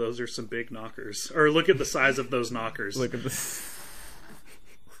mention to those are some big knockers. Or look at the size of those knockers. Look at this.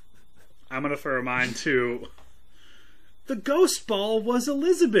 I'm going to throw mine to... The ghost ball was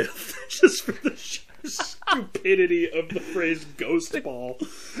Elizabeth. Just for the sheer stupidity of the phrase ghost ball.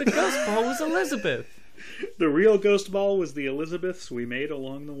 The ghost ball was Elizabeth. The real ghost ball was the Elizabeths we made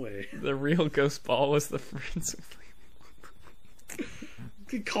along the way. The real ghost ball was the friends of...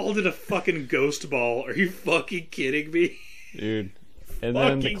 He called it a fucking ghost ball. Are you fucking kidding me? Dude. And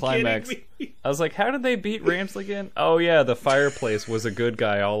then the Fucking climax, kidding me? I was like, how did they beat Ramsley again? Oh yeah, the fireplace was a good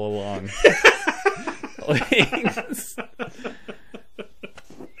guy all along. Like,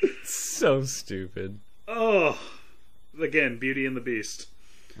 so stupid. Oh. Again, Beauty and the Beast.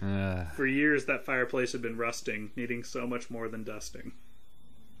 Uh, For years, that fireplace had been rusting, needing so much more than dusting.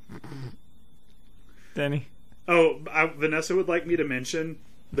 Denny. Oh, Vanessa would like me to mention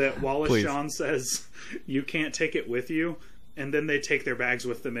that Wallace Please. Shawn says, "You can't take it with you," and then they take their bags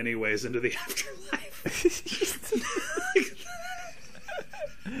with them anyways into the afterlife.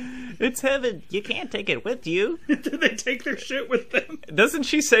 It's heaven. You can't take it with you. Then they take their shit with them. Doesn't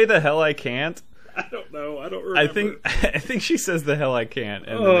she say the hell I can't? I don't know. I don't remember. I think she says the hell I can't,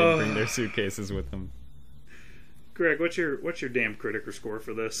 and then they bring their suitcases with them. Greg, what's your damn critiker score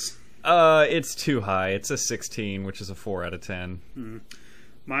for this? It's too high. It's a 16, which is a 4 out of 10.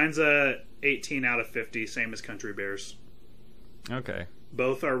 Mine's a 18 out of 50, same as Country Bears. Okay.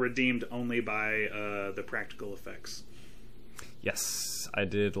 Both are redeemed only by the practical effects. Yes, I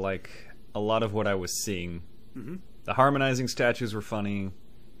did like a lot of what I was seeing. The harmonizing statues were funny.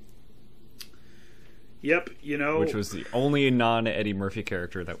 Yep, you know... Which was the only non-Eddie Murphy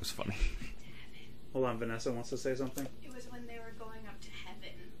character that was funny. Hold on, Vanessa wants to say something? It was when they were going up to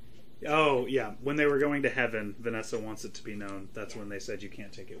heaven. Oh, yeah. When they were going to heaven, Vanessa wants it to be known. That's when they said you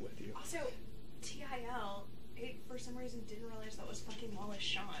can't take it with you. Also, TIL, I for some reason didn't realize that was fucking Wallace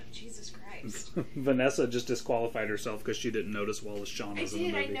Shawn. Jesus Christ. Vanessa just disqualified herself because she didn't notice Wallace Shawn I was in the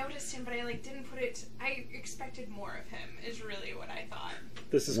did, I movie. noticed him, but I didn't put it... I expected more of him, is really what I thought.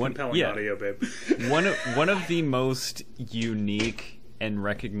 This is compelling audio, babe. One of the most unique and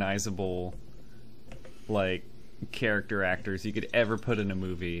recognizable like character actors you could ever put in a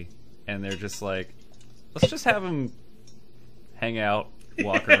movie, and they're just like, let's just have him hang out,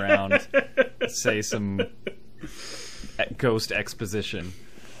 walk around, say some ghost exposition.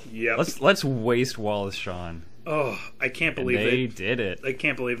 Yep. Let's waste Wallace Shawn. Oh, I can't And believe they did it. I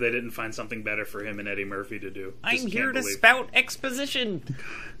can't believe they didn't find something better for him and Eddie Murphy to do. I'm here to spout exposition.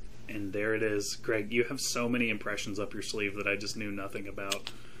 And there it is. Greg, you have so many impressions up your sleeve that I just knew nothing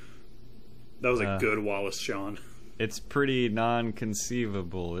about. That was a good Wallace Shawn. It's pretty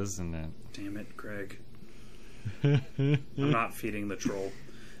non-conceivable, isn't it? Damn it, Greg. I'm not feeding the troll.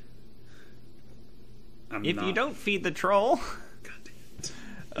 If you don't feed the troll... God damn it.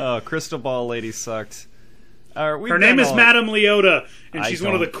 Oh, Crystal Ball Lady sucked. Her name is Madame Leota, and she's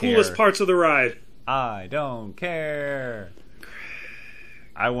one of the don't coolest care. parts of the ride. I don't care.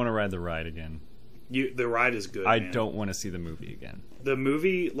 I want to ride the ride again. The ride is good, I man. don't want to see the movie again. The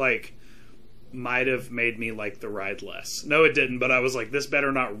movie, might have made me like the ride less. No, it didn't, but I was like, this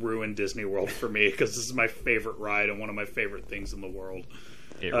better not ruin Disney World for me, because this is my favorite ride and one of my favorite ththings in the world.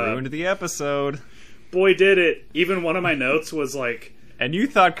 It ruined the episode. Boy, did it. Even one of my notes was like... And you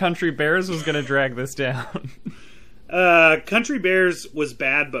thought Country Bears was going to drag this down. Country Bears was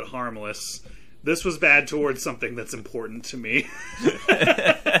bad but harmless. This was bad towards something that's important to me.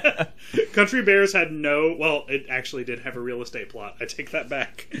 Country Bears had no... Well, it actually did have a real estate plot. I take that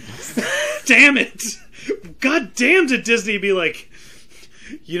back. Damn it! God damn, did Disney be like...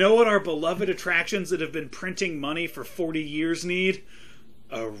 You know what our beloved attractions that have been printing money for 40 years need?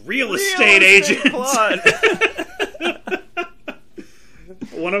 A real estate agent! Plot.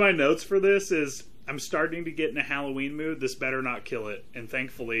 One of my notes for this is... I'm starting to get in a Halloween mood. This better not kill it. And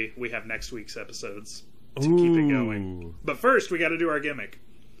thankfully, we have next week's episodes to keep it going. But first, we got to do our gimmick.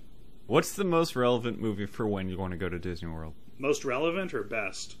 What's the most relevant movie for when you want to go to Disney World? Most relevant or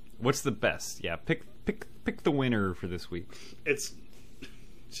best? What's the best? Yeah, pick the winner for this week. It's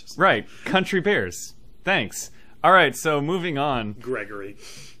just Right, Country Bears. Thanks. All right, so moving on. Gregory.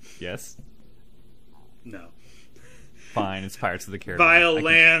 Yes. No. Fine, it's Pirates of the Caribbean. By a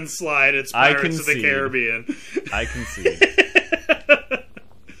landslide, it's Pirates of the concede. Caribbean. I concede.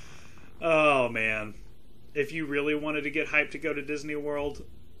 Oh, man. If if you really wanted to get hyped to go to Disney World,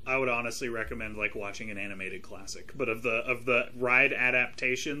 I would honestly recommend like watching an animated classic. But of the ride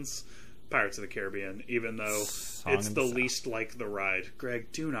adaptations, Pirates of the Caribbean, even though it's the least like the ride.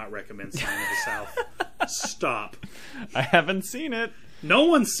 Greg, do not recommend Song of the South. Stop. I haven't seen it. No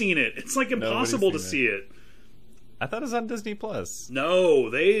one's seen it. It's like impossible to see it. I thought it was on Disney Plus. No,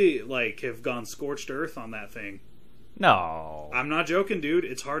 they like have gone scorched earth on that thing. No. I'm not joking, dude.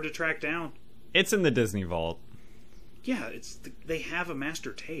 It's hard to track down. It's in the Disney Vault. Yeah, they have a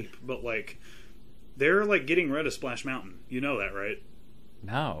master tape, but like they're like getting rid of Splash Mountain. You know that, right?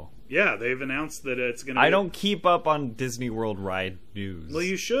 No. Yeah, they've announced that it's going to I don't keep up on Disney World ride news. Well,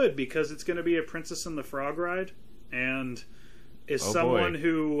 you should, because it's going to be a Princess and the Frog ride, and is someone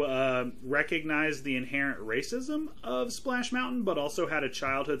who recognized the inherent racism of Splash Mountain, but also had a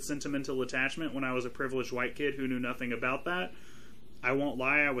childhood sentimental attachment when I was a privileged white kid who knew nothing about that. I won't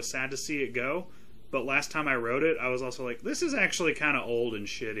lie, I was sad to see it go. But last time I rode it, I was also like, this is actually kind of old and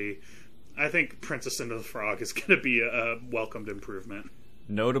shitty. I think Princess and the Frog is going to be a welcomed improvement.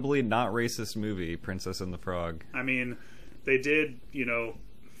 Notably not racist movie, Princess and the Frog. I mean, they did,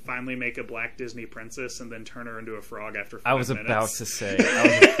 finally make a black Disney princess and then turn her into a frog after 5 minutes. I was about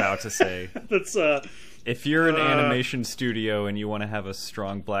to say. That's, if you're an animation studio and you want to have a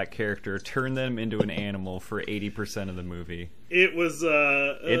strong black character, turn them into an animal for 80% of the movie. It was,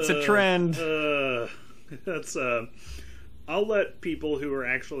 it's a trend. That's, I'll let people who are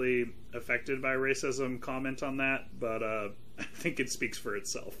actually affected by racism comment on that, but, I think it speaks for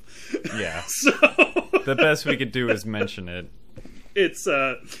itself. Yeah. So the best we could do is mention it. It's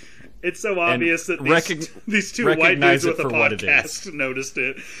so obvious that these two white dudes with a podcast noticed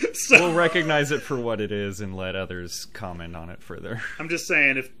it. So we'll recognize it for what it is and let others comment on it further. I'm just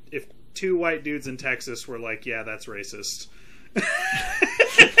saying, if two white dudes in Texas were like, yeah, that's racist.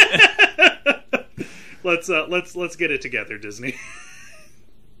 Let's get it together, Disney.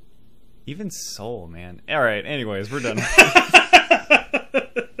 Even Soul, man. All right. Anyways, we're done.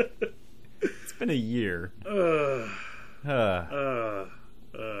 It's been a year.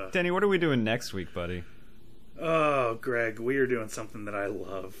 Denny, what are we doing next week, buddy? Oh, Greg, we are doing something that I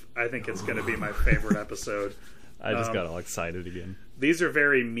love. I think it's going to be my favorite episode. I just got all excited again. These are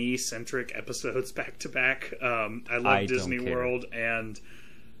very me-centric episodes back to back. I love Disney World, and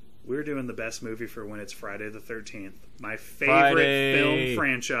we're doing the best movie for when it's Friday the 13th. My favorite film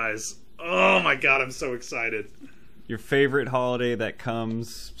franchise. Oh my god, I'm so excited. Your favorite holiday that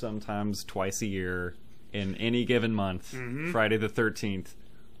comes sometimes twice a year in any given month. Mm-hmm. Friday the 13th.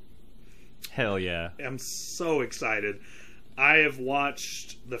 Hell yeah. I'm so excited. I have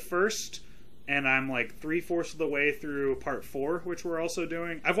watched the first, and I'm like 3/4 of the way through part 4, which we're also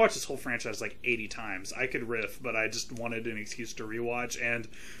doing. I've watched this whole franchise like 80 times. I could riff, but I just wanted an excuse to rewatch, and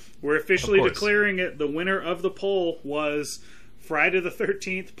we're officially declaring it. The winner of the poll was Friday the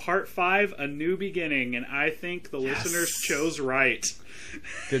 13th, Part 5, A New Beginning, and I think the listeners chose right.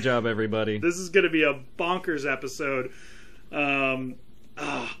 Good job, everybody. This is going to be a bonkers episode.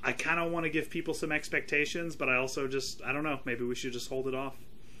 I kind of want to give people some expectations, but I also I don't know, maybe we should just hold it off.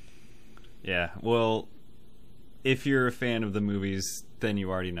 Yeah, well, if you're a fan of the movies, then you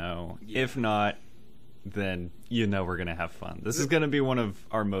already know. Yeah. If not, then you know we're going to have fun. This is going to be one of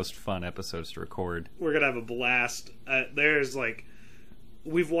our most fun episodes to record. We're going to have a blast.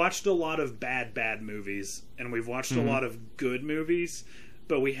 We've watched a lot of bad movies, and we've watched a lot of good movies,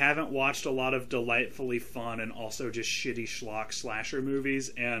 but we haven't watched a lot of delightfully fun and also just shitty schlock slasher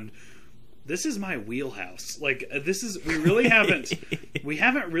movies, and this is my wheelhouse. We really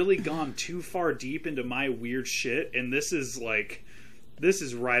haven't really gone too far deep into my weird shit, and this is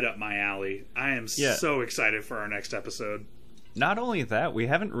right up my alley. I am so excited for our next episode. Not only that, we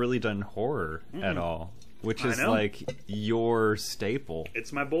haven't really done horror at all, which is like your staple.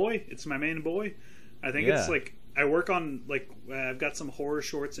 It's my boy. It's my main boy. I think it's like I work on I've got some horror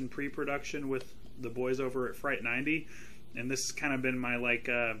shorts in pre-production with the boys over at Fright 90, and this has kind of been my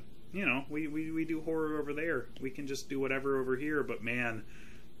we do horror over there. We can just do whatever over here, but man,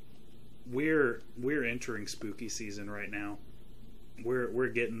 we're entering spooky season right now. We're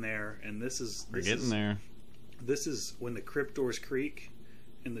getting there, and this is when the crypt doors creak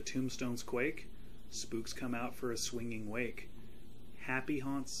and the tombstones quake. Spooks come out for a swinging wake. Happy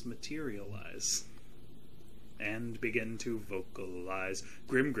haunts materialize and begin to vocalize.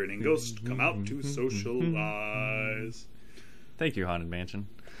 Grim grinning ghosts come out to socialize. Thank you, Haunted Mansion.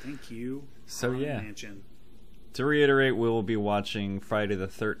 Thank you, Haunted Mansion. To reiterate, we will be watching Friday the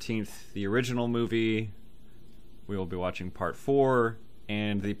 13th, the original movie. We will be watching Part 4,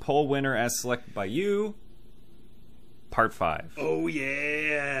 and the poll winner as selected by you, Part 5. Oh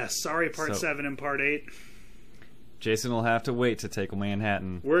yeah! Sorry, Part 7 and Part 8. Jason will have to wait to take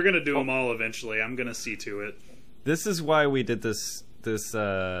Manhattan. We're gonna do them all eventually. I'm gonna see to it. This is why we did this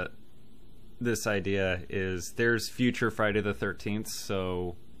idea. Is there's future Friday the 13th,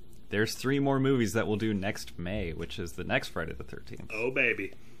 so there's 3 more movies that we'll do next May, which is the next Friday the 13th. Oh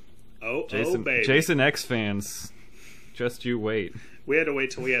baby, oh Jason, baby. Jason X fans, just you wait. We had to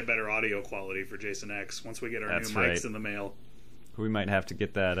wait till we had better audio quality for Jason X. Once we get our That's new mics right. in the mail, We might have to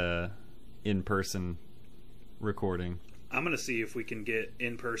get that in-person recording. I'm gonna see if we can get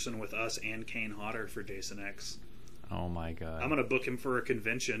in person with us and Kane Hodder for Jason X. Oh my god. I'm gonna book him for a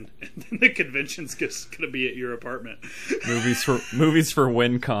convention, and then the convention's just gonna be at your apartment. movies for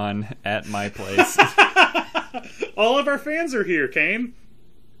WinCon at my place. All of our fans are here, Kane.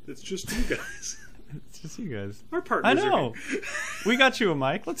 It's just you guys. It's just you guys. Our partners I know. are here. We got you a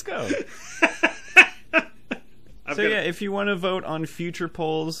mic. Let's go. So yeah, if you want to vote on future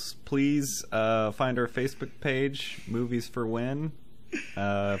polls, please find our Facebook page, Movies for Win.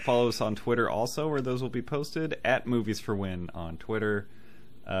 Follow us on Twitter also, where those will be posted, at Movies for Win on Twitter.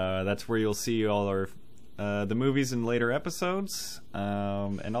 That's where you'll see all our the movies in later episodes,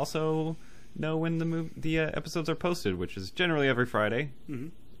 and also know when the episodes are posted, which is generally every Friday,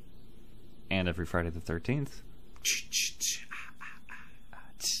 and every Friday the 13th.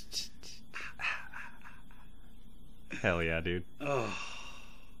 Hell yeah, dude. Oh,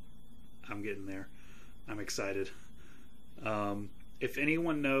 I'm getting there. I'm excited. If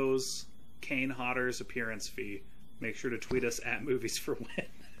anyone knows Kane Hodder's appearance fee, make sure to tweet us at Movies for Win.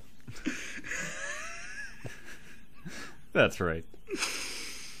 That's right.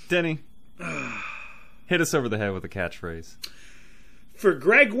 Denny, hit us over the head with a catchphrase. For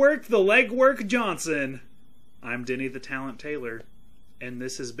Greg Work, the Legwork Johnson, I'm Denny the Talent Taylor, and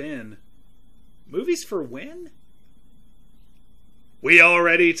this has been Movies for Win? We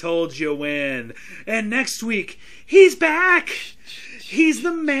already told you when. And next week, he's back. He's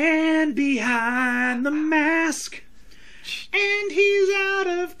the man behind the mask. And he's out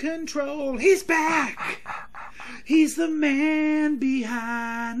of control. He's back. He's the man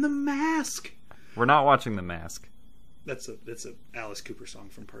behind the mask. We're not watching The Mask. That's a Alice Cooper song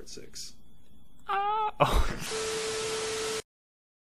from Part 6. Oh.